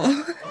so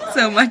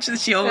much that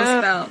she almost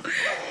fell.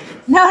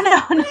 No.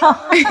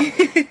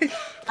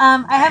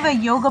 I have a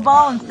yoga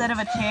ball instead of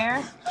a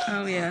chair.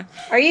 Oh, yeah.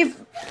 Are you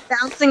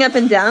bouncing up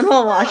and down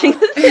while watching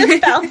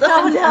this bounce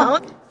up and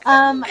down?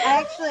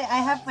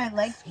 I have my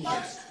legs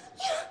crossed.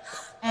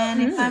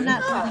 And if I'm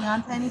not holding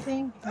on to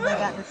anything, because I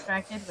got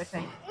distracted, which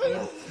I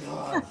did,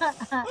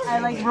 I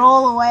like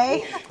roll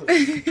away.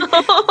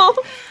 Because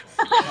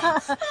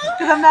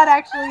I'm not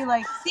actually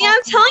like... See,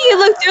 I'm telling you,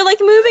 look, they're like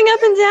moving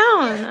up and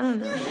down. I don't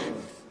know.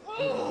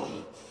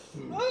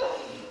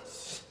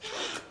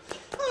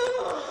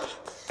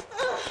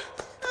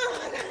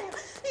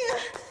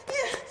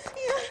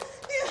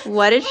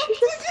 What did she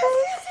just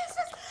say?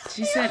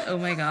 She said, oh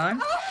my god.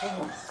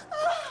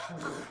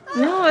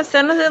 No, it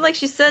sounded like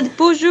she said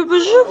bonjour,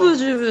 bonjour,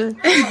 bonjour.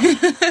 Look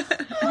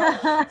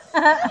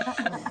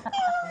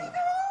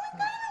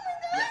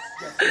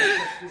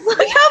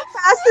how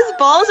fast his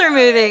balls are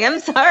moving.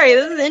 I'm sorry,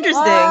 this is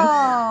interesting.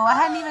 Oh, I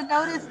hadn't even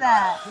noticed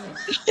that.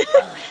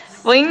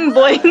 Boing,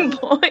 boing,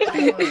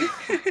 boing.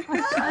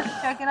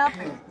 Let's check it out.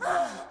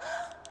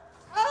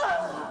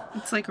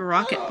 It's like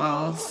rocket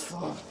balls.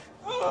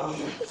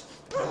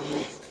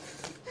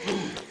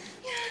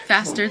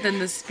 Faster than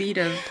the speed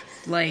of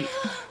light.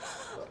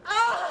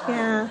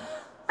 Yeah.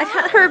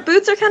 Her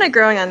boots are kind of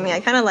growing on me.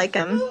 I kind of like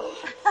them.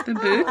 The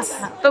boots?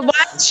 But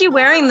why is she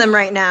wearing them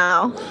right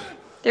now?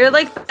 They're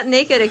like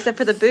naked except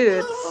for the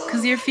boots.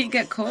 Because your feet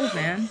get cold,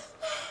 man.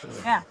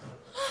 Yeah.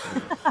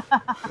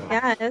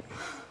 Yeah.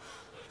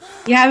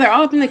 Yeah, they're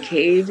all up in the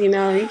cave, you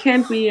know. You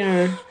can't be,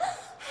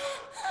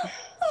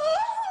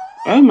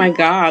 Oh my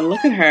god,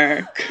 look at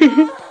her.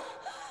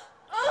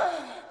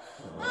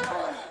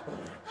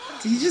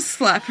 Did you just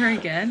slap her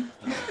again?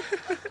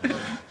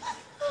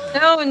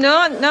 No,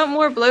 not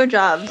more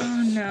blowjobs.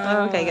 Oh no.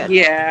 Oh, okay, good.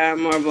 Yeah,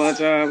 more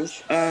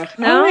blowjobs.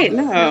 No? Oh wait,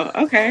 no.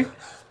 Okay.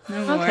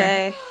 No more.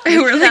 Okay.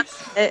 We're like,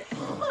 it.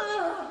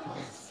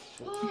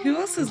 who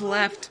else is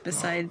left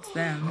besides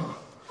them?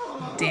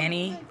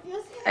 Danny?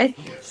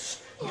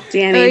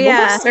 Danny. Oh,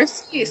 yeah. What about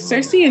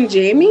Cersei and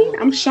Jaime?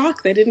 I'm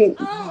shocked they didn't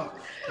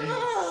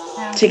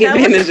take That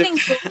was advantage the of thing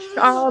George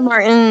R. R.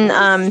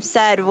 Martin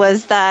said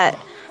was that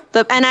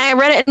and I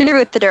read an interview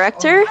with the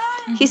director.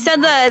 He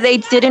said that they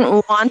didn't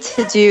want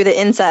to do the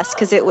incest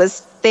because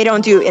they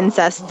don't do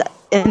incest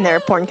in their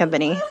porn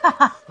company.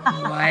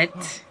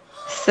 What?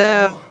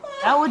 So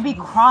that would be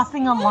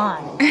crossing a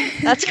line.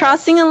 That's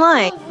crossing a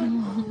line.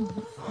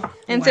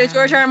 And so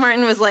George R. R.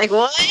 Martin was like,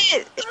 "What?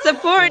 It's a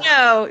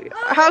porno.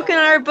 How can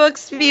our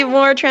books be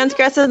more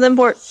transgressive than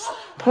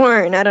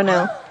porn? I don't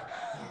know."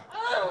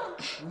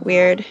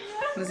 Weird.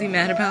 Was he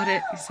mad about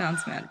it? He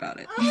sounds mad about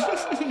it.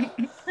 I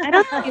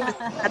don't think he was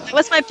mad. That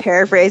was my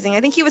paraphrasing.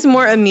 I think he was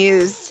more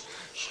amused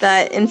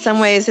that in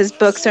some ways his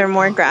books are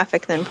more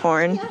graphic than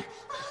porn.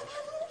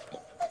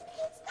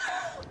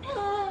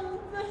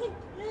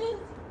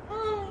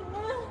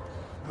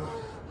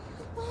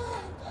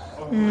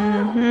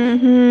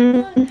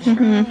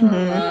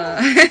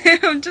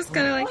 I'm just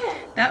kind of like,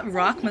 that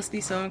rock must be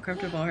so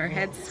uncomfortable. Her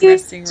head's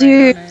resting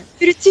right on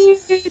it.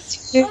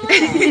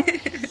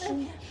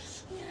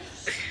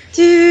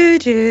 Do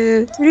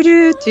do do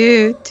do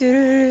do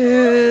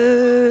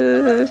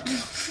do.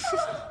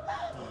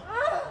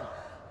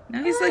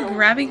 Now he's like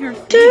grabbing her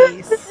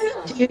face.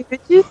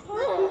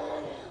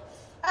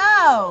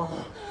 Oh,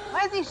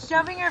 why is he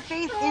shoving her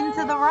face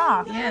into the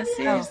rock? Yeah,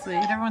 seriously.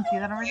 Oh, did everyone see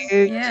that already?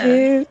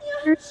 Yeah.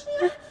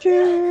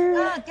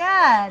 Oh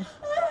God.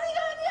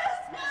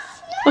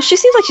 Well, she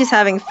seems like she's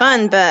having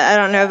fun, but I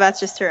don't know if that's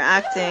just her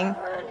acting.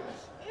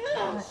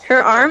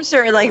 Her arms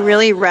are like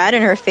really red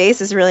and her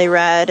face is really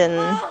red,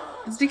 and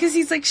it's because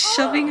he's like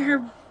shoving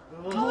her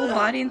whole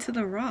body into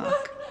the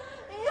rock.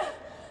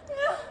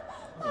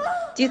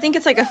 Do you think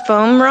it's like a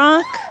foam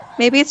rock?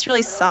 Maybe it's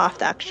really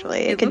soft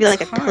actually. It could be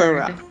like a pillow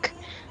hard. rock.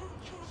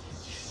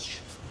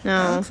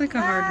 No. It looks like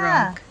a hard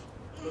rock.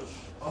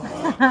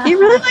 He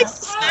really likes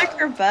to smack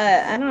her butt.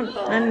 I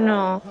don't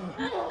know.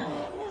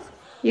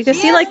 You can She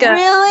see is like a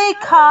really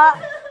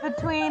caught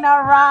between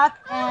a rock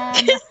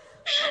and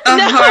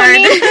a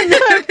hard.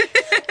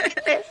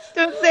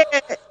 Don't say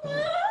it.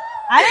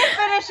 I didn't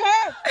finish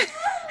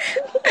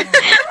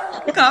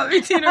it. Caught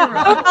between a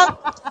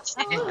rock.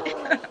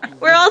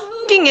 We're all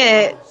thinking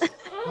it.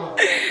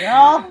 We're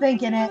all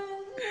thinking it.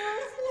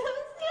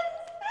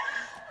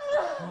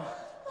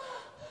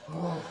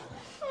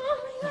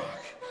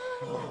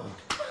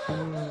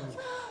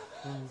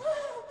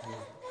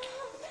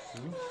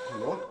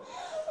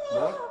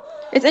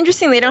 It's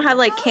interesting they don't have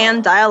like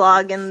canned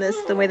dialogue in this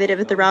the way they did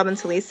with the Robin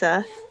to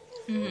Lisa.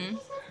 Mm-hmm.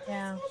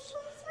 Yeah.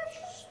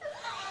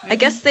 I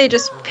guess they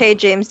just paid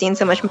James Dean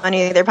so much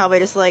money, they're probably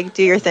just like,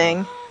 do your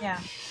thing. Yeah.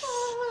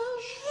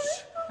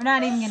 We're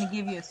not even going to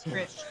give you a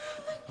script.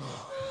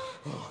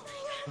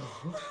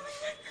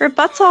 Her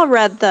butt's all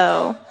red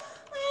though.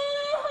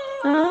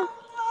 Huh?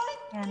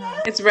 Yeah, no.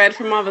 It's red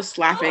from all the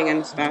slapping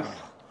and stuff.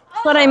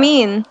 That's what I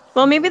mean.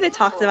 Well, maybe they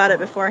talked about it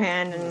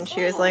beforehand and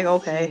she was like,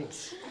 okay.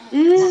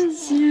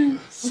 She's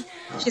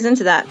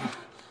into that.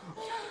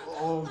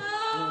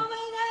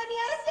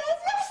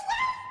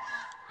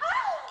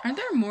 Aren't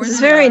there more? This is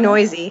very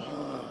noisy.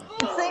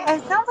 It's like,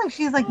 it sounds like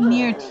she's like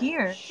near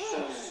tears.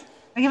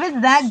 Like if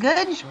it's that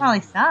good, you should probably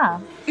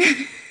stop.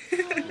 Is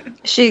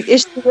she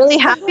really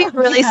happy or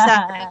really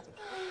sad?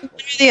 One or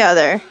the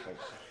other.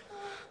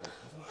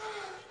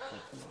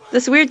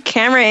 This weird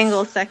camera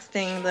angle sex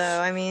thing, though.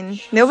 I mean,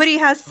 nobody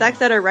has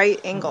sex at a right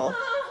angle.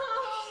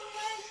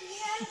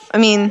 I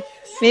mean,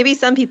 maybe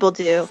some people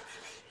do.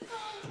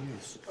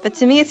 But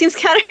to me, it seems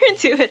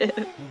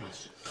counterintuitive.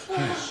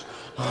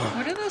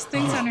 What are those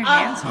things on her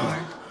hands for?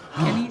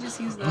 Can he just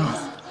use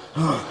those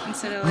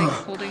instead of like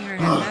holding her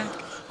head back?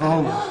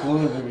 Oh,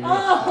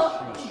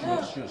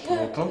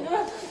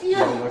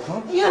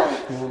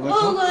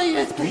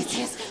 yes,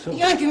 please. You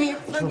gotta give me your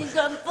fucking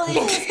gun,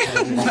 please.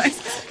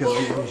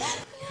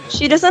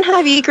 She doesn't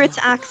have Egret's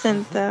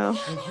accent, though.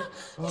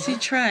 She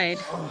tried.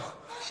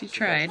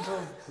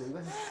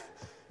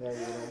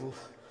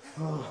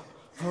 Oh,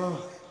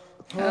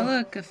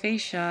 look, a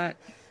face shot.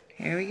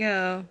 Here we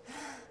go.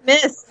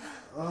 Miss.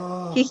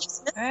 There we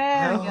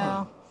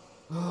go.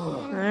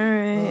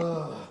 Alright.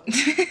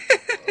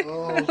 I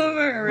love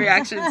her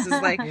reactions. Is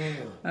like,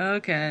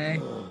 okay.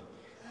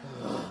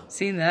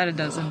 Seen that a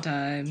dozen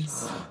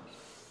times.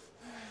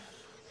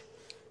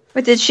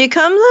 But did she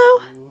come, though?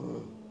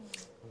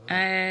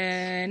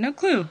 No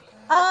clue.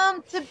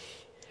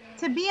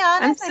 To be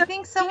honest, I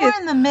think somewhere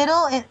in the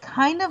middle, it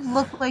kind of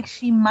looked like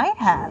she might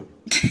have.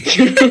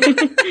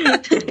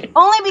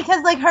 Only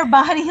because like her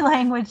body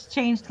language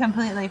changed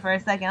completely for a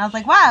second. I was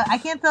like, wow, I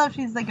can't tell if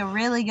she's like a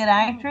really good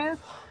actress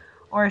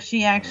or if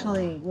she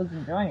actually was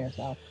enjoying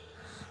herself.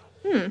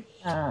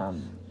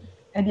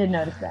 I did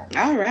notice that.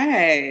 All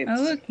right.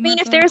 Oh, look, I mean,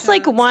 if there's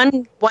like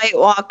one White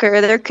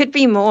Walker, there could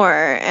be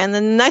more. And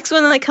the next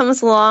one that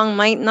comes along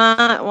might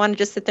not want to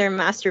just sit there and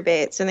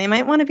masturbate. So they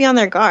might want to be on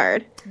their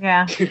guard.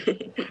 Yeah. Thank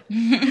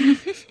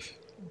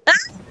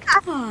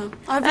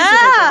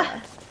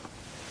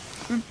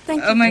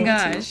you, oh my Katie.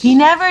 gosh. He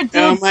never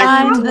did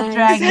find the God.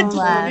 dragon Is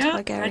glass.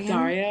 that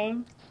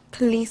Dario?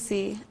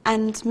 Khaleesi,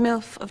 and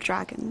MILF of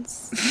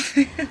Dragons.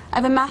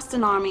 I've amassed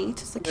an army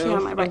to secure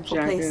MILF my of rightful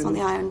place on the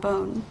Dragons. Iron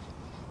Bone.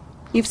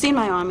 You've seen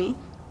my army,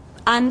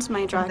 and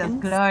my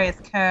dragons. Those glorious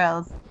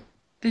curls.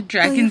 The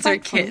dragons are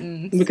fight for me?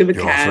 kittens. Look at the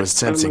Your cat. offer is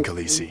tempting,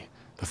 Khaleesi.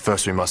 But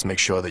first we must make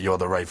sure that you're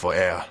the rightful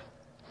heir.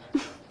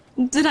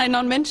 Did I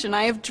not mention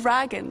I have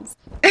dragons?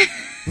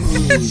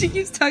 She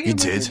keeps talking You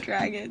about did, the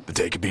dragon. but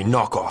they could be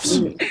knockoffs.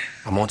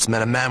 I once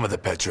met a man with a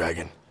pet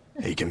dragon.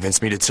 He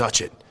convinced me to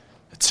touch it.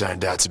 It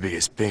turned out to be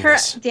his Her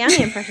penis.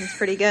 Danny impression's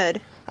pretty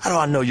good. How do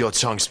I know your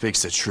tongue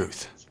speaks the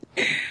truth?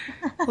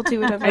 We'll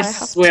do whatever I I have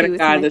swear to to with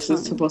God, my this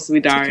is tongue supposed to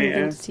be to Dario.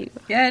 convince you.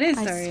 Yeah, it is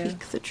I Dario.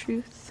 speak the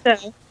truth.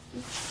 So,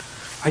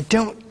 I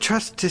don't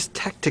trust his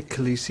tactic,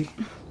 Khaleesi.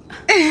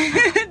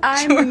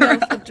 I'm the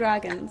MILF of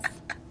Dragons.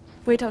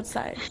 Wait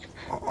outside.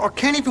 I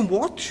can't even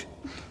watch.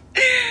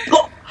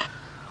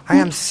 I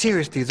am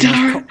seriously the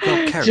most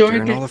top-dog character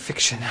Jordan. in all of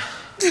fiction.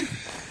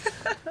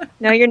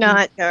 no, you're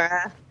not,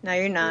 Dora. No,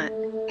 you're not.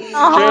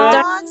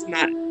 Jordan's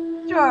not.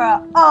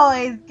 Jorah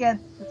always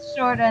gets the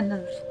short end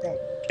of the stick.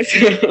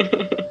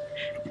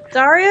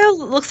 Dario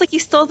looks like he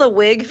stole the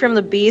wig from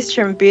the Beast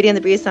from Beauty and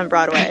the Beast on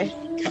Broadway.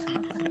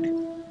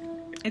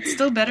 It's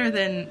still better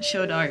than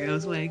Show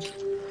Dario's wig.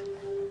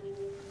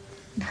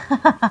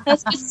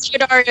 That's just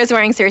Dario's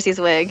wearing Cersei's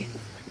wig.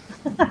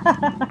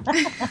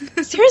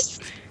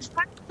 Seriously?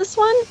 This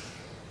one?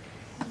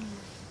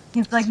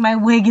 He's like, my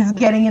wig is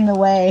getting in the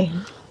way.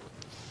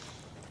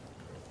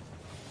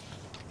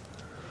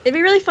 It'd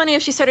be really funny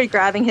if she started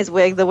grabbing his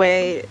wig the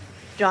way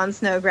Jon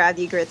Snow grabbed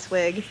Ygritte's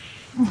wig.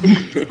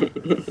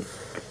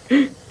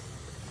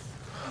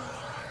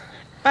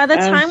 By the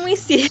time we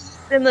see it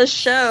in the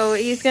show,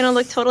 he's gonna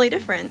look totally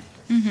different.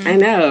 I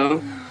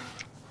know.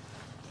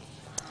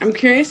 I'm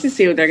curious to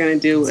see what they're gonna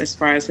do as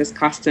far as his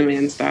costuming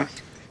and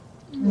stuff.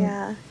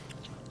 Yeah.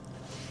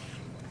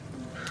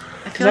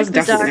 I feel like That's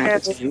this definitely Dario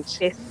have to is change.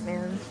 Space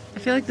Man. I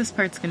feel like this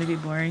part's gonna be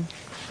boring.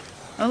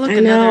 Oh look, I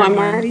another know. I'm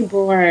one. already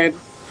bored.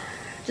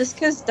 Just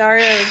because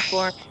Dario is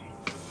born.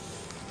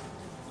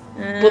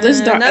 Well,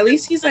 this at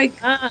least he's like.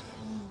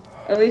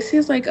 At At least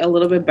he's like a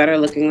little bit better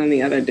looking than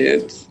the other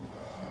dudes.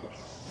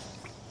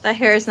 That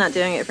hair is not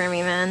doing it for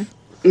me, man.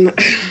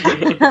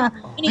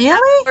 Really?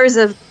 Hours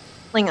of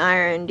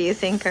iron do you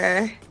think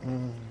are?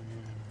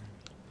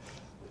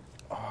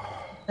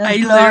 I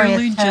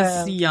literally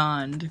just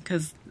yawned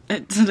because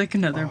it's like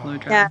another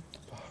blowjob. Yeah.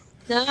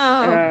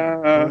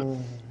 No.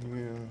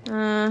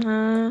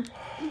 Uh-huh.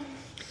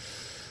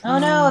 Oh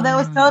no, that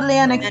was totally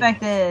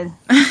unexpected.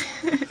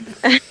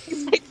 The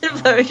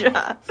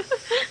blowjob.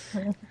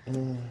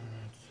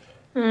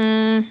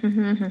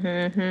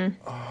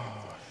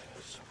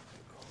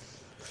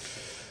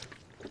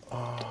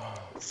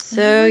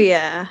 So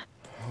yeah.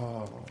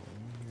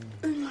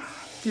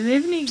 Do they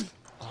have any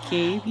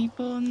gay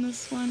people in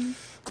this one?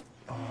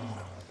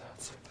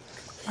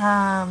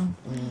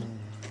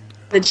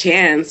 The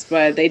chance,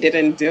 but they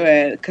didn't do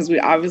it because we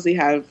obviously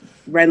have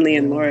Renly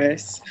and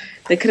Loras.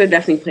 They could have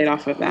definitely played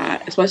off of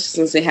that, especially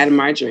since they had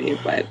Marjorie.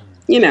 But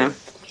you know,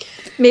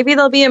 maybe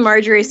there'll be a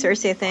Marjorie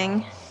Cersei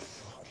thing.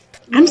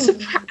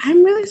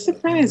 I'm really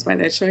surprised by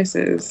their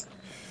choices.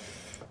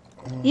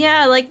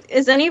 Yeah, like,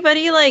 is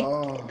anybody like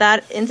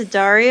that into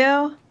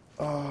Dario?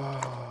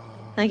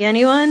 Like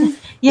anyone?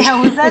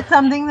 Yeah, was that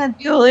something that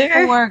people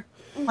Bueller? were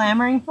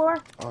clamoring for?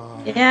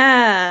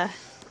 Yeah.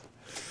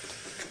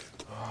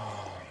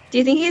 Do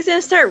you think he's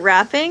gonna start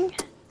rapping?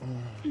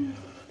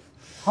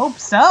 Hope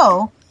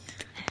so.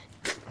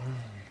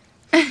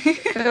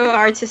 Oh,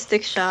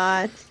 artistic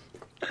shot.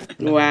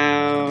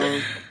 Wow.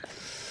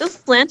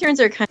 Those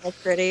lanterns are kind of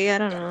pretty. I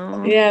don't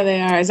know. Yeah,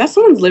 they are. Is that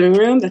someone's living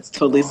room? That's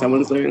totally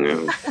someone's living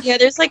room. Yeah,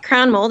 there's like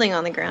crown molding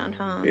on the ground,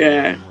 huh?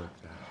 Yeah.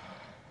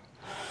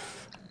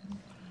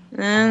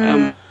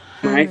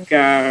 My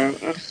God.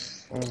 Ugh.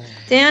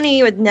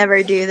 Danny would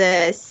never do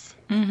this.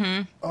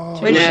 Mm-hmm.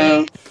 Would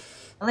she?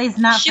 At least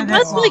not She for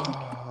this was one. like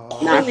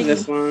Not for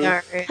this one.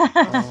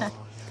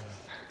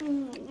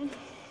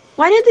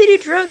 Why did they do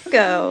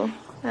Drogo?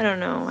 I don't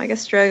know. I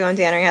guess Drogo and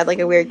Danny had like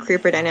a weird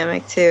creeper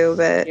dynamic too,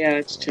 but yeah,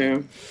 that's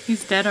true.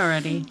 He's dead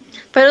already.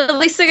 But at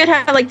least they could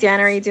have like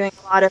Danny doing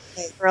a lot of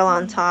like, girl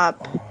on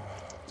top.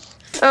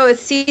 Oh,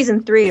 it's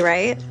season 3,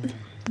 right?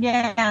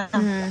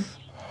 Yeah.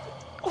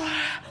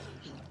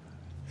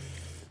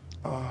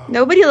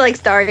 Nobody likes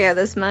Daria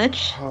this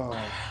much.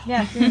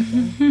 Yeah,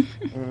 seriously.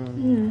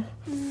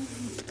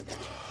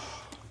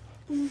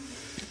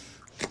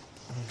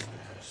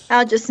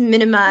 I'll just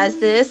minimize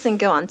this and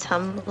go on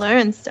Tumblr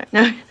and start.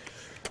 No.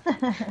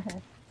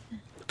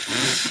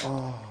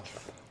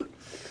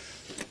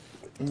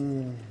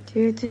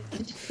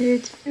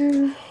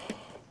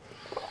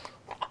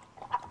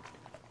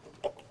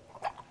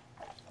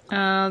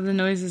 The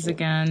noises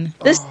again.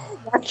 This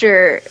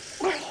Watcher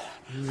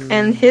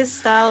and his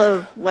style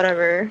of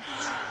whatever.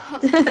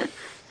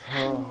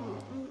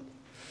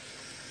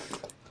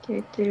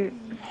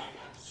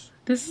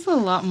 This is a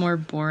lot more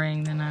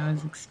boring than I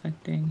was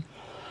expecting.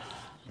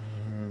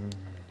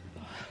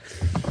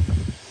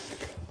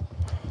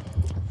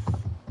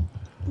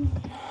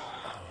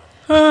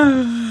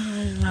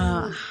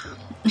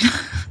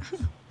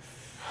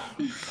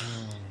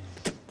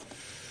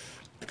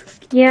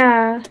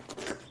 Yeah.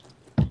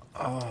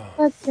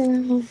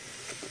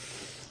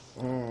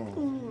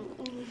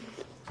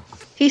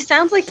 He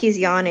sounds like he's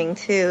yawning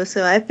too,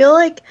 so I feel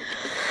like,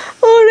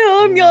 oh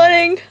no, I'm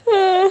yawning.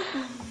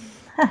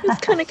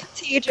 It's kind of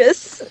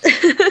contagious.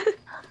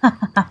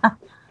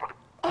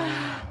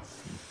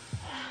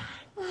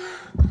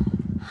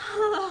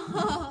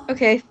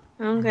 Okay.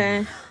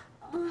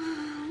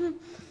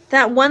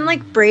 That one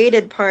like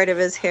braided part of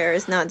his hair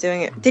is not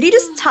doing it. Did he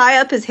just tie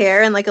up his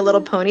hair in like a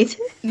little ponytail?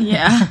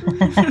 Yeah.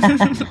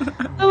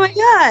 Oh my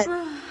god.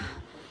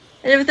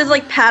 And with this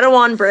like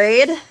Padawan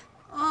braid.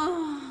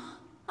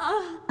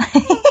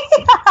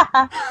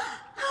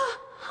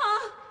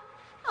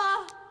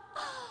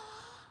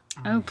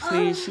 Oh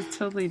please, she's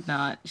totally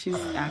not. She's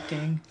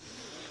acting.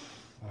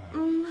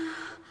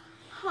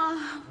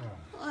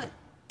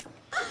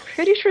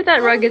 Pretty sure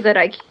that rug is at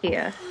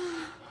IKEA.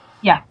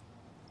 Yeah.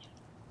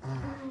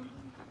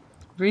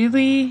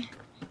 Really?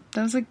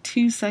 That was like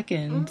 2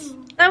 seconds.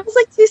 That was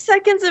like 2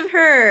 seconds of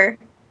her.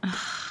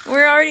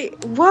 We're already.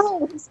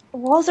 Whoa, the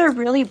walls are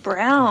really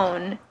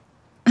brown.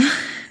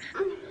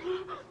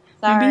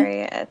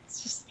 Sorry,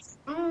 it's just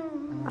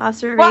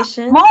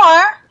observation.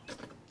 More?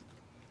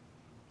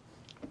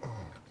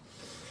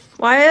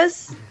 Why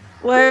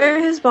are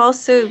his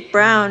balls so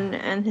brown?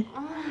 And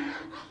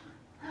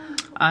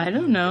I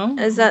don't know.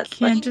 Is that you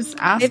can't like, just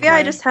ask? Maybe her.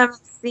 I just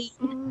haven't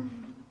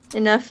seen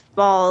enough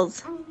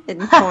balls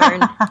in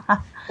porn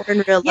or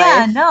in real life.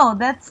 Yeah, no,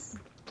 that's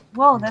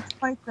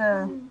quite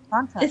the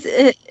concept.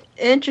 It's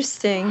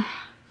interesting.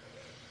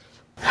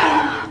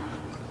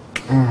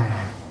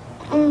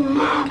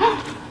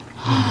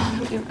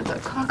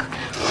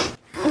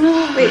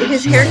 Wait,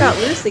 his hair got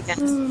loose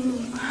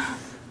again.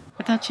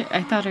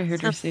 I thought I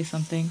heard her say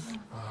something.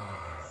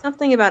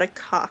 Something about a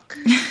cock.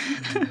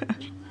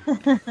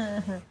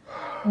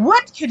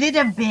 What could it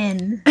have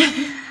been?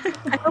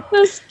 I hope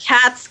those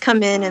cats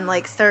come in and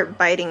like start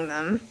biting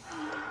them.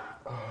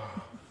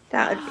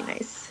 That would be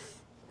nice.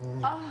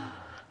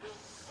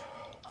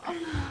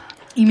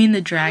 You mean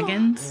the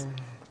dragons?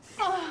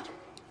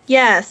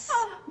 Yes,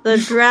 the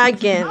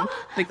dragon.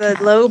 The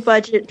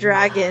low-budget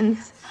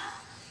dragons.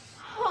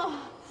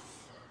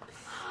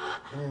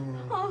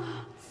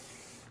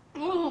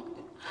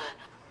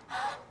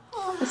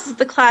 This is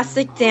the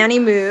classic Danny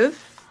move.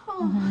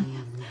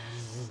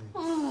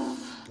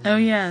 Oh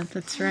yeah,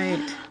 that's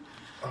right.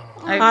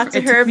 Taught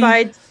to her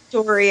by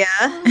Doria.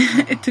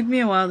 It took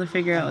me a while to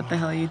figure out what the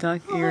hell you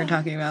were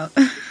talking about.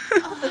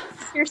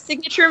 That's your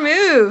signature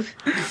move.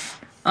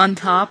 On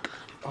top.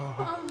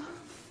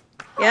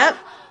 Yep.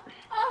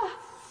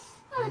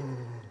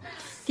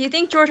 Do you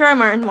think George R. R.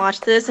 Martin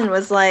watched this and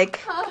was like,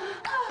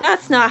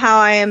 that's not how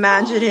I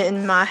imagined it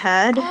in my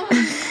head?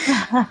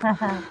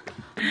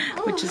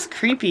 Which is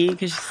creepy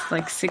because she's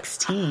like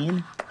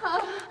 16.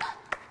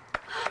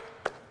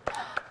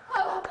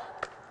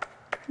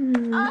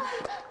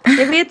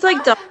 Maybe it's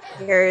like double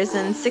years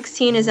and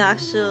 16 is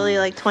actually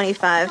like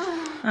 25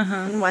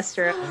 in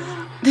Westeros.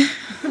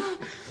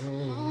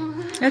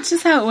 That's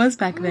just how it was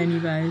back then, you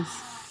guys.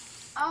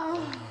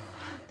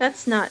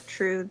 That's not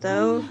true,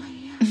 though.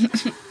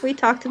 We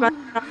talked about it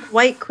on the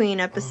White Queen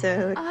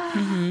episode.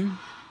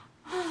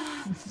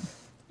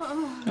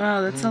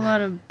 Wow, that's a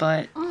lot of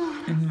butt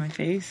in my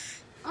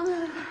face.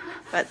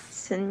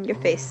 Butts in your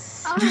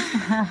face.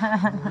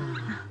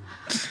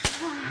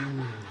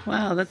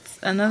 Wow, that's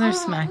another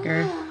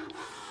smacker.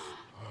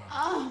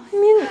 I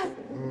mean,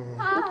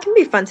 it can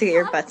be fun to get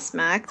your butt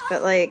smacked,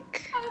 but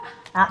like...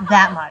 Not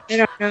that much.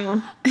 I don't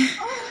know.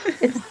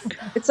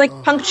 It's like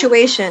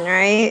punctuation,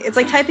 right? It's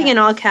like typing in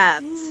all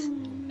caps.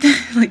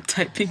 Like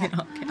typing in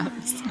all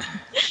caps.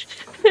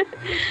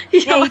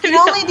 You can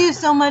only do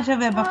so much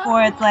of it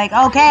before it's like,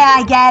 okay,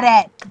 I get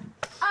it.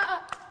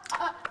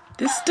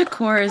 This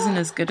decor isn't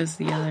as good as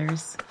the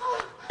others.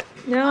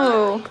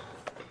 No.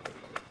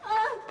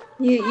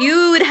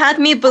 You would have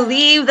me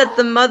believe that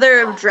the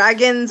mother of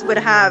dragons would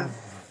have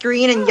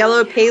green and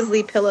yellow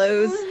paisley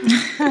pillows.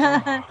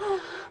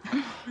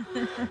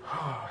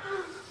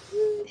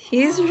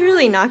 He's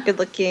really not good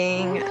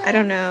looking. I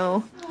don't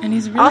know. And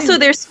he's really... Also,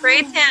 their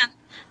spray tan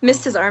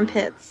missed his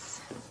armpits.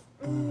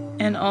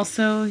 And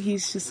also,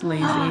 he's just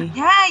lazy.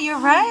 Yeah, you're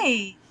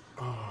right.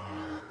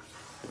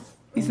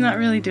 He's not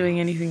really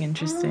doing anything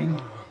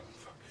interesting.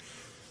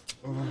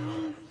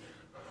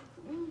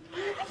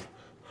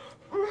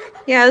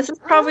 Yeah, this is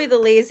probably the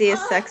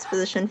laziest sex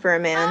position for a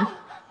man.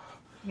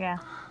 Yeah.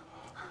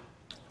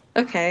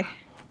 Okay.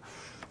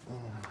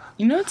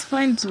 You know what's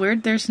fine? It's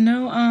weird. There are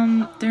no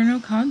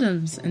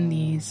condoms in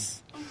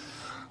these.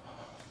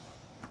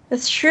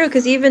 That's true,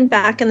 because even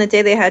back in the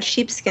day, they had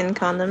sheepskin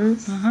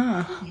condoms.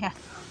 Yeah.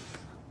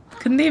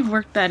 Couldn't they have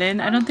worked that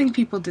in? I don't think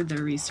people did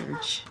their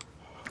research.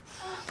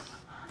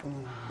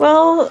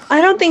 Well,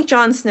 I don't think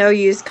Jon Snow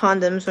used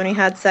condoms when he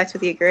had sex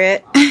with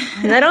Ygritte.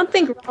 And I don't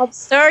think Robb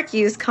Stark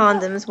used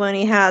condoms when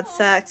he had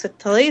sex with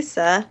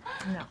Talisa.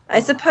 No. I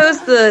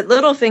suppose the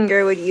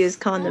Littlefinger would use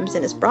condoms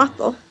in his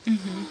brothel.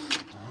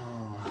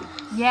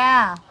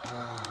 Yeah.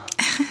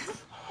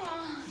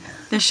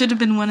 There should have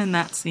been one in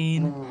that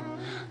scene.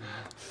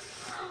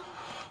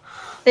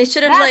 They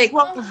should have That's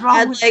what was wrong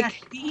had with like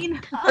that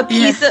scene. a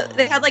piece of.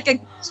 They had like a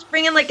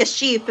bring in like a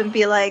sheep and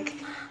be like,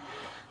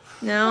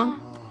 no.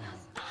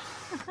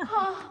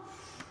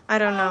 I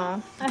don't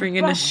know. Bring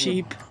in a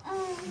sheep.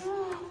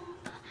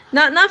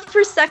 Not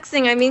for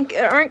sexing. I mean,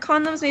 aren't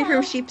condoms made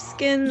from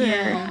sheepskin?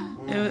 Yeah.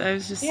 I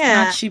was just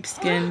not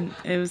sheepskin.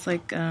 It was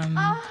like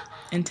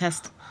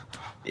intestine.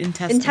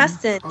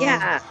 Intestine.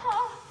 Yeah.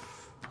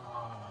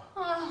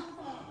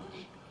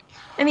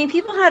 I mean,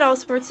 people had all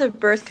sorts of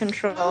birth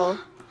control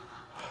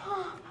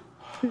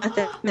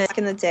methods back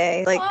in the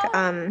day, like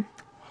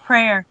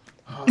prayer.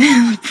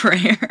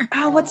 Prayer.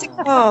 Oh, what's it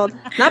called?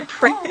 Not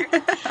prayer.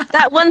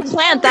 That one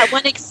plant, that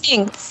one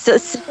extinct,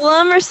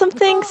 psyllium or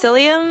something.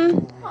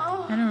 Psyllium.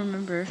 I don't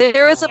remember.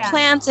 There was a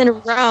plant in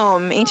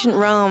Rome, ancient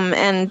Rome,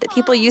 and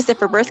people used it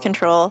for birth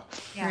control.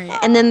 Yeah.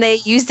 And then they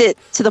used it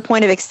to the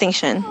point of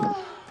extinction.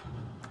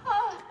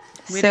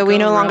 So we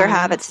no longer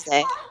have it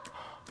today.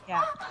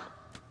 Yeah.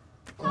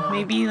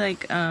 Maybe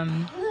like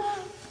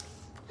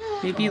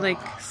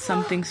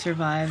something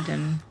survived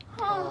and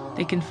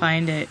they can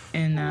find it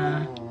in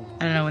I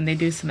don't know, when they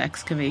do some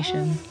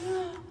excavation.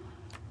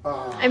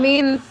 I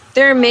mean,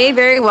 there may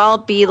very well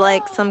be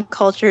like some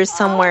cultures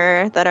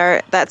somewhere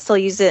that still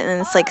use it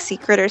and it's like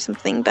secret or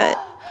something, but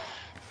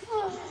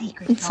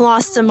it's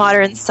lost to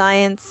modern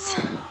science.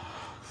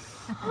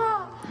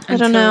 I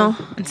don't know.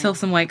 Until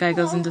some white guy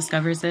goes and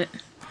discovers it.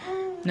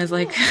 And is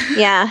like,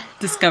 yeah,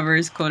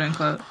 discovers, quote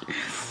unquote.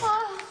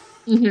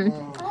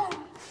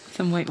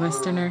 Some white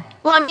Westerner.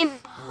 Well, I mean,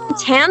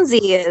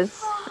 Tansy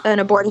is an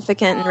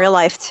abortifacient in real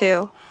life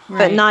too,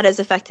 but not as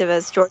effective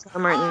as George R.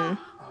 R. Martin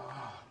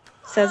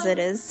says it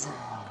is.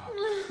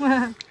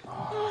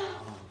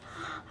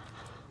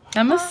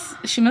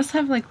 She must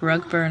have like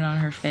rug burn on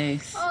her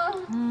face.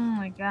 Oh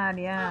my god,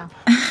 yeah.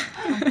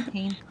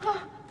 Painful.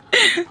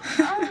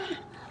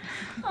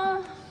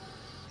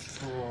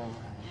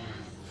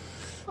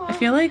 I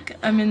feel like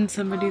I'm in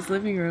somebody's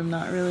living room,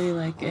 not really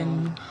like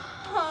in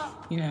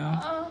you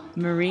know,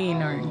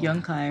 Marine or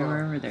Yunkai or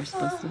wherever they're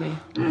supposed to be.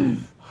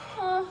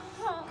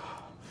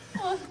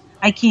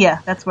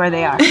 IKEA, that's where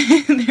they are.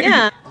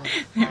 Yeah.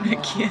 They're in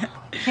IKEA.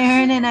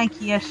 They're in an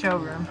IKEA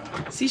showroom.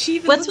 See, she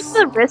even What's with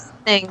the wrist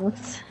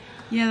things?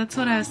 Yeah, that's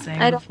what I was saying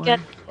I don't before. get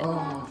it.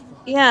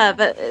 Yeah,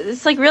 but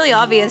it's like really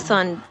obvious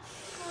on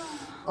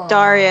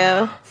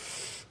Dario.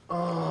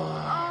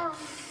 I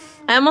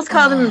almost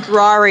called him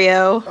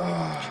Drario.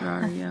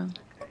 Drario.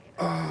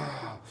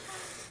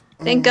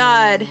 Thank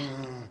God.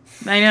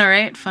 I know,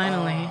 right?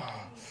 Finally.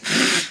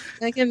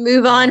 I can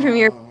move on from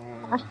your...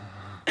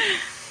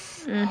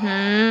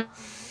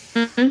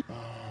 Mm-hmm.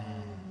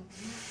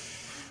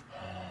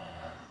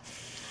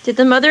 Did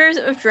the Mothers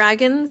of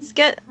Dragons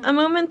get a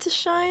moment to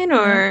shine,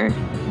 or...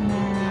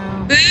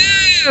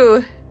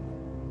 Boo!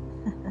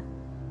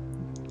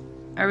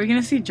 Are we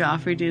gonna see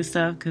Joffrey do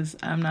stuff? Because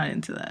I'm not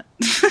into that.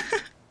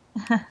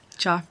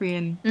 Joffrey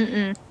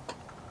and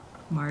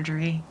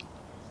Marjorie.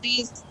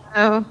 Please.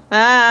 Oh.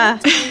 Ah.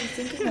 What are you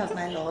thinking of,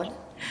 my lord?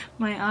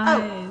 My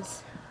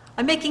eyes.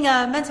 I'm making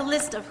a mental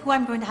list of who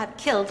I'm going to have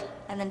killed,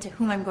 and then to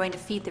whom I'm going to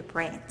feed their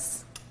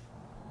brains.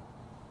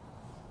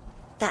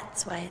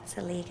 That's why it's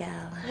illegal.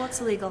 What's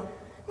illegal?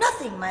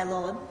 Nothing, my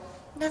lord.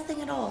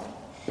 Nothing at all.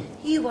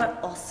 You are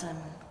awesome.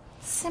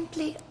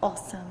 Simply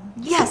awesome.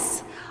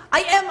 Yes,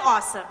 I am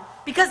awesome,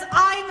 because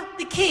I'm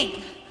the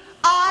king.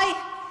 I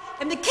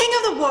am the king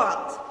of the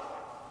world.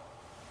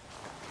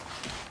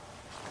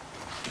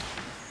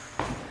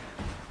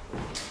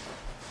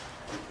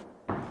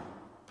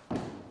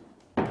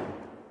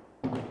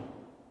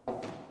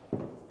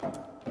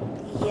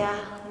 Your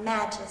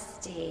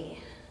Majesty.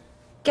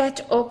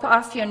 Get up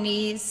off your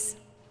knees.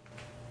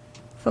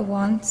 For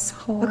once,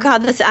 Oh God,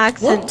 this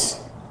accent. What?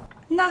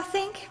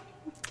 Nothing.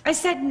 I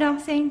said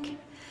nothing.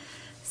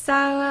 So,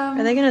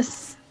 Are they gonna... Do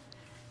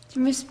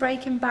you miss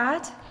Breaking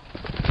Bad?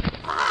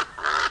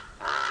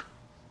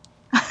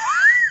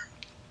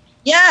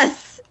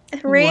 Yes!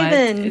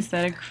 Raven! What? Is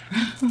that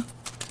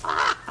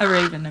a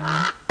raven?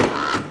 I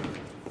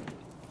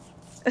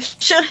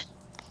mean.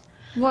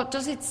 What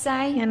does it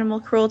say? Animal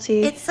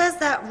cruelty. It says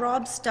that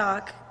Robb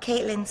Stark,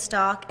 Catelyn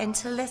Stark, and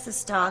Talissa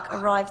Stark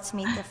arrived to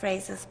meet the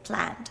Frasers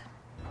planned.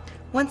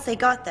 Once they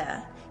got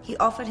there, he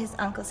offered his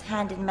uncle's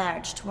hand in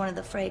marriage to one of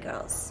the Frey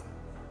girls.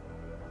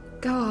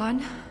 Go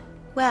on.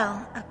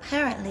 Well,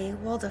 apparently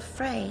Walder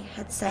Frey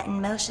had set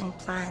in motion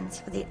plans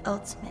for the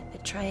ultimate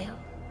betrayal.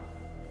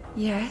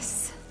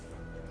 Yes.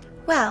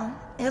 Well,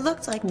 it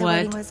looked like the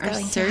wedding was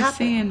going to Cersei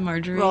happen. and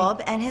Marjorie?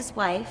 Robb and his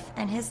wife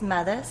and his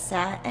mother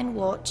sat and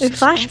watched With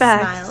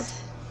flashbacks. and smiled.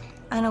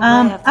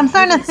 Unaware of the I'm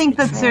starting to hideous think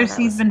that betrayal Cersei's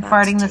was been about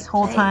farting to this take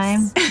whole place.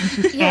 time, and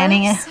she's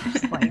fanning it.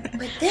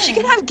 But then, She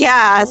could have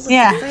gas.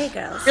 Yeah. Frey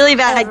girls, Really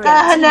bad everyone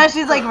gas. Now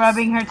she's like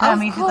rubbing her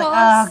tummy. She's like,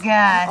 oh and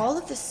God. all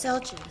of the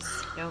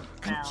Seljouks,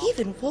 and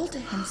even Walder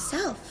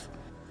himself.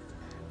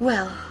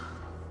 Well,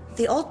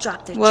 they all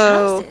dropped their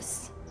Whoa.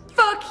 trousers.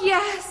 Fuck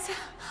yes!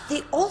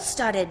 They all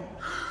started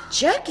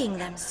jerking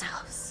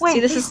themselves. Wait,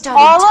 this They is- started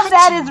all of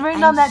that touching is written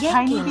and on that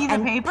tiny yanking piece of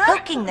and paper?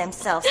 poking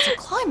themselves to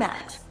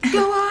climax.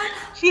 Go on.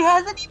 She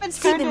hasn't even turned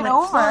Stephen it went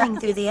over. flying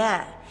through the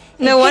air.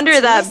 No It wonder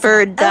hit that Talissa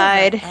bird over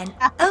died. And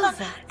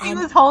over He and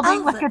was holding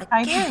over like a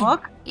tiny again.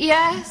 book.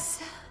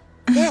 Yes.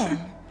 Then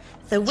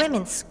the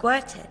women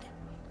squirted.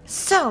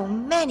 So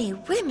many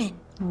women.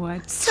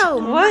 What? So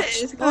What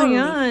much is going bodily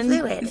on?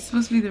 fluid. It's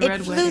supposed to be the It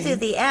Red flew Wedding. through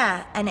the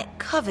air and it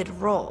covered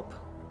Robb.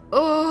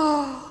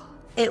 Oh.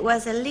 It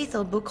was a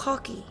lethal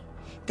bukkake.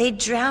 They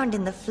drowned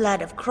in the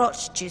flood of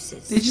crotch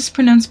juices. They just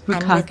pronounced and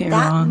with bukkake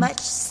that wrong. much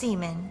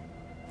semen,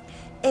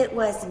 it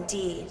was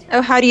indeed.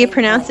 Oh, how do you a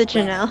pronounce it,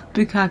 wet Janelle?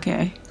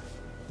 Bukkake.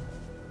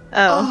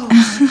 Oh.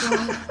 My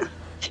God.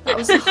 That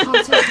was the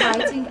hottest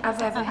writing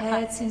I've ever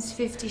heard since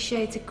 50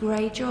 Shades of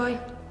Greyjoy.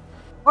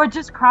 Or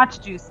just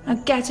crotch juice. Now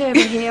get over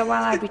here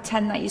while I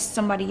pretend that you're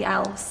somebody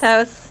else. That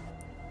was...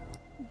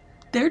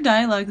 Their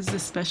dialogue is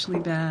especially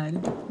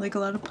bad. Like a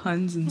lot of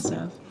puns and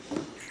stuff.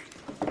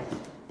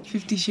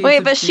 50 Shades Wait,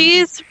 of but Grey.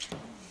 she's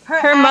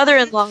her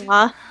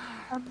mother-in-law.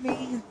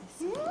 Amazing.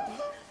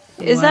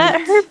 Is What?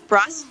 that her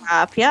bra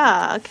strap?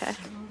 Yeah, okay.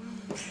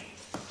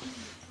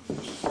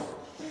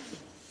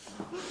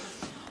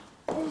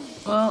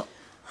 Well,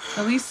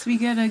 at least we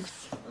get a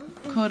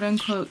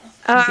quote-unquote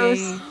I gay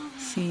was-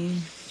 scene.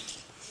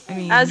 I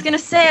mean, I was gonna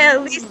say,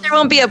 at least there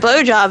won't be a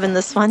blowjob in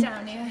this one.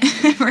 Down here.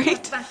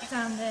 right? Back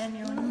down there on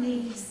your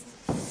knees.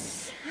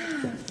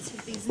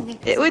 Take these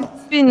knickers It would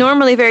off. be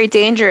normally very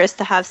dangerous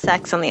to have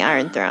sex on the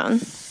Iron Throne.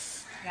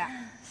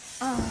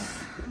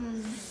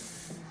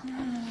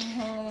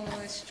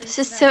 This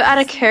is so out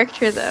of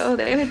character, though.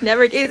 They would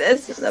never do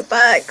this in the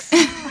books.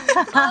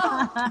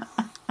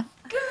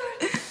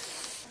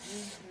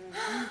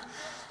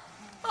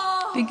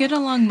 They get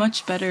along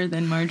much better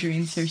than Marjorie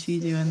and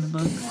Cersei do in the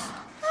books.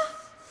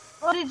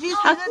 Oh, did you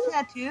see the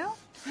tattoo?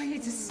 I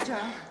need to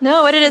stop.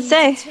 No, what did it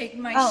say? Take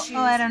my shoes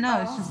I don't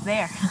know. It's off. just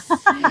there.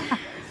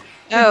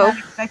 Oh, Not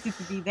expected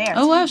to be there.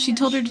 Oh wow, she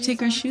told her to take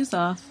her shoes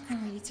off. I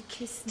want you to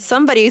kiss me.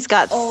 somebody's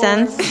got All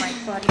sense. over my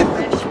body,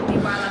 especially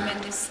while I'm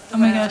in this Oh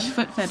my thread. gosh,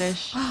 foot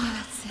fetish.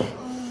 Oh, that's it.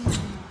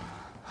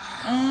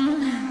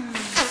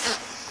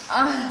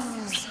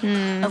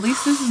 At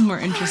least this is more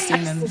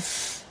interesting than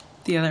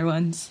the other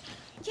ones.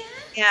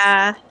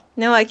 Yeah,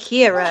 no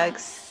IKEA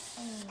rugs.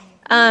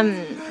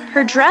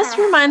 Her dress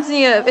reminds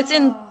me of, it's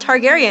in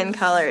Targaryen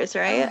colors,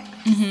 right?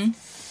 Mm-hmm.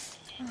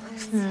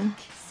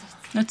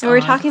 That's And we were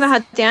odd. talking about how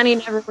Dany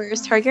never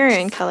wears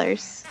Targaryen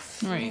colors.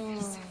 Right.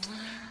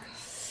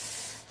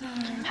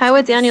 How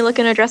would Dany look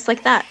in a dress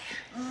like that?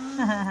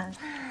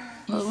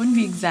 Well, it wouldn't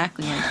be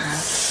exactly like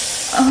that.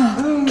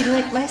 You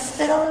like my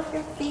spittle of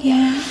your feet?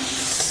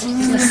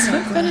 Is the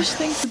foot fetish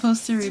thing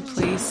supposed to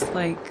replace,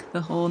 like,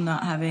 the whole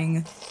not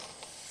having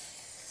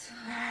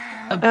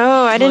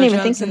Oh, I didn't even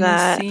blowjobs think of in this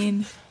that.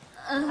 scene?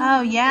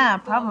 Oh yeah,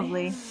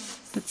 probably.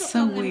 That's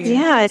so weird.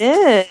 Yeah, it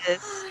is.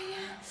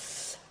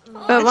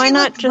 But why she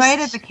not looked just... right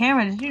at the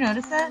camera? Did you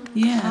notice that?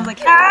 Yeah. I was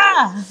like,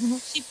 ah!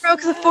 She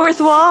broke the fourth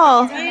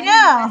wall. I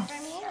know.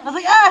 I was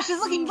like, ah, she's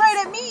looking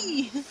right at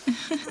me.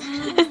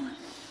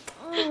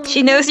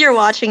 She knows you're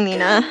watching,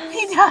 Nina.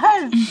 He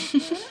does.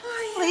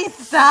 Please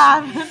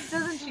stop.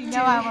 Doesn't she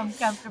know how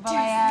uncomfortable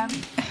I am?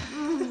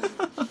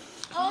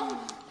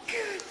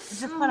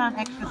 Just put on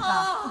extra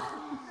socks.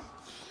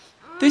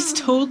 This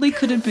totally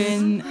could have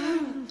been,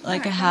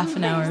 like, a half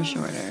an hour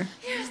shorter.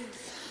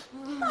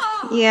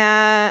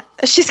 Yeah,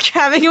 she's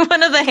grabbing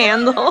one of the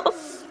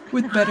handles.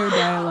 With better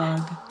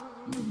dialogue.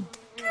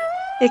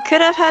 It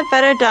could have had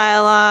better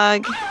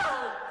dialogue.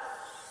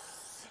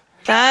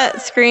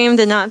 That scream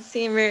did not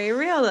seem very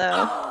real,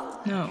 though.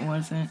 No, it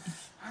wasn't.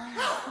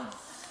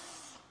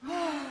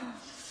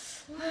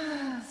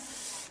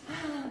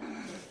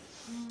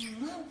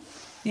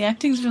 The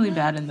acting's really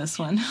bad in this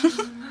one.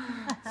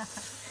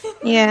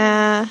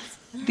 Yeah.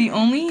 The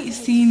only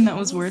scene that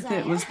was worth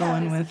it was the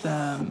one with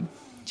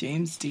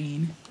James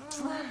Dean.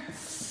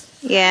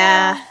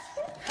 Yeah.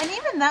 And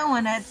even that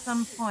one at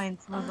some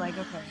points was like,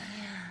 okay,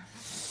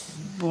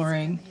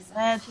 Boring.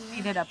 let's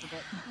speed it up a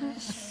bit.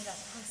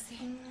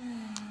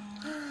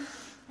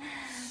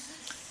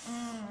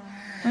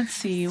 Let's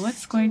see,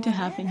 what's going to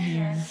happen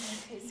here?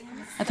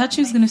 I thought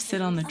she was going to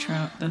sit on the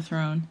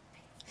throne.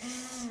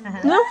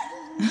 No.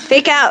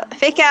 Fake out.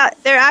 Fake out.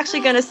 They're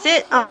actually going to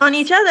sit on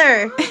each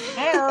other.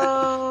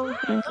 Heyo.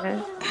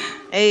 Okay.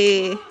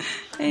 Hey.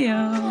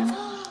 Heyo.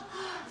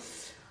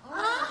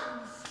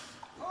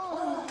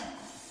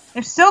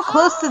 They're so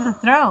close to the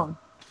throne.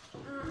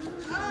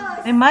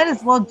 They might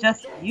as well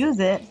just use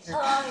it.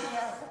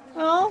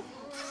 Well,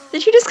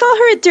 did you just call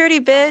her a dirty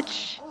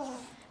bitch?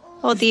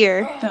 Oh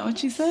dear. Is that what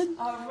she said?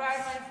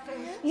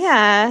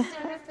 Yeah.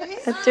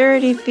 A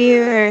dirty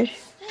beard.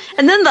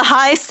 And then the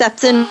High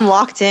Septon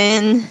walked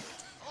in.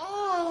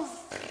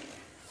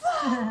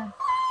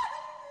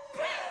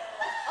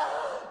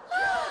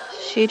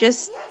 She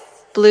just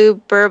blew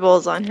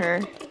burbles on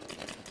her.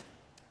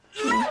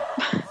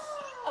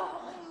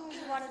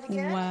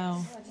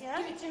 Wow.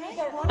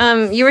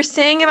 You were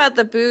saying about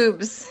the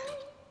boobs.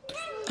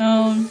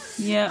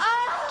 Yeah.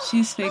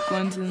 She's fake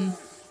ones in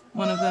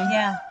one of them.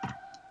 Yeah.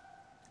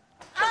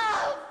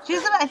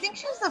 I think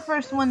she's the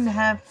first one to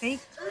have fake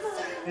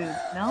boobs,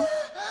 no?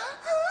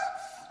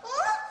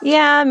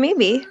 Yeah,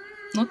 maybe.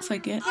 Looks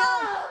like it.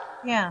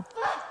 Yeah.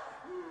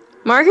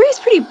 Marguerite's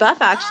pretty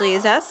buff, actually.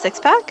 Is that a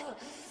six-pack?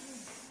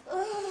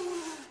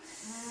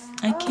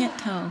 I can't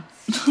tell.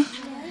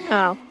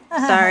 Oh,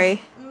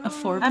 sorry. A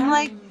 4-pack? I'm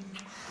like,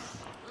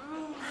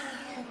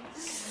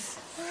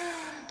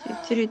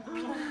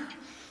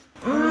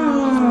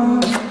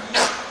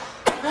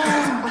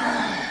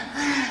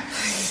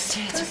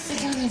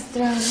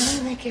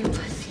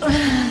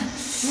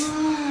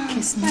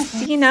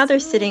 See, now they're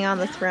sitting on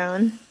the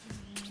throne.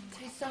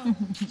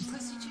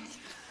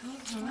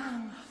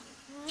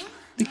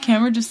 The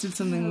camera just did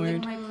something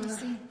weird.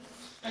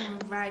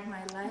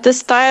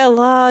 This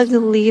dialogue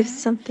leaves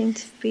something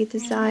to be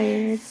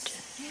desired.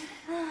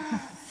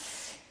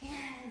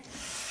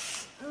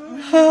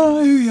 Oh,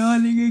 I'm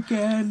yawning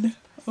again.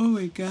 Oh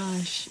my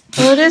gosh.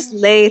 Well, it is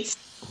late.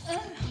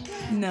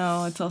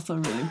 No, it's also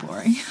really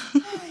boring.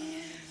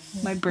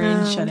 My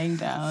brain's shutting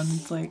down.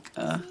 It's like,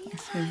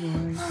 it's so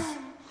boring.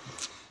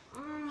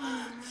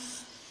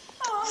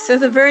 So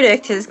the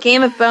verdict is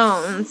Game of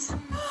Bones.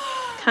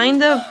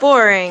 Kind of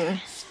boring.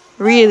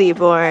 Really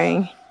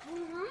boring.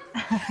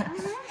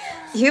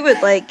 You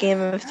would like Game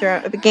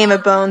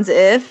of Bones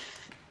if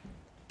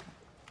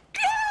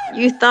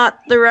you thought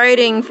the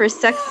writing for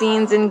sex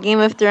scenes in Game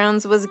of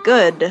Thrones was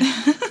good.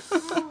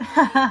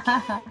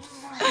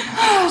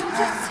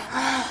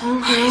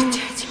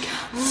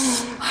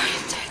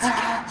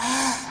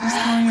 Who's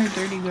calling her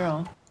dirty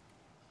girl?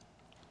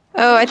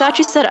 Oh, I thought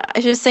you said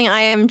she was saying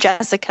I am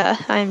Jessica.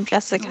 I am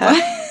Jessica.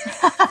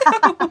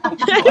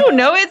 I don't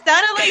know. It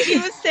sounded like she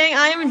was saying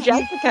I am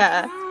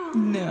Jessica.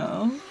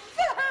 No.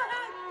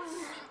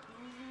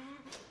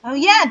 oh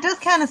yeah, it does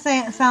kind of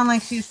sound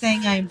like she's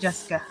saying I am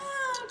Jessica.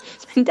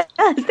 It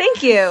does.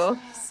 Thank you.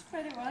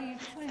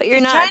 But you're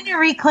She's not trying to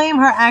reclaim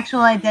her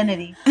actual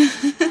identity.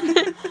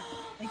 Like,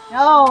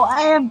 no,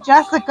 I am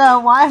Jessica.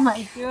 Why am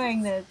I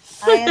doing this?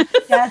 I am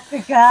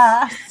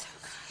Jessica.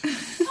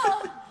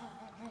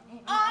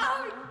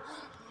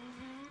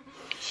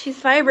 She's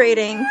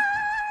vibrating.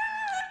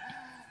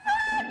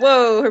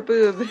 Whoa, her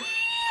boob.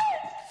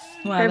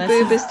 Wow, Her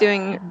boob is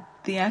doing.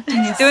 The acting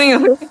is doing a.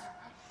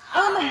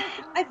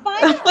 I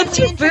find it What's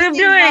really your boob interesting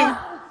doing?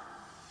 how-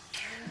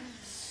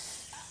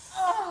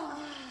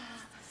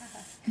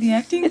 the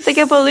acting. It's like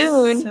a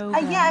balloon. So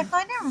yeah, I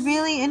find it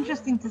really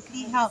interesting to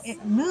see how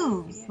it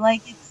moves.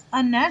 Like, it's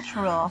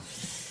unnatural.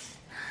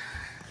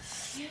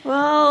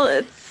 Well,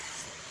 it's.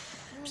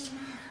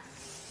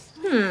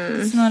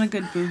 It's not a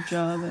good boob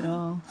job at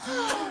all.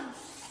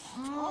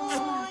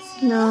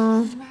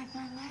 No.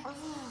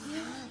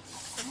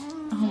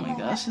 Oh my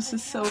gosh, this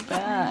is so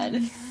bad.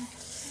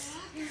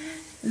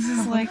 This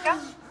is like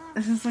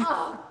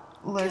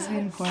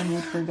lesbian porn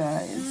made for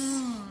guys.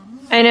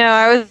 I know.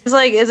 I was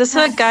like, is this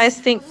what guys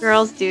think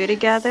girls do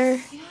together?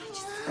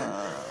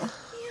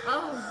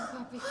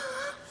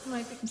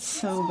 It's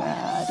so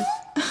bad.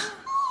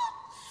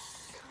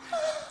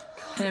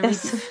 And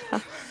It's-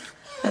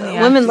 and the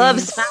Women acting love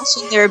is-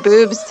 smashing their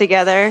boobs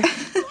together.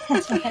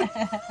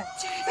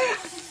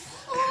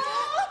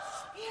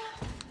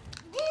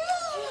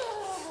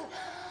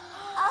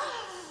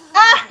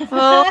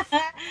 Well-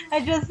 I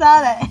just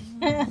saw that.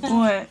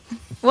 What?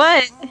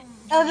 What?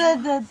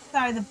 Oh,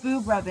 sorry, the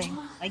boob rubbing.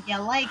 Like, you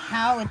like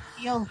how it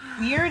feels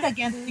weird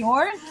against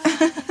yours?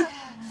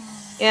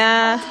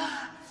 Yeah.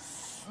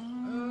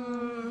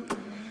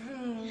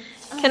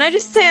 Can I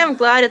just say I'm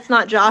glad it's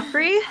not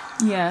Joffrey?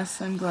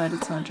 Yes, I'm glad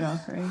it's not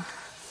Joffrey.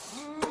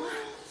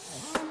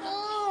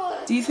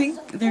 Do you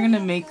think they're gonna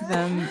make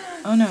them?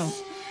 Oh no,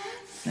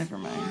 never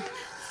mind.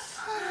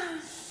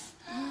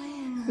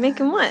 Make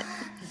him what?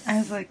 I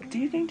was like, do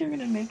you think they're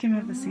gonna make him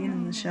have a scene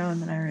in the show?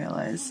 And then I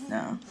realized,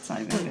 no, it's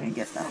not even gonna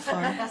get that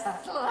far.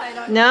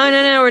 No,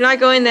 we're not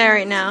going there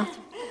right now.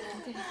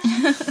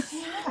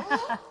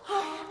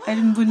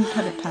 Wouldn't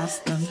put it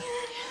past them.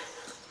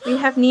 We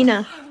have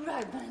Nina.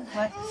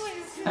 What?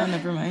 Oh,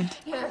 never mind.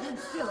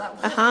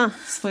 Uh-huh.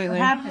 Spoiler. What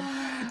happened?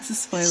 It's a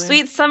spoiler.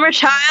 Sweet summer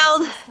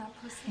child.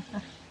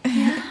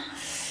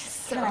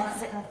 Sit on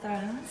the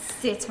throne.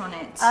 Sit on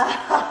it.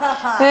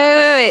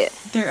 Wait.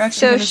 They're actually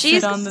So gonna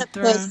she's sit on the got a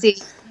throne. pussy.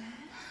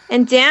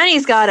 And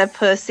Danny's got a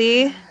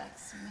pussy.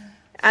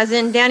 As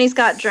in, Danny's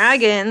got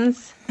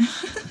dragons.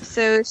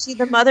 So is she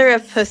the mother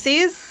of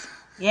pussies?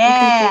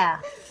 Yeah.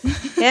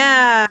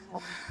 Yeah.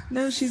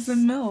 No, she's a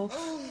MILF.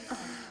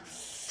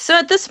 So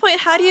at this point,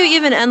 how do you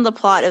even end the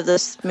plot of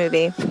this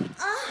movie?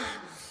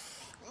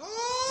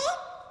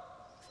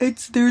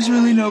 There's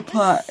really no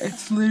plot.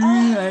 It's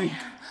literally like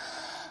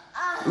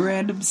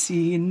random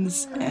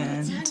scenes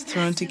and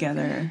thrown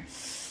together.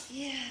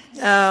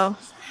 Oh.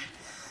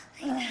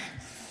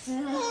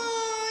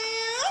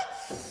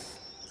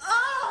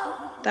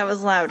 That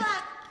was loud.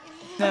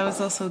 That was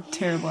also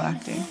terrible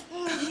acting.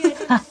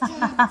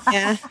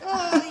 Yeah.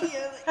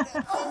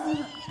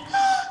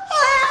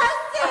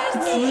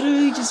 It's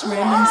literally just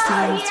random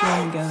scenes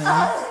thrown together.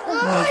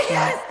 No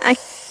plot.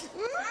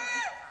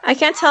 I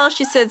can't tell if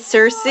she said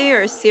Cersei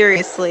or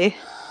seriously.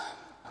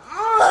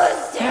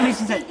 Maybe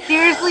she said,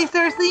 seriously,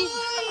 Cersei?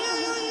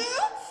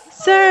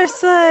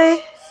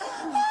 Cersei.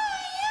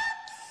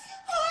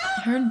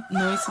 Her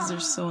noises are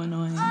so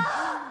annoying.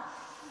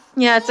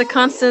 Yeah, it's a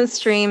constant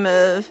stream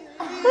of.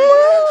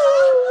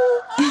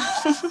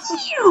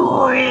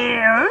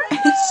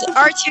 It's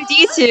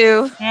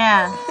R2D2.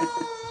 Yeah.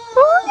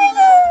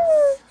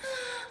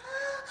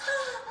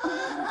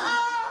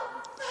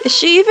 Is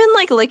she even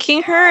like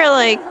licking her,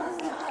 like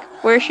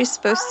where she's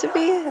supposed to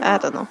be? I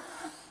don't know.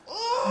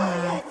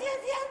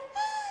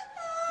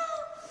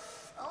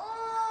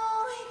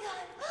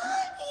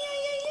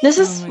 This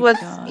is what.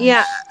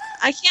 Yeah,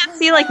 I can't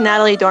see like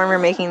Natalie Dormer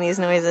making these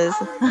noises.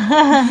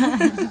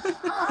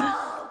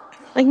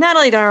 Like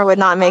Natalie Dormer would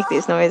not make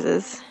these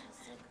noises.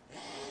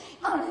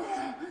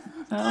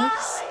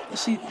 Alex,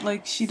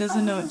 she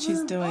doesn't know what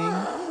she's doing.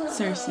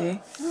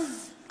 Cersei.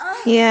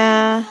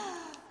 Yeah.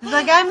 It's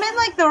like, I'm in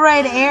like the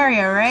right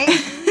area, right?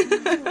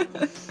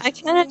 I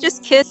kind of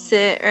just kiss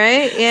it,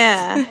 right?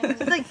 Yeah.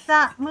 It's like,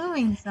 stop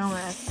moving so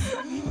much.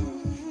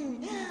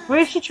 Where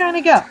is she trying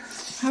to go?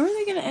 How are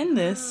they gonna end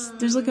this?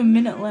 There's like a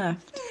minute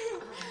left.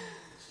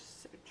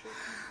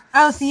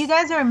 Oh, so you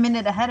guys are a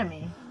minute ahead of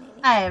me.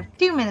 I have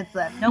 2 minutes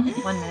left. Nope,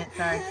 1 minute,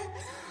 sorry.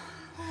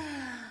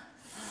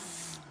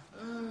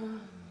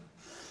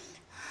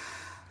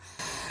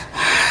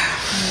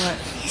 What?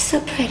 You're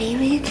so pretty.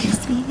 Will you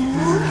kiss me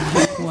now?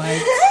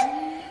 What?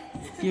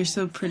 You're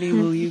so pretty,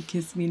 will you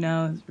kiss me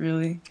now?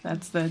 Really?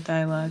 That's the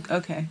dialogue.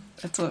 Okay,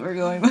 that's what we're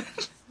going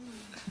with.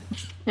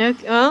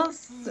 Okay, well,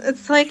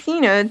 it's like,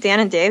 you know, Dan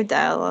and Dave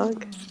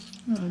dialogue.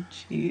 Oh,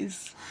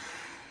 jeez.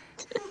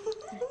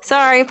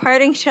 Sorry,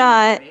 parting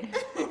shot.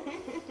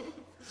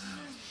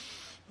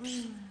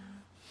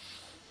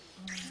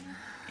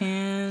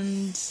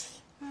 And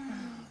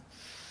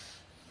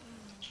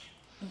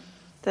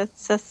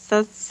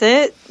that's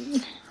it.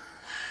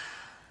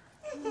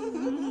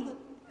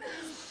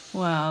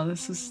 Wow,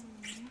 this is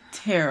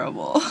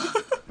terrible.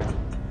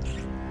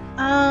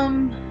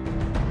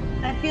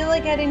 I feel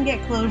like I didn't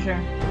get closure.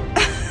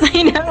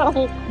 I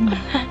know.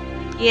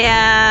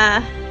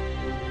 Yeah.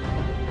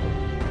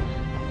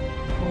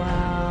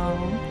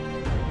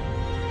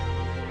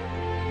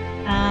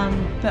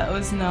 That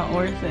was not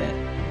worth it.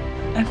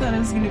 I thought it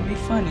was gonna be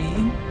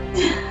funny.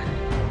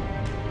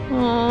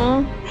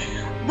 Aww.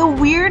 The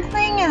weird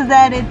thing is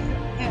that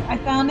I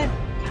found it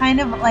kind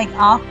of like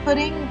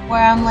off-putting,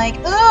 where I'm like,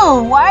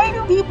 ooh, why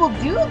do people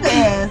do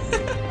this?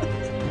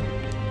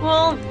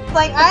 Well,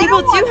 like I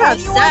people don't want do have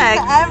anyone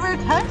sex. to ever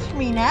touch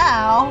me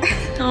now.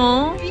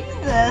 Oh,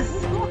 Jesus.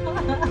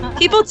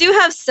 People do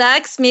have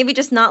sex, maybe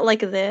just not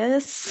like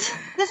this.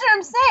 That's what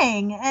I'm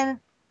saying, and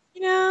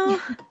you know,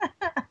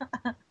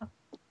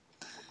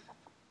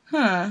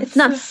 Huh. it's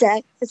not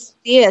sex; it's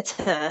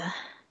theater.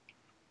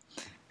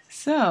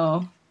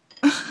 So,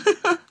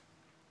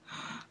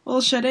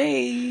 well,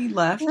 Sade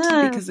left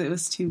because it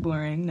was too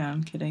boring. No,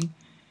 I'm kidding.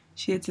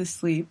 She had to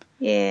sleep.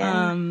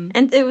 Yeah,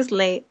 and it was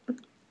late.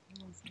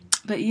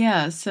 But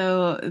yeah,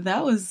 so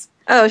that was.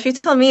 Oh, she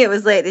told me it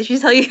was late. Did she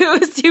tell you it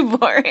was too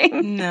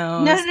boring?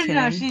 No,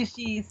 no.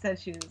 She said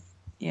she was.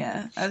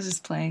 Yeah, I was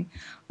just playing.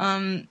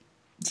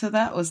 So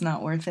that was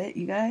not worth it,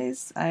 you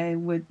guys. I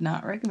would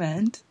not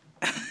recommend.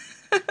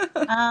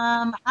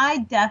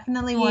 I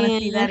definitely want to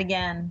see that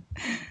again.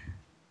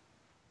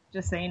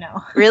 Just so you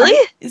know. Really?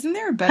 Isn't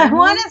there a better I one?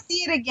 want to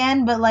see it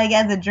again, but like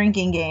as a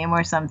drinking game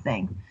or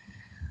something.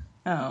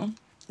 Oh.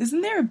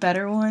 Isn't there a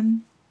better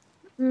one?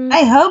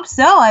 I hope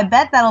so. I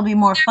bet that'll be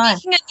more fun.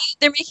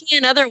 They're making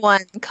another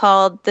one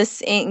called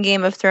This Ain't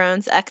Game of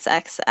Thrones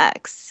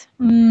XXX.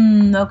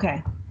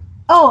 Okay.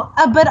 Oh,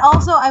 but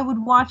also I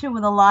would watch it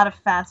with a lot of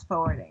fast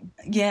forwarding.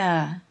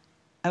 Yeah.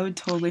 I would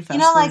totally fast You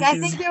know, forward. like I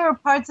think there were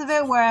parts of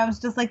it where I was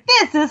just like,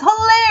 this is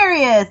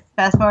hilarious!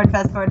 Fast forward,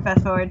 fast forward,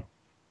 fast forward.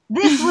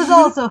 This was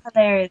also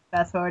hilarious.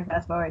 Fast forward,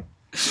 fast forward.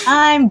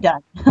 I'm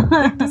done.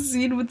 Like the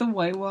scene with the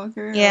White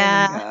Walker.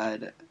 Yeah. Oh my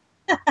god.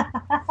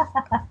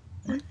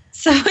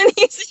 Someone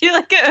needs to do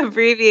like an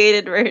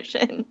abbreviated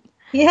version.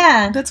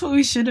 Yeah. That's what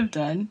we should have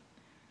done.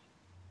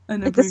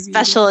 Like a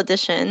special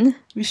edition.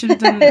 We should have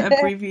done an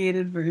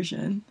abbreviated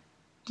version.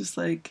 Just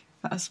like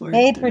fast forward.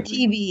 Made for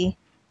TV.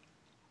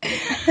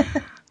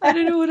 I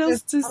don't know what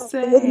else to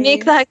say.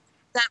 Make that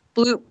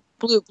bloop,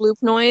 bloop,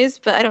 bloop noise,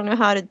 but I don't know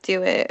how to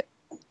do it.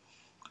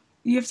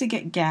 You have to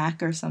get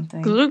GAC or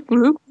something. Bloop,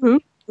 bloop,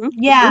 bloop, bloop,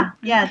 Yeah,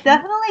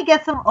 definitely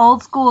get some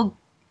old school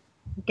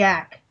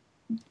GAC.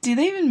 Do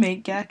they even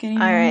make GAC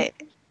anymore? Alright.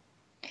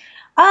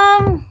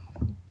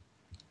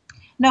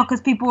 No,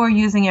 because people were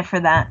using it for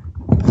that.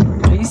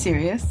 Are you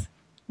serious?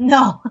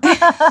 No.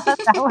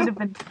 That would have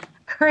been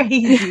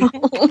crazy.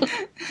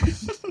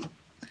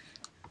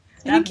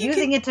 Stop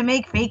using it to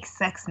make fake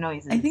sex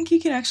noises. I think you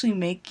can actually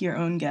make your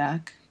own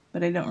GAC,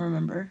 but I don't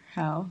remember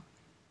how.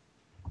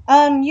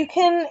 You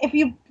can, if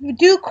you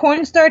do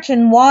cornstarch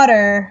and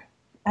water,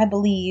 I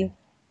believe,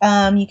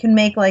 you can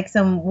make like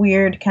some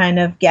weird kind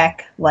of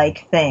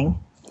GAC-like thing.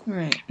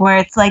 Right. Where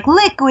it's like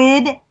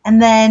liquid,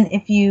 and then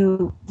if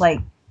you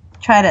like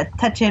try to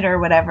touch it or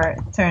whatever,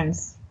 it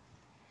turns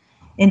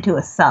into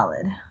a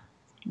solid.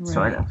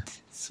 Right.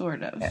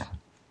 Sort of. Yeah.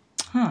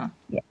 Huh.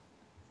 Yeah.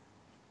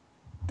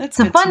 That's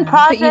it's a fun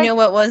project. But you know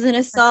what wasn't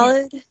a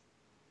solid?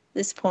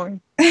 This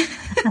porn.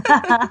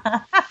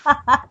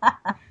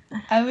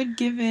 I would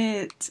give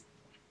it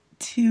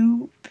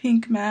 2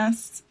 pink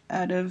masks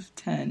out of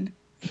 10.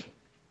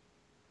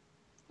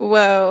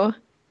 Whoa.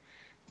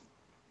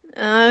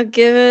 I'll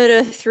give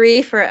it a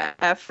 3 for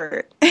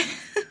effort.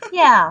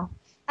 Yeah.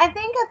 I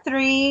think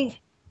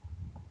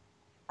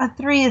a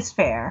 3 is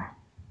fair.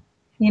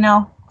 You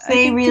know?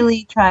 They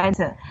really tried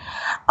to.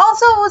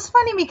 Also, it was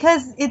funny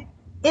because it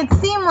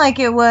seemed like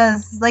it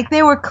was like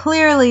it was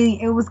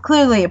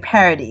clearly a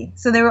parody.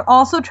 So they were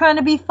also trying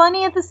to be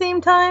funny at the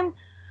same time,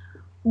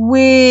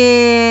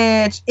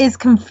 which is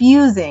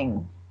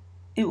confusing.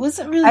 It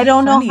wasn't really I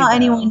don't know funny, how though.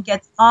 anyone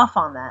gets off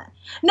on that.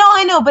 No,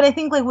 I know, but I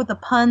think like with the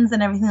puns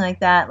and everything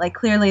like that, like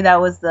clearly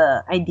that was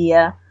the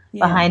idea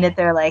behind it.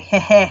 They're like,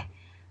 hey,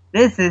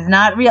 this is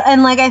not real.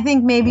 And like I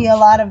think maybe a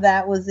lot of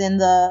that was in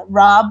the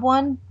Rob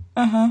one.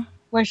 Uh-huh.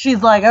 Where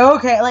she's like,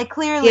 okay, like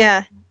clearly,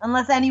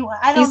 unless anyone,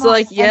 I don't He's know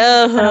like, if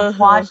anyone could have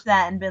watched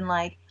that and been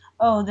like,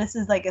 oh, this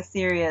is like a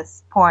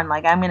serious porn,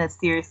 like I'm gonna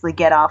seriously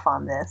get off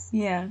on this.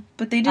 Yeah,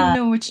 but they didn't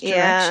know which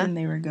direction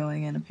they were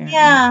going in, apparently.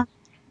 Yeah.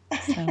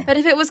 So. But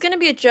if it was going to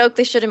be a joke,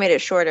 they should have made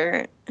it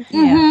shorter.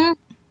 Yeah.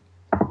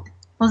 It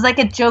was like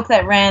a joke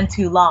that ran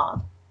too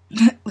long.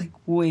 Like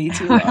way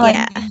too long.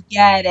 Like, you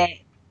get it.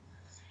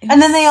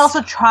 And then they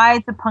also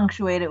tried to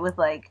punctuate it with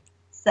like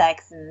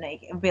sex and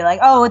like be like,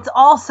 oh, it's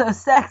also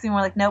sex, and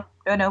we're like, nope,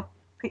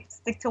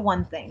 stick to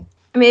one thing.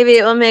 Maybe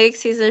it will make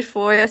season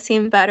 4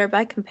 seem better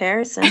by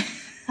comparison.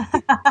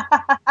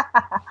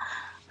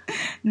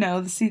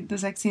 No, the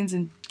sex scenes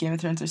in Game of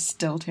Thrones are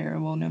still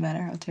terrible, no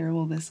matter how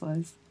terrible this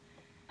was.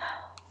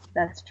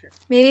 That's true.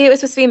 Maybe it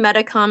was supposed to be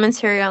meta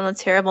commentary on the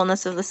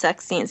terribleness of the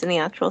sex scenes in the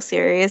actual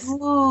series.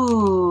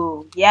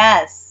 Ooh,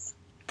 yes.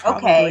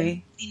 Probably.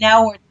 Okay. See,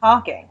 now we're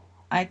talking.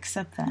 I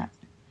accept that.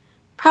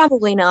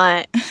 Probably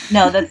not.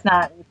 No, that's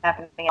not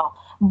happening at all.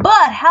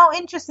 But how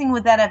interesting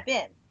would that have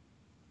been?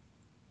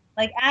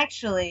 Like,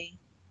 actually,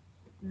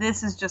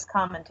 this is just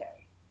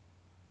commentary.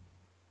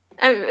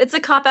 It's a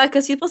cop-out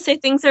because people say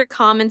things are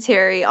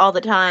commentary all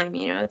the time,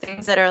 you know,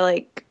 things that are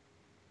like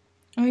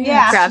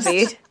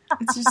crappy.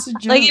 It's just a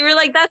joke. Like, you were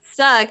like, that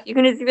sucked. You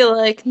can just be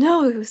like,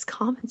 no, it was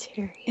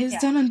commentary. It's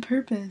done on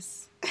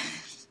purpose.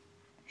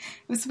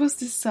 It was supposed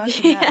to suck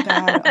that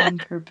bad on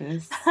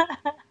purpose.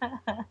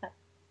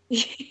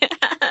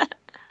 Yeah.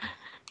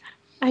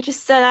 I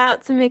just set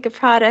out to make a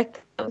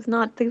product that was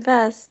not the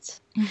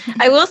best.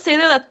 I will say,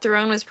 though, that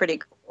throne was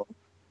pretty cool.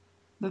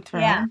 The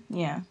throne?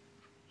 Yeah.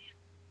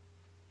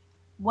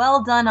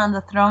 Well done on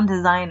the throne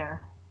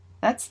designer.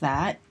 That's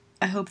that.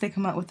 I hope they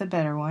come out with a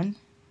better one.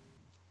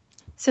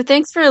 So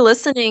thanks for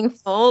listening,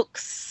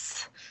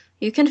 folks.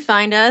 You can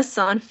find us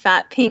on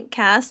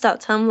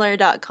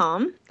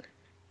fatpinkcast.tumblr.com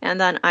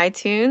and on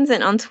iTunes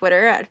and on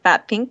Twitter at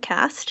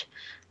fatpinkcast.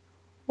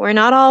 We're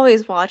not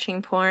always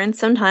watching porn.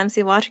 Sometimes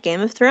we watch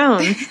Game of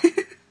Thrones.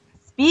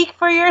 Speak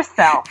for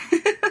yourself.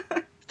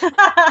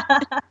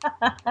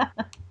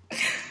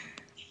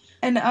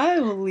 And I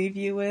will leave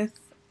you with,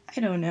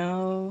 I don't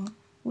know,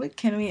 what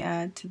can we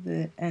add to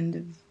the end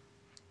of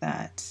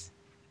that?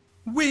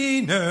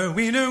 Wiener,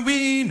 wiener,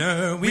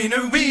 wiener,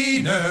 wiener, wiener,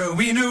 wiener,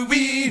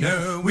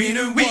 wiener,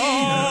 wiener,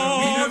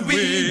 wiener,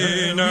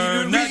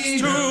 wiener,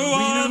 next to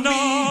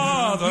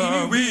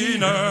another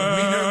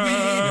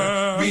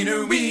wiener,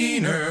 wiener,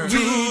 wiener,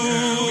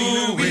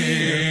 two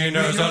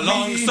wieners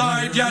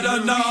alongside yet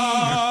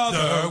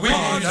another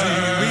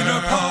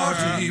wiener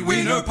party,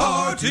 wiener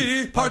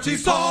party, party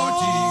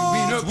salty,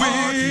 wiener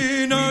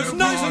wieners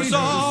nice and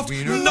soft,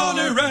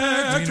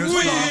 non-erect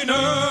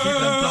wieners.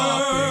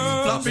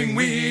 Flopping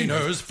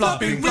wieners,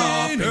 flopping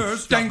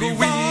wieners, dangle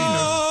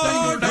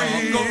wieners,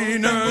 dangle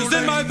wieners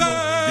in my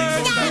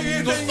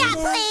bed. Stop,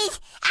 please!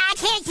 I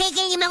can't take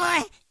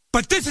anymore.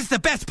 But this is the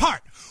best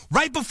part.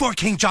 Right before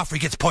King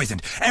Joffrey gets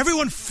poisoned,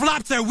 everyone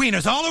flops their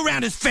wieners all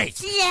around his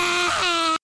face. Yeah!